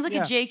 Yeah, it sounds like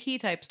a Jay Key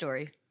type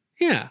story.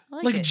 Yeah.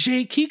 I like it.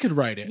 Jay Key could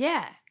write it.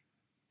 Yeah.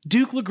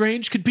 Duke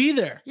LaGrange could be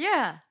there.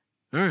 Yeah.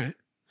 All right.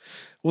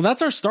 Well,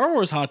 that's our Star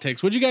Wars hot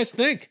takes. What'd you guys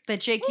think?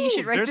 That Jay Key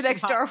should write the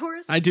next Star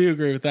Wars? I do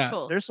agree with that.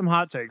 Cool. There's some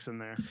hot takes in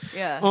there.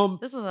 Yeah.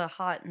 This is a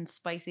hot and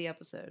spicy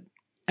episode.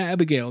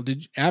 Abigail.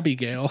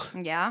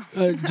 Yeah.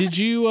 Did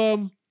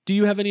you do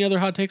you have any other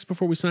hot takes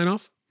before we sign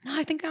off? No,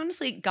 I think I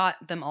honestly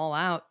got them all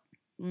out.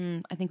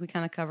 I think we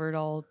kind of covered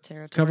all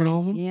territory. Covered all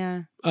of them?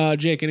 Yeah.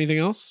 Jake, anything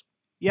else?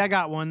 Yeah, I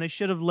got one. They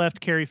should have left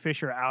Carrie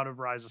Fisher out of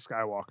Rise of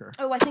Skywalker.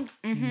 Oh, I think.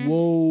 Mm-hmm.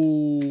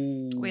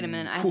 Whoa. Wait a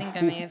minute. I think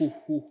I may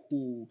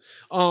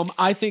have.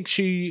 I think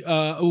she.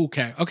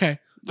 Okay. Yeah.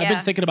 I've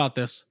been thinking about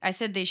this. I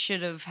said they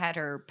should have had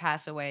her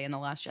pass away in The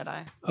Last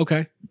Jedi.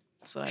 Okay.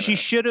 That's what I She wrote.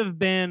 should have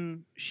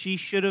been. She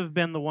should have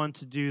been the one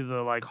to do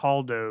the like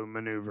Haldo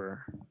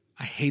maneuver.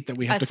 I hate that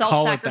we have A to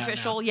call it that now.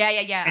 self-sacrificial. Yeah.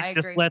 And I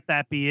just agree. let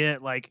that be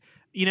it. Like,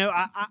 you know,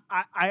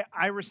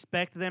 I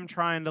respect them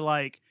trying to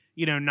like,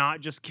 you know,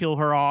 not just kill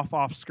her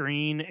off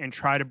screen and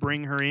try to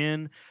bring her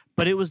in.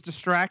 But it was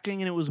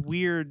distracting and it was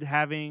weird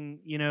having,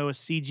 you know, a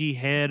CG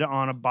head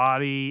on a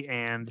body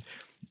and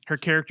her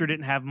character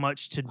didn't have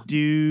much to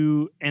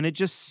do. And it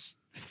just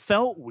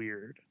felt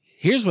weird.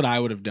 Here's what I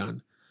would have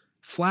done.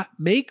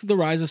 Make The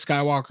Rise of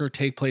Skywalker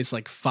take place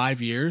like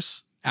 5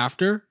 years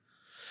after.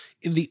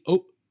 In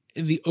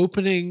the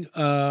opening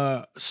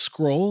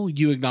scroll,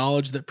 you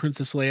acknowledge that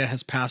Princess Leia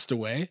has passed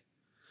away.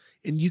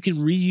 And you can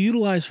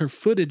reutilize her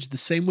footage the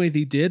same way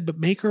they did, but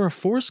make her a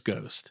Force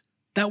ghost.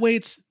 That way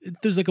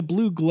there's like a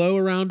blue glow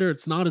around her.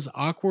 It's not as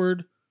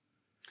awkward.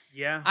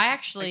 Yeah. I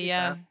actually,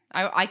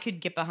 I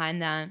could get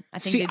behind that. I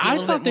think See, they'd be a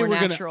little bit more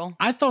natural.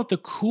 I thought the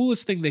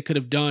coolest thing they could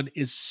have done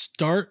is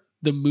start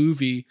the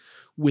movie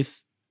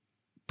with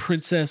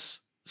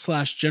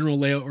Princess/General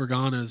Leia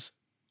Organa's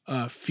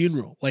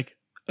funeral, like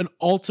an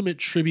ultimate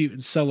tribute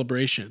and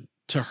celebration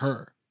to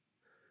her.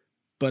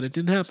 But it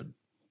didn't happen.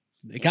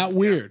 It got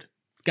weird.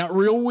 Got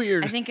real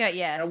weird. I think,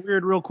 Got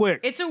weird real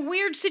quick. It's a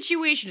weird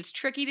situation. It's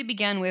tricky to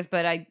begin with,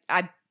 but I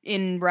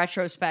in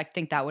retrospect,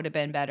 think that would have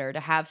been better to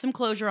have some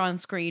closure on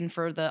screen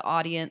for the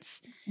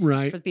audience,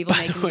 right? For the people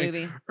By making the way,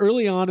 the movie.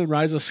 Early on in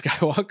Rise of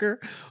Skywalker,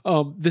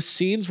 the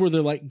scenes where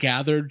they're like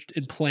gathered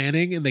and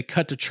planning, and they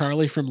cut to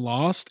Charlie from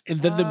Lost,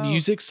 and then the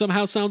music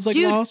somehow sounds like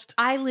Dude, Lost.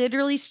 I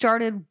literally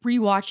started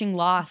rewatching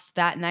Lost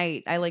that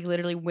night. I like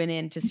literally went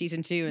into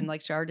season 2 and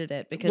like started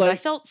it because I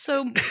felt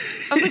so.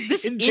 I was like,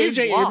 this and is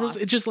J.J. Abrams, Lost.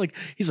 it's just like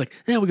he's like,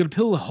 yeah, we're gonna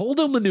pull a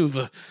Holdo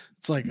maneuver.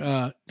 It's like,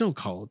 don't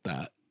call it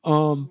that.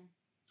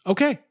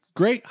 Okay,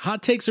 great.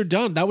 Hot takes are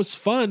done. That was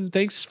fun.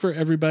 Thanks for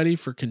everybody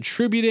for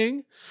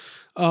contributing.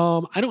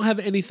 I don't have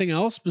anything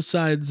else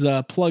besides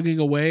plugging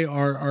away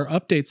our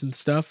updates and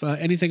stuff.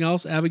 Anything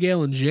else,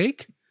 Abigail and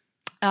Jake?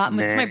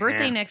 It's my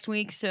birthday next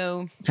week,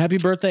 so happy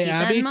birthday, keep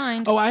that Abby. in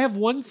mind. Oh, I have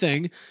one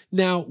thing.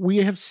 Now we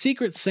have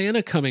Secret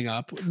Santa coming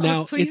up.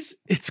 Now please.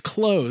 it's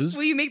closed.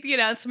 Will you make the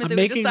announcement I'm that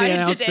we making the decided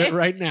announcement today?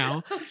 right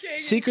now. Okay.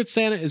 Secret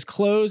Santa is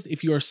closed.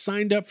 If you are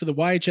signed up for the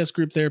YHS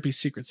Group Therapy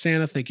Secret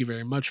Santa, thank you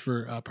very much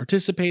for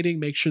participating.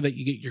 Make sure that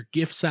you get your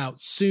gifts out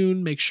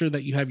soon. Make sure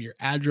that you have your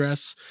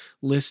address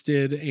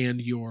listed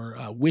and your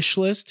wish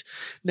list.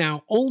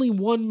 Now, only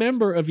one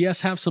member of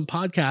Yes Have Some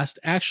Podcast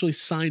actually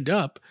signed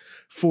up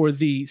for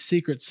the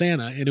Secret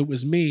Santa, and it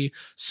was me.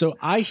 So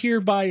I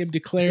hereby am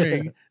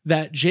declaring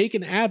that Jake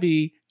and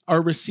Abby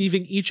are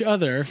receiving each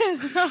other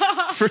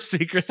for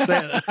Secret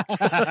Santa.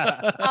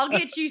 I'll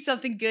get you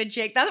something good,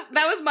 Jake. That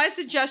was my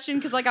suggestion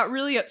because I got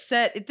really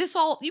upset.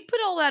 You put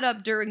all that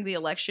up during the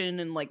election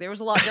and like there was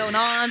a lot going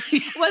on.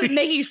 I was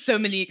making so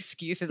many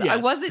excuses. I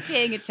Yes. wasn't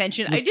paying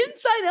attention. I didn't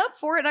sign up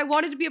for it. I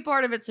wanted to be a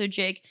part of it. So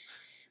Jake,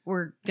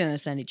 we're gonna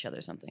send each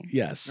other something.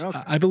 Yes.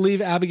 Okay. I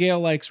believe Abigail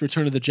likes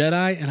Return of the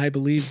Jedi, and I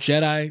believe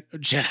Jedi. You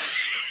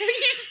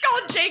just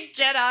called Jake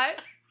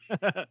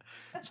Jedi.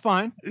 It's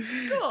fine.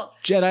 Cool.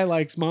 Jedi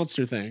likes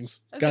monster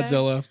things, Okay.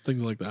 Godzilla,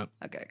 things like that.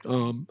 Okay,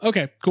 cool.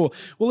 Okay, cool.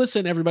 Well,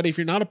 listen, everybody, if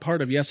you're not a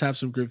part of Yes Have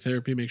Some Group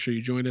Therapy, make sure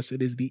you join us.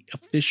 It is the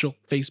official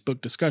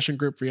Facebook discussion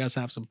group for Yes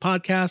Have Some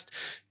Podcast.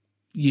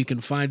 You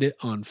can find it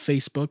on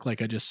Facebook,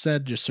 like I just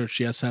said. Just search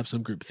Yes Have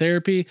Some Group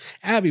Therapy.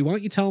 Abby, why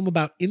don't you tell them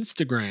about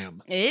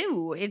Instagram?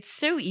 Ew, it's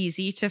so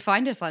easy to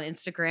find us on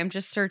Instagram.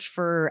 Just search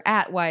for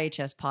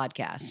 @YHS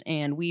Podcast,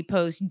 and we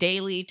post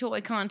daily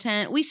toy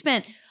content. We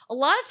spent a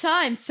lot of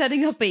time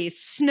setting up a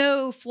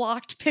snow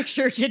flocked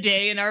picture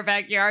today in our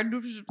backyard.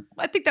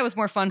 I think that was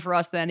more fun for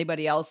us than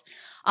anybody else.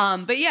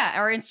 But yeah,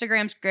 our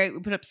Instagram's great.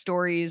 We put up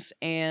stories,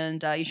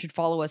 and you should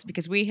follow us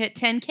because we hit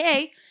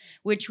 10K,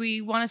 which we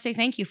want to say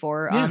thank you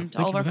for to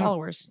all of our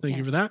followers. Thank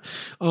you for that.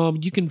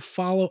 You can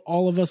follow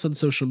all of us on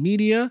social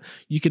media.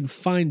 You can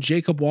find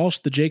Jacob Walsh,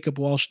 the Jacob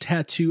Walsh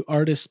Tattoo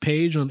Artist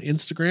page on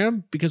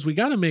Instagram, because we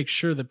got to make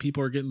sure that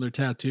people are getting their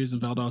tattoos in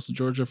Valdosta,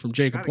 Georgia from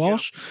Jacob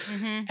Walsh.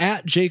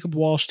 At Jacob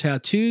Walsh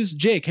Tattoos.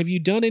 Jake, have you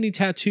done any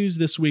tattoos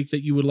this week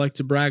that you would like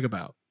to brag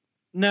about?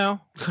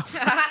 No.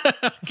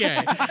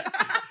 Okay.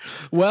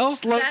 Well,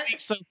 Slow week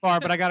so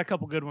far, but I got a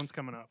couple good ones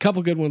coming up.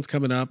 Couple good ones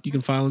coming up. You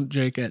can follow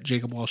Jake at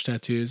Jacob Walsh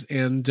Tattoos.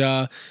 And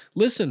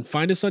listen,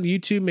 find us on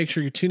YouTube. Make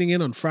sure you're tuning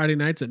in on Friday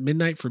nights at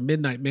midnight for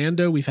Midnight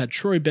Mando. We've had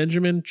Troy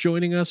Benjamin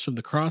joining us from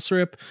the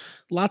Crossrip.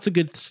 Lots of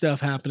good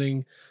stuff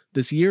happening.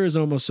 This year is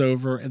almost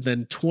over, and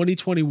then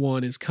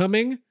 2021 is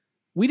coming.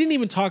 We didn't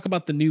even talk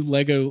about the new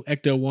Lego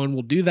Ecto 1.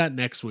 We'll do that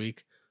next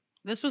week.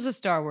 This was a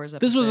Star Wars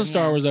episode. This was a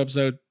Star Wars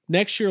episode.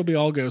 Next year will be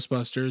all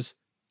Ghostbusters.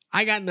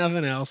 I got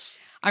nothing else.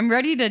 I'm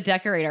ready to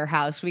decorate our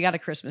house. We got a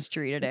Christmas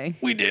tree today.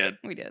 We did.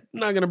 We did.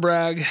 Not going to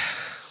brag.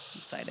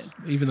 Excited.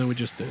 Even though we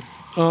just did.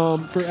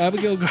 For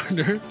Abigail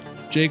Gardner,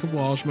 Jacob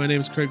Walsh, my name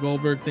is Craig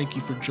Goldberg. Thank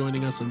you for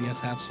joining us on Yes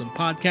Have Some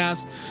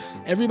Podcast.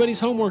 Everybody's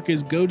homework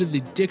is go to the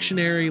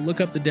dictionary, look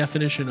up the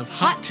definition of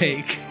hot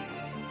take.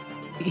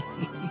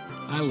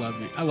 I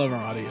love you. I love our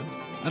audience.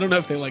 I don't know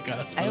if they like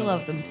us. But I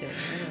love them too.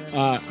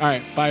 All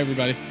right. Bye,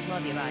 everybody.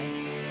 Love you. Bye.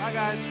 Bye,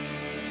 guys.